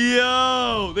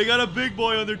 Yo, they got a big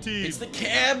boy on their team. It's the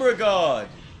camera god.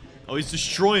 Oh, he's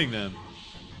destroying them.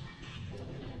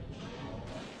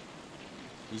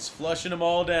 He's flushing them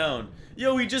all down.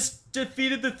 Yo, he just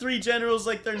defeated the 3 generals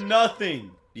like they're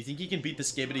nothing. Do you think he can beat the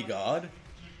skibidi god?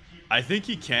 I think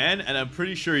he can, and I'm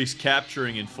pretty sure he's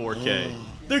capturing in 4K.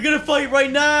 They're gonna fight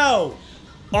right now!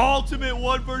 Ultimate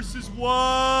 1 versus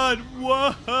 1!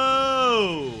 Whoa!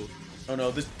 Oh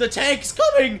no, the tank's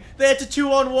coming! They had to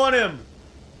 2-on-1 him!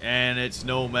 And it's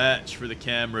no match for the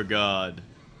camera god.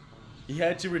 He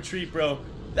had to retreat, bro.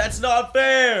 That's not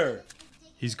fair!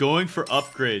 He's going for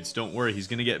upgrades. Don't worry, he's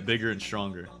gonna get bigger and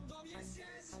stronger.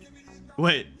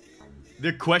 Wait,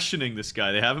 they're questioning this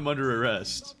guy. They have him under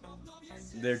arrest.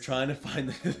 They're trying to find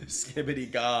the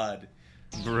skibidi god.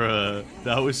 Bruh,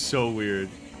 that was so weird.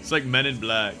 It's like Men in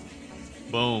Black.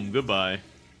 Boom, goodbye.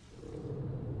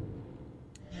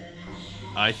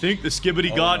 I think the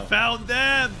skibidi god found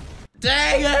them!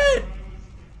 Dang it!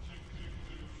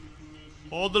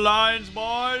 Hold the lines,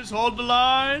 boys. Hold the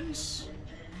lines.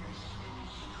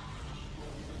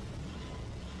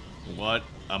 What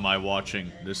am I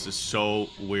watching? This is so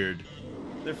weird.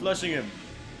 They're flushing him.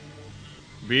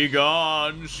 Be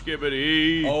gone,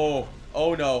 skibidi. Oh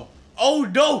no. Oh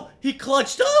no! He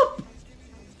clutched up!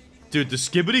 Dude, the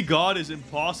skibidi god is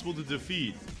impossible to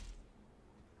defeat.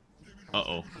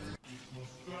 Uh-oh.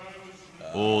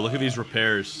 Oh, look at these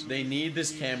repairs. They need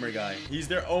this camera guy. He's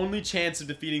their only chance of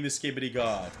defeating the skibidi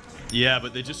god. Yeah,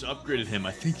 but they just upgraded him.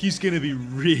 I think he's gonna be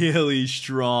really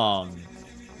strong.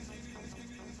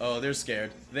 Oh, they're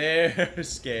scared. They're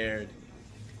scared.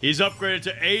 He's upgraded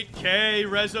to 8K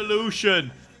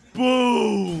resolution.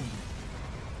 Boom!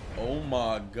 Oh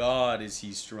my god, is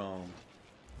he strong.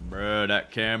 Bro,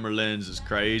 that camera lens is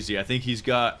crazy. I think he's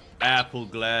got Apple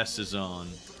glasses on.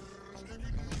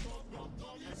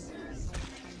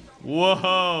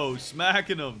 Whoa,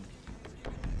 smacking him.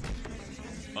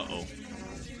 Uh-oh.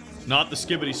 Not the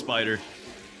skibidi spider.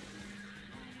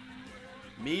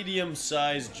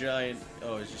 Medium-sized giant.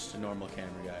 Oh, it's just a normal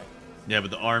camera guy. Yeah,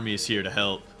 but the army is here to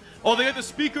help. Oh, they got the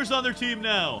speakers on their team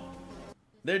now.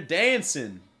 They're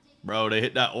dancing. Bro, they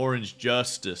hit that orange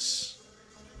justice.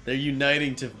 They're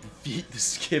uniting to defeat the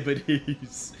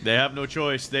Skibidis. They have no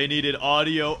choice. They needed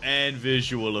audio and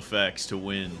visual effects to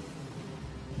win.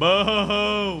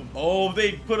 Boom! Oh,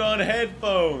 they put on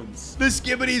headphones. The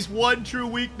Skibidis' one true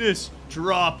weakness,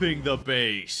 dropping the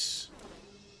bass.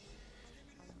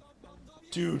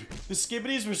 Dude, the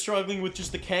Skibidis were struggling with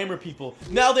just the camera people.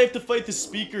 Now they have to fight the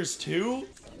speakers too?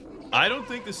 I don't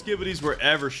think the Skibidis were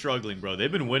ever struggling, bro.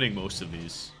 They've been winning most of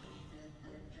these.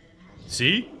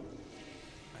 See?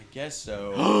 I guess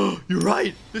so. You're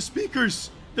right. The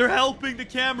speakers, they're helping the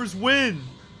cameras win.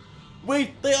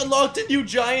 Wait, they unlocked a new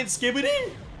giant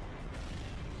Skibidi?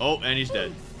 Oh, and he's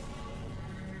dead.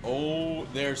 Oh,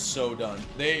 they're so done.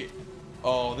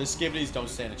 Oh, the Skibidis don't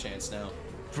stand a chance now.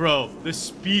 Bro, the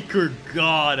speaker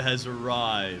god has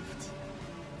arrived.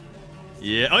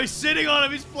 Yeah. Oh, he's sitting on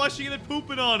him. He's flushing and then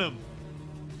pooping on him.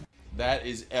 That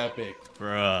is epic.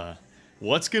 Bruh.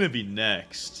 What's gonna be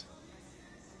next?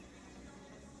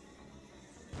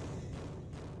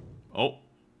 Oh.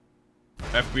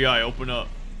 FBI, open up.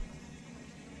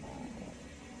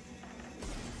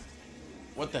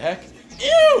 What the heck?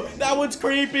 Ew! That one's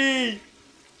creepy!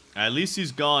 At least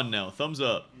he's gone now. Thumbs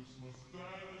up.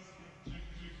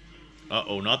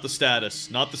 Uh-oh, not the status.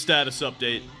 Not the status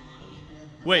update.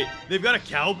 Wait, they've got a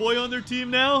cowboy on their team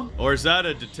now? Or is that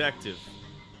a detective?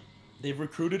 They've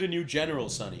recruited a new general,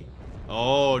 Sonny.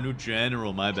 Oh, new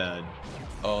general, my bad.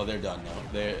 Oh, they're done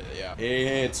now. Yeah.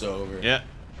 It's over. Yeah.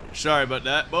 Sorry about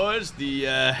that, boys.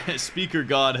 The speaker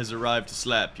god has arrived to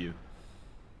slap you.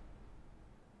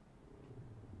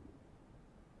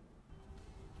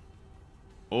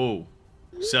 Oh,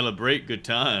 celebrate good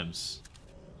times.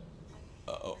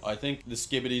 Uh-oh, I think the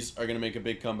Skibidis are gonna make a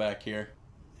big comeback here.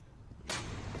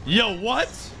 Yo, what?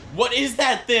 What is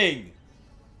that thing?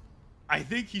 I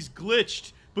think he's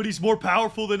glitched, but he's more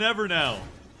powerful than ever now.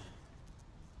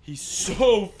 He's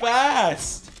so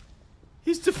fast!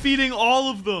 He's defeating all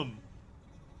of them.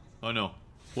 Oh no.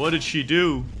 What did she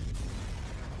do?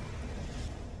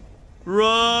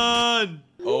 Run!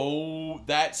 Oh,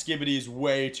 that Skibidi is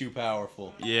way too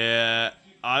powerful. Yeah,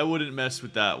 I wouldn't mess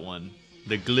with that one.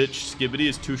 The glitch Skibidi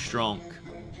is too strong.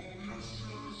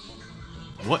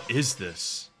 What is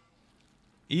this?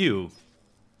 Ew.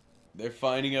 They're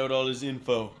finding out all his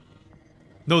info.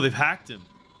 No, they've hacked him.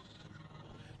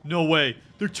 No way.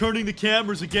 They're turning the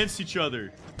cameras against each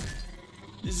other.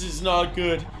 This is not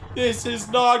good. This is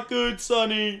not good,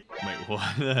 Sonny. Wait,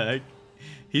 what the heck?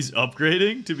 He's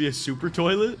upgrading to be a super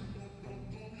toilet?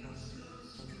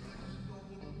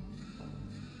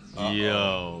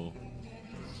 Yo.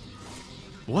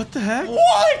 What the heck?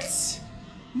 What?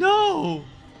 No.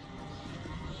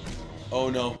 Oh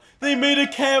no. They made a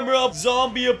camera of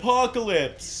zombie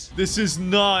apocalypse. This is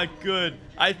not good.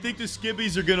 I think the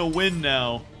Skibbies are gonna win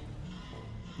now.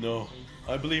 No.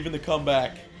 I believe in the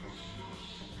comeback.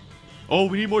 Oh,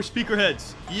 we need more speaker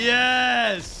heads.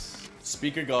 Yes!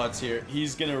 Speaker God's here.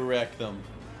 He's gonna wreck them.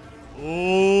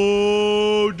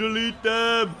 Oh, delete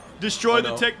them. Destroy Oh,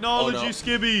 no. the technology, Oh, no.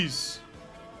 Skibbies.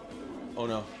 Oh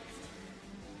no.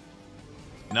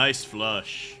 Nice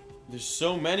flush. There's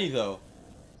so many though.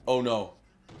 Oh no.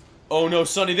 Oh no,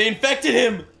 Sonny, they infected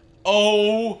him!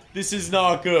 Oh, this is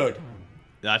not good.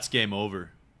 That's game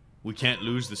over. We can't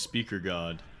lose the speaker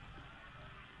god.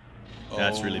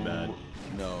 That's really bad.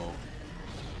 No.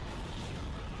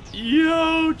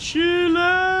 Yo, chill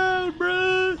out,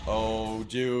 bruh. Oh,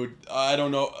 dude. I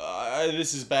don't know.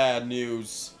 This is bad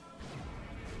news.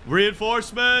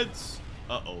 Reinforcements.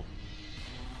 Uh-oh.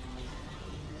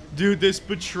 Dude, this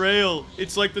betrayal.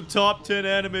 It's like the top 10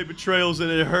 anime betrayals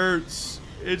and it hurts.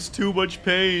 It's too much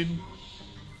pain.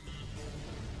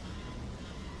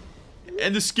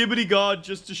 And the Skibidi God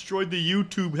just destroyed the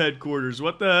YouTube headquarters.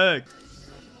 What the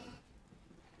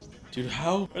heck? Dude,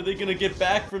 how are they gonna get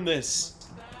back from this?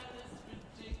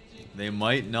 They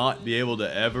might not be able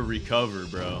to ever recover,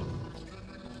 bro.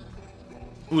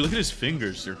 Ooh, look at his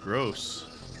fingers. They're gross.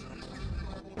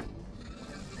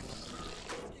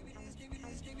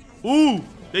 Ooh,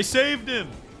 they saved him.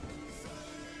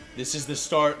 This is the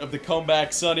start of the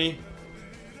comeback, Sonny.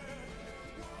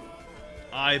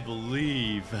 I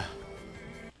believe.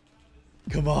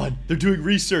 Come on, they're doing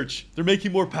research. They're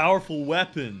making more powerful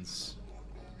weapons.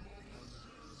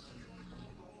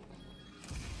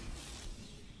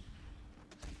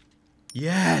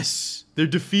 Yes, they're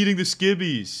defeating the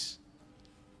Skibbies.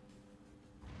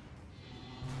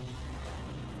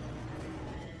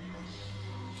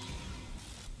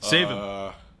 Save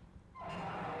him.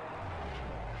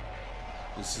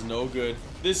 This is no good.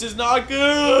 This is not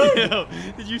good! Yo,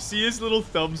 did you see his little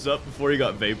thumbs up before he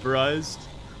got vaporized?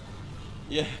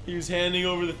 Yeah, he was handing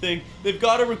over the thing. They've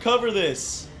got to recover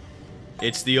this.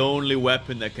 It's the only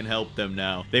weapon that can help them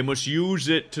now. They must use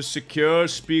it to secure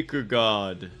Speaker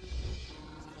God.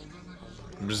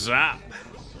 Zap.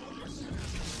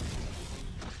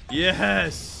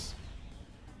 Yes.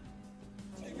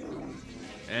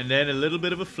 And then a little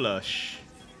bit of a flush.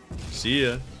 See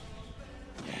ya.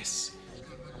 Yes.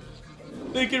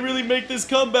 They can really make this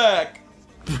comeback.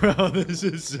 Bro, this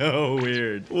is so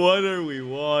weird. What are we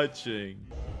watching?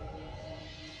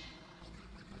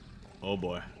 Oh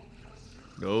boy.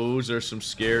 Those are some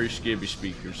scary SKIBI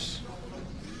speakers.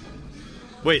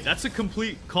 Wait, that's a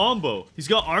complete combo. He's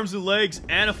got arms and legs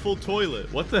and a full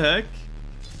toilet. What the heck?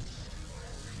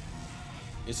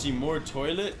 Is he more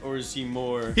toilet or is he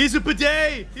more... He's a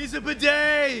bidet! He's a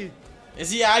bidet!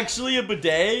 Is he actually a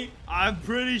bidet? I'm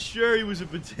pretty sure he was a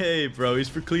bidet, bro. He's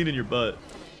for cleaning your butt.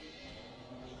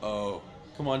 Oh.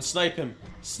 Come on, snipe him.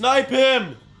 Snipe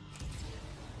him!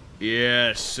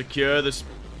 Yes, secure this.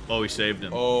 Oh, he saved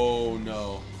him. Oh,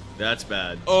 no. That's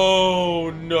bad. Oh,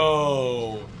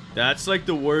 no. That's like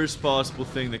the worst possible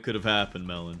thing that could have happened,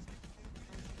 Melon.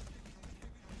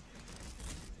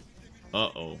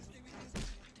 Uh-oh.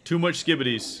 Too much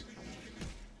skibbities.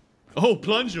 Oh,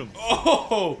 plunge him.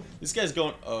 Oh, this guy's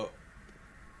going... Oh.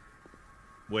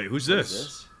 Wait, who's What this?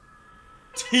 is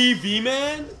this? TV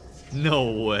man?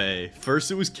 No way.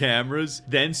 First it was cameras,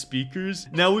 then speakers.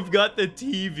 Now we've got the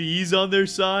TVs on their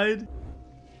side.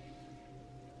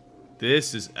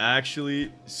 This is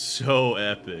actually so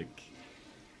epic.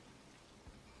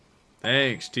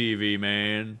 Thanks, TV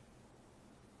man.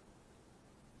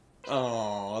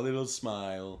 Oh, a little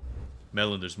smile.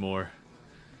 Melon, there's more.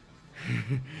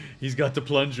 He's got the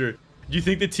plunger. Do you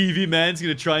think the TV man's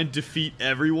gonna try and defeat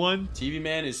everyone? TV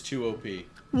man is too OP.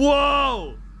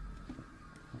 Whoa!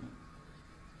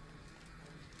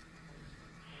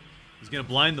 He's gonna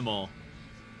blind them all.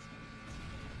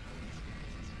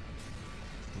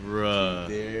 Bruh.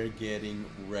 They're getting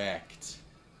wrecked.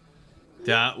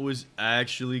 That was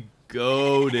actually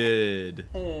goated.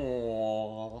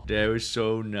 Aww. That was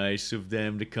so nice of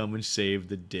them to come and save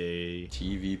the day.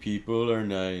 TV people are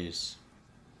nice.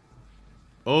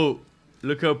 Oh,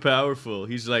 look how powerful.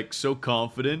 He's like so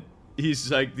confident.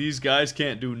 He's like, these guys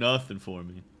can't do nothing for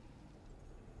me.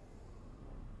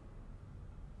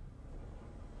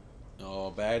 Oh,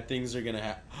 bad things are gonna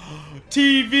happen.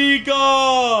 TV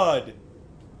God!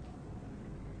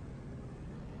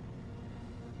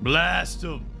 Blast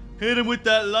him! Hit him with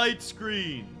that light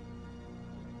screen!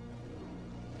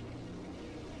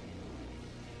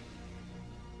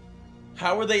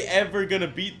 How are they ever gonna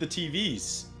beat the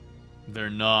TVs? They're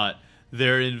not.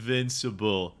 They're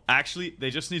invincible. Actually,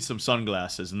 they just need some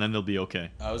sunglasses and then they'll be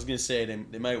okay. I was gonna say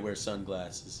they might wear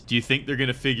sunglasses. Do you think they're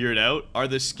gonna figure it out? Are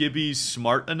the skibbies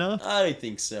smart enough? I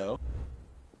think so.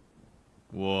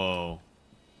 Whoa.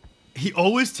 He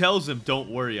always tells them, don't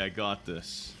worry, I got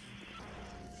this.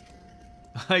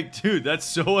 Like, dude, that's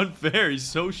so unfair. He's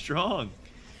so strong.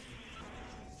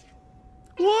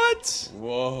 What?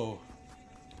 Whoa.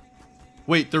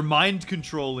 Wait, they're mind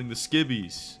controlling the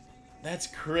skibbies. That's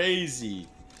crazy.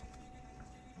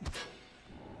 Uh-oh.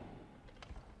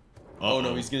 Oh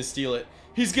no, he's gonna steal it.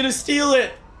 He's gonna steal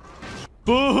it!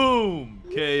 Boom!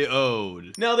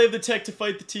 KO'd. Now they have the tech to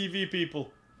fight the TV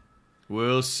people.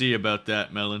 We'll see about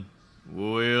that, Melon.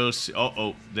 We'll see.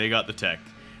 Oh, they got the tech.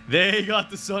 They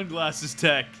got the sunglasses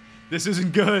tech. This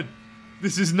isn't good.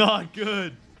 This is not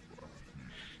good.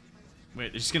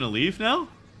 Wait, they're just gonna leave now?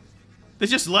 They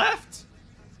just left?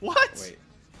 What? Wait,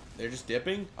 they're just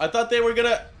dipping? I thought they were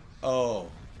gonna... Oh.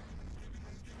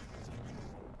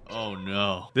 Oh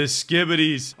no. The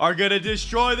skibbities are gonna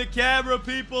destroy the camera,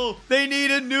 people! They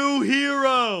need a new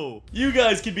hero! You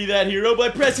guys can be that hero by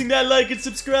pressing that like and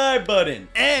subscribe button.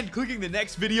 And clicking the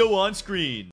next video on screen.